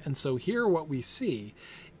appendices. And so here what we see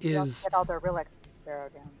is... Get all their relic Barrow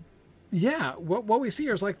Downs. Yeah, what we see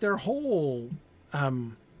here is like their whole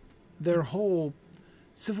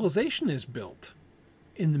civilization is built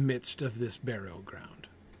in the midst of this burial ground.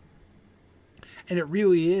 And it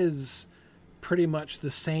really is pretty much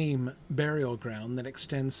the same burial ground that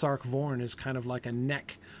extends. Sark Vorn is kind of like a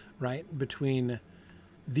neck, right, between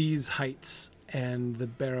these heights and the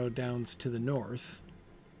Barrow Downs to the north.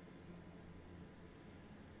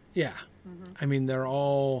 Yeah. Mm-hmm. I mean, they're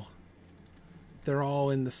all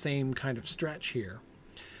in the same kind of stretch here.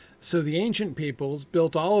 So the ancient peoples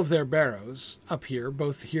built all of their barrows up here,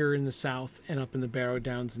 both here in the south and up in the Barrow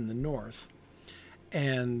Downs in the north.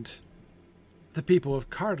 And the people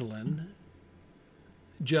of Cardolan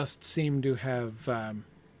just seem to have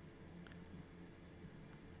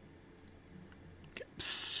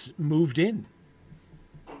moved in.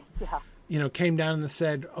 Yeah. You know, came down and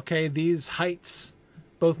said, okay, these heights,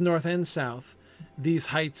 both north and south, these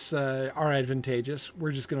heights are advantageous.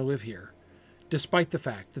 We're just going to live here, despite the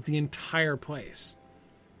fact that the entire place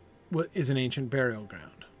is an ancient burial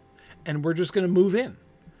ground. And we're just going to move in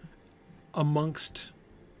amongst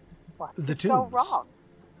the tombs. So wrong.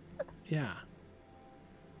 Yeah.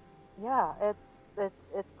 Yeah,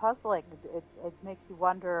 it's puzzling. It makes you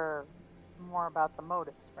wonder more about the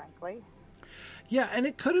motives, frankly. Yeah, and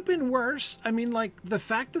it could have been worse. I mean, like, the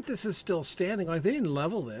fact that this is still standing, like, they didn't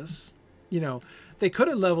level this. You know, they could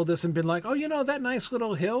have leveled this and been like, oh, you know, that nice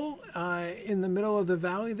little hill in the middle of the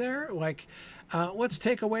valley there, like, let's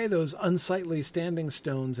take away those unsightly standing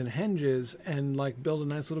stones and henges and, like, build a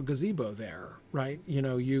nice little gazebo there, right? You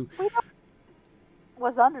know,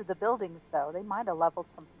 was under the buildings, though. They might have leveled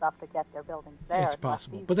some stuff to get their buildings there. It's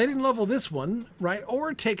possible. But they didn't level this one, right?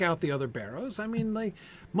 Or take out the other barrows. I mean, like,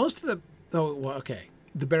 most of the... Oh, well, okay.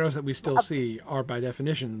 The barrows that we still see are, by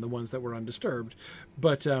definition, the ones that were undisturbed.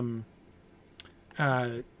 But, again,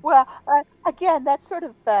 that's sort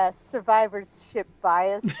of survivorship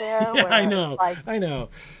bias there. Yeah, I know.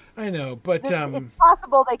 But it's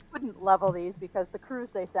possible they couldn't level these because the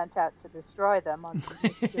crews they sent out to destroy them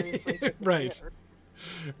mysteriously disappeared.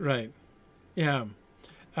 Right. Yeah.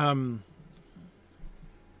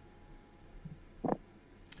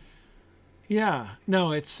 Yeah.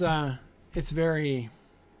 No, it is a very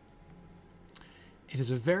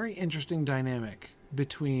interesting dynamic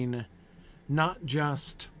between not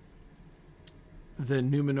just the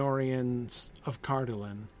Númenóreans of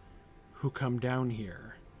Cardolan who come down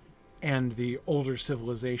here and the older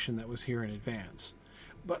civilization that was here in advance,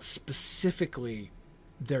 but specifically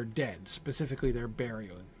their dead, specifically their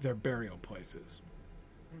burial places.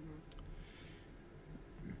 Mm-hmm.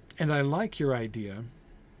 And I like your idea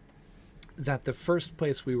that the first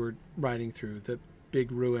place we were riding through, the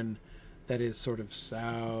big ruin that is sort of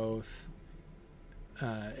south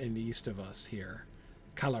and east of us here,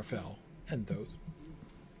 Calarfell and those,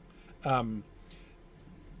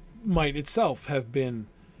 might itself have been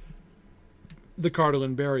the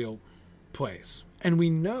Cardolan burial place. And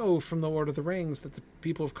we know from the Lord of the Rings that the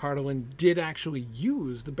people of Cardolan did actually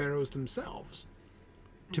use the barrows themselves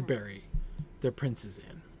to bury their princes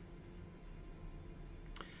in.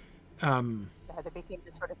 They became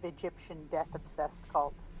this sort of Egyptian death-obsessed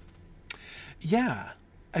cult. Yeah.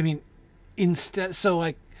 I mean, so,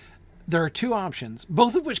 like, there are two options,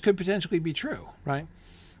 both of which could potentially be true, right?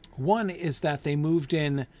 One is that they moved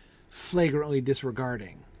in flagrantly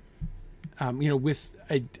disregarding, with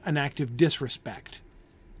an act of disrespect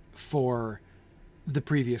for the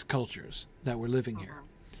previous cultures that were living here.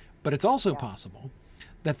 But it's also possible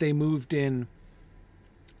that they moved in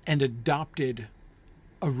and adopted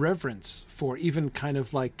a reverence for, even kind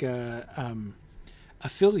of like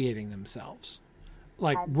affiliating themselves.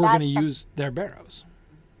 Like, we're going to use their barrows.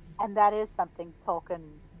 And that is something Tolkien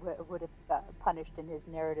would have punished in his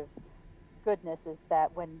narrative goodness, is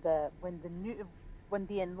that when the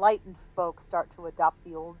enlightened folk start to adopt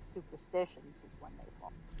the old superstitions is when they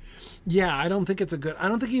fall. Yeah, I don't think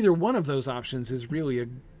either one of those options is really a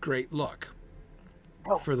great look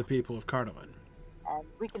for the people of Cardolan. And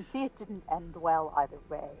we can see it didn't end well either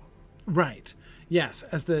way. Right. Yes,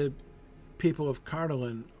 as the people of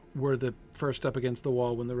Cardolan were the first up against the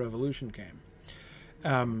wall when the revolution came.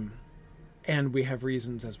 And we have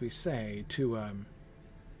reasons, as we say, to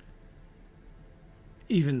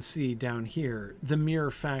even see down here the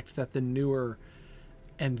mere fact that the newer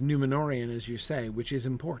and Numenorian, as you say, which is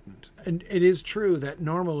important. And it is true that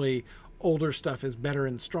normally older stuff is better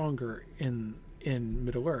and stronger in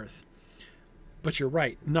Middle-earth. But you're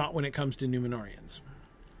right, not when it comes to Numenorians.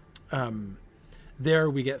 There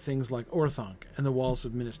we get things like Orthanc and the walls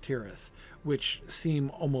of Minas Tirith, which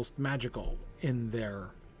seem almost magical in their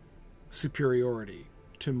superiority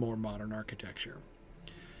to more modern architecture.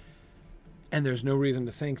 And there's no reason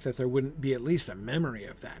to think that there wouldn't be at least a memory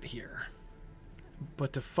of that here.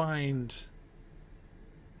 But to find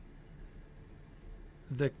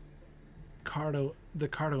the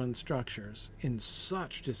Cardolan structures in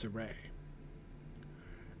such disarray,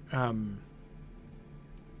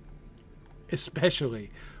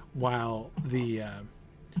 especially while the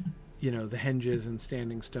the henges and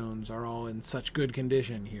standing stones are all in such good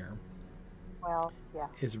condition here. Well, yeah,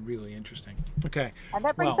 is really interesting. Okay, and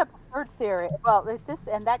that brings up a third theory. Well,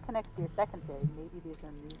 that connects to your second theory. Maybe these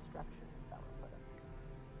are new structures that were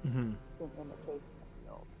put in imitation of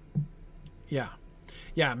the old.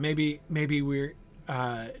 Yeah. Maybe we're.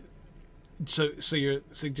 So you're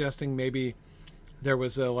suggesting maybe there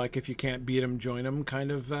was a if you can't beat them, join them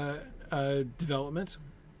kind of development.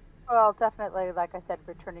 Well, definitely, like I said,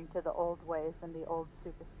 returning to the old ways and the old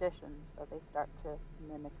superstitions, so they start to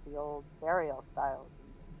mimic the old burial styles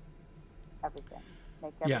and everything.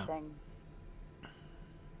 Make everything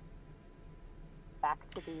back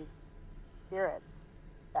to these spirits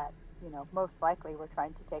that, most likely were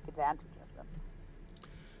trying to take advantage of them.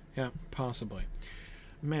 Yeah, possibly.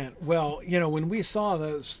 Man, well, when we saw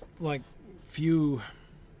those, few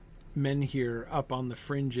men here up on the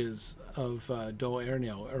fringes of Dol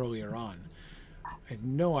Ernil earlier on, I had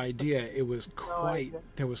no idea it was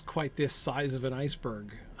there was quite this size of an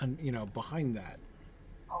iceberg, behind that.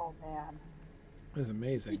 Oh man, it was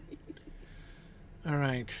amazing. All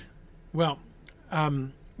right, well,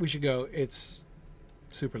 we should go. It's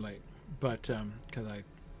super late, but because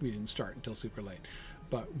we didn't start until super late.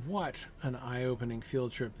 But what an eye-opening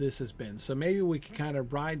field trip this has been. So maybe we can kind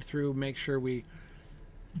of ride through, make sure we'll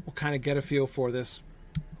kind of get a feel for this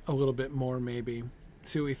a little bit more, maybe.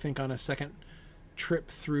 See what we think on a second trip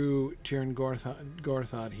through Tir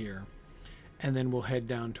Gorthad here. And then we'll head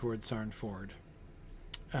down towards Sarn Ford.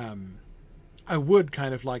 I would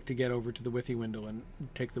kind of like to get over to the Withywindle and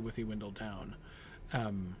take the Withywindle down.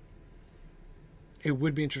 It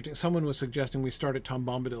would be interesting. Someone was suggesting we start at Tom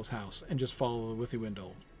Bombadil's house and just follow the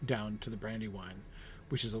Withywindle down to the Brandywine,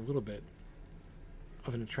 which is a little bit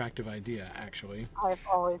of an attractive idea, actually. I've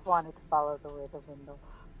always wanted to follow the Withywindle.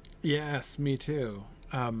 Yes, me too.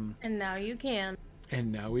 And now you can.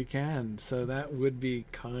 And now we can. So that would be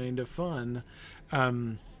kind of fun.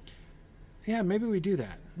 Yeah, maybe we do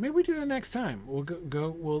that. Maybe we do that next time. We'll go.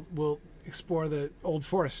 We'll explore the Old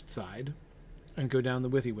Forest side and go down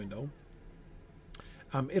the Withywindle.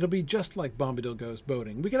 It'll be just like Bombadil Goes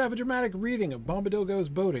Boating. We could have a dramatic reading of Bombadil Goes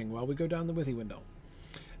Boating while we go down the Withywindle.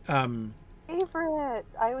 Favorite.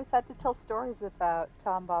 I always had to tell stories about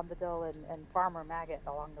Tom Bombadil and Farmer Maggot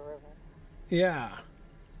along the river. Yeah.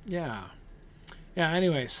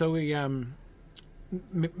 Anyway, so we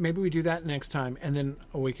maybe we do that next time, and then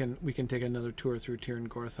we can take another tour through Tir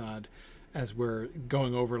Gorthad as we're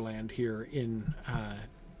going overland here in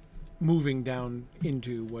moving down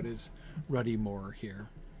into what is Ruddy Moor here.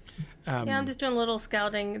 I'm just doing a little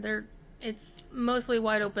scouting. It's mostly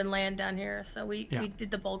wide open land down here, so we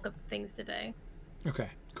did the bulk of things today. Okay,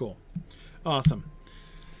 cool. Awesome.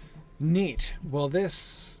 Neat. Well,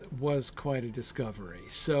 this was quite a discovery.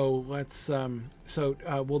 So let's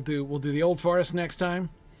we'll do the Old Forest next time.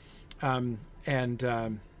 And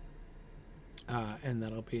that'll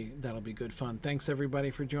be good fun. Thanks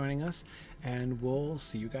everybody for joining us, and we'll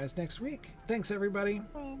see you guys next week. Thanks everybody.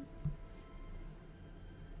 Thanks.